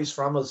great advice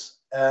from us,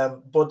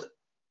 but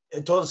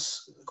it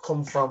does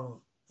come from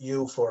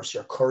you first,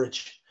 your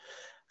courage.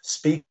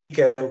 Speak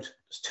out.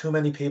 There's too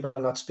many people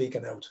not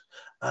speaking out,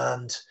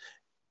 and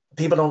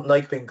people don't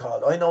like being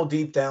called. I know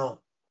deep down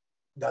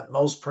that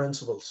most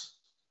principals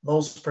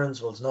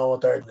know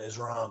what they're doing is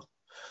wrong,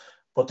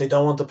 but they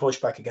don't want to push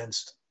back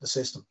against the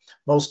system.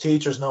 Most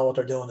teachers know what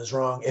they're doing is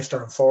wrong if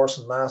they're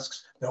enforcing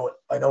masks.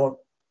 I know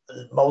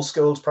most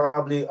schools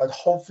probably, I'd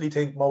hopefully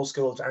think most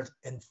schools aren't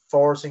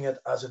enforcing it,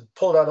 as in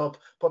pull that up,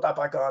 put that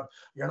back on.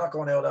 You're not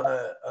going out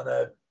on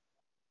a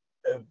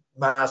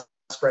mask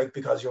break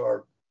because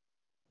you're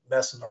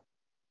messing or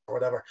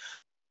whatever.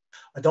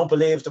 I don't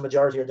believe the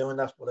majority are doing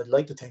that, but I'd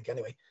like to think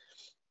anyway.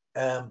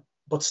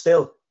 But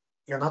still,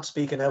 you're not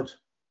speaking out,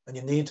 and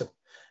you need to,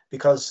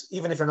 because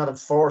even if you're not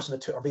enforcing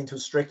it or being too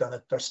strict on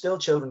it, there's still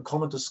children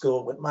coming to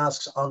school with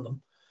masks on them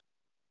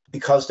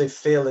because they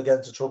feel they get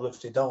into trouble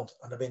if they don't,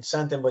 and they're being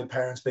sent in by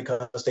parents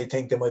because they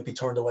think they might be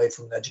turned away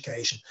from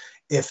education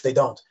if they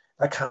don't.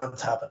 That can't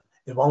happen.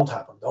 It won't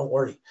happen. Don't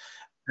worry.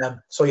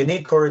 So you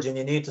need courage, and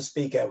you need to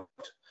speak out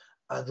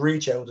and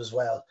reach out as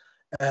well,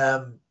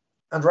 and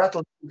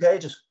rattle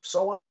cages.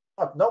 So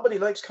what? Nobody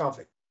likes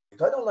conflict.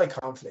 I don't like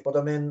conflict, but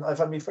I mean, I've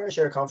had my fair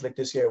share of conflict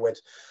this year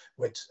with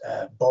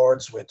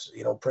boards, with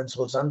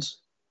principals, and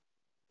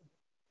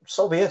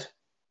so be it.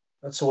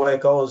 That's the way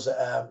it goes.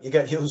 You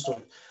get used to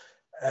it.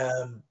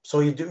 So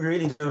you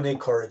really do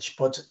need courage.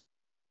 But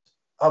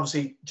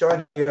obviously,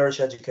 join the Irish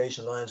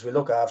Education Alliance. We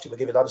look after you. We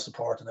give you a lot of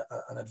support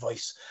and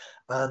advice.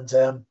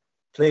 And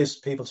please,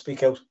 people,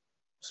 speak out.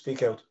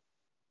 Speak out.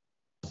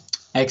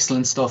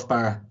 Excellent stuff,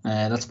 Barra.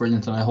 That's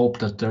brilliant, and I hope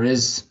that there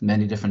is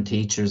many different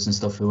teachers and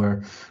stuff who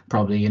are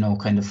probably,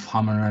 kind of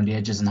humming around the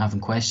edges and having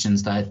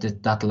questions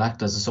that'll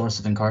act as a source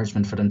of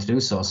encouragement for them to do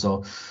so.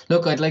 So,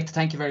 look, I'd like to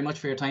thank you very much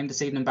for your time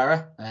this evening,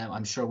 Barra.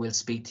 I'm sure we'll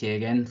speak to you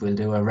again. We'll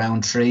do a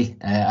round 3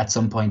 at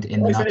some point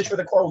in the. Finish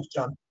with a quote,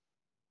 John.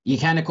 You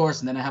can, of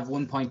course, and then I have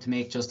one point to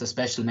make, just a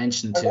special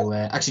mention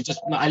to,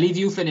 I'll leave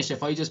you finish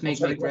if I just make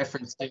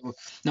reference to,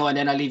 and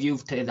then I'll leave you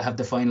to have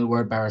the final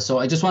word, Barra. So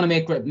I just want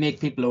to make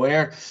people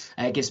aware,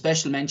 give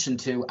special mention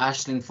to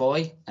Aisling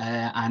Foy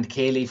and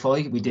Kaylee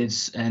Foy. We did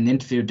an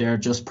interview there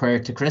just prior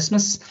to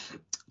Christmas.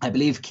 I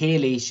believe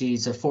Kaylee,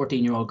 she's a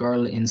 14-year-old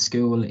girl in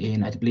school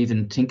I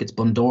think it's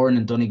Bundoran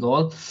in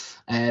Donegal.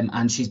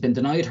 And she's been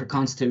denied her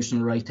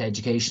constitutional right to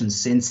education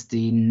since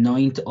the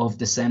 9th of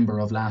December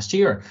of last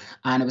year.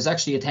 And it was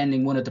actually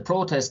attending one of the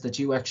protests that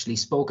you actually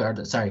spoke at,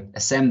 public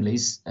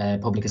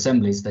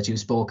assemblies that you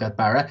spoke at,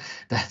 Barra,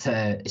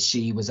 that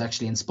she was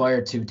actually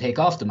inspired to take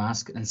off the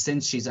mask. And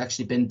since she's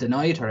actually been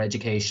denied her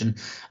education,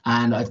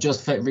 and I've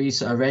just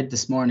read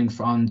this morning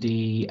from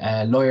the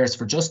Lawyers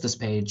for Justice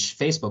page,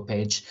 Facebook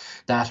page,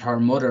 that her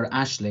mother,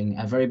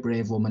 Aisling, a very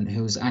brave woman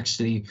who's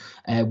actually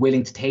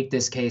willing to take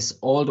this case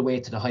all the way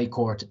to the High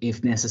Court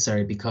if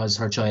necessary, because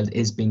her child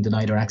is being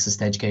denied her access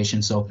to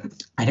education. So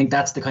I think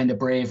that's the kind of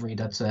bravery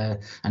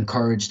and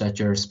courage that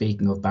you're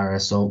speaking of, Barra.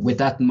 So with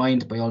that in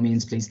mind, by all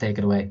means, please take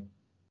it away.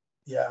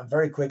 Yeah,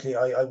 very quickly,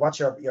 I watch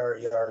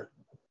your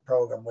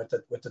program with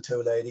the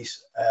two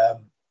ladies,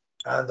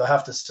 and I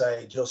have to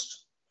say,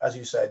 just as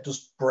you said,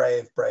 just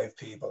brave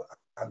people,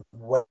 and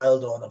well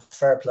done and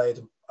fair play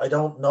to them. I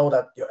don't know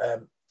that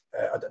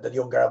the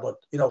young girl, but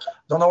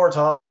don't know her at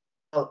all.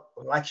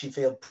 I actually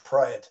feel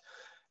pride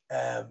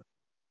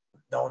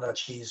knowing that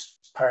she's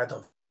part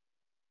of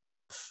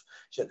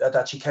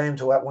that she came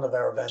to one of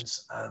our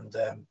events, and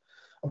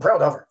I'm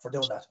proud of her for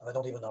doing that. And I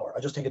don't even know her.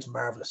 I just think it's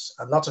marvelous.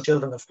 And lots of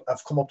children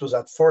have come up to us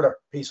at further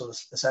peaceful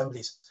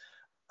assemblies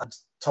and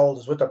told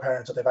us with their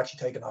parents that they've actually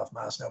taken off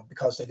masks now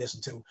because they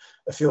listened to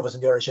a few of us in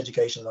the Irish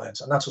Education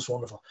Alliance, and that's just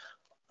wonderful.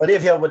 I'll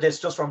leave you with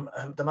this just from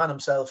the man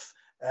himself.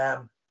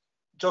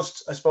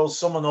 Just, I suppose,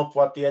 summing up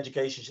what the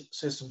education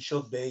system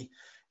should be.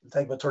 It'll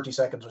take about 30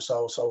 seconds or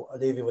so. So I'll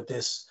leave you with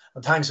this.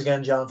 And thanks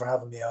again, John, for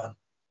having me on.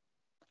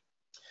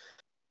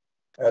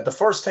 The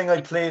first thing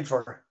I plead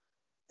for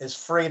is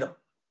freedom.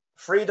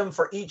 Freedom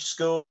for each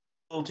school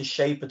to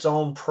shape its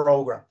own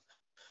program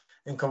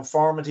in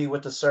conformity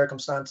with the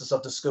circumstances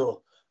of the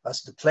school,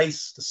 as the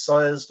place, the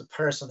size, the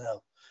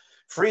personnel.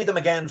 Freedom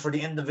again for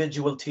the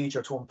individual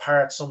teacher to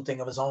impart something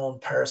of his own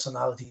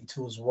personality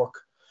to his work,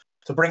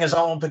 to bring his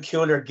own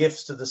peculiar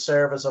gifts to the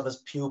service of his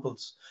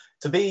pupils,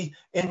 to be,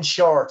 in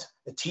short,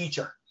 a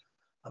teacher,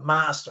 a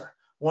master,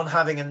 one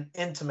having an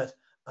intimate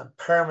and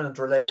permanent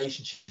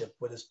relationship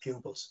with his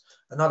pupils,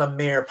 and not a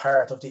mere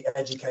part of the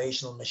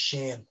educational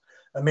machine,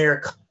 a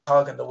mere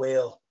cog in the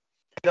wheel.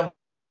 Freedom,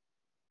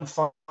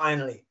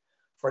 finally,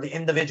 for the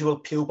individual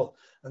pupil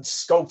and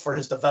scope for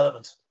his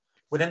development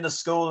within the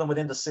school and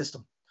within the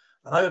system.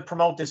 And I would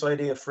promote this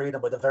idea of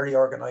freedom by the very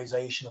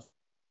organisation of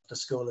the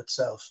school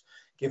itself,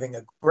 giving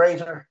a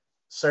greater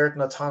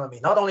certain autonomy,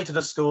 not only to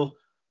the school,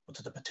 but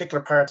to the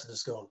particular parts of the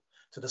school,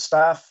 to the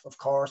staff, of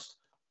course,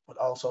 but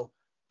also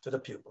to the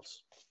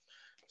pupils.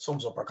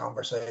 Sums up our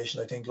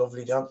conversation, I think.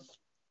 Lovely, John.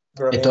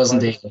 It does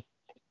indeed.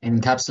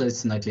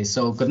 Encapsulates nicely.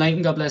 So good night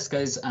and God bless,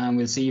 guys, and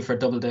we'll see you for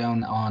Double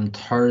Down on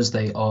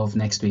Thursday of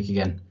next week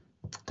again.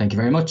 Thank you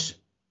very much.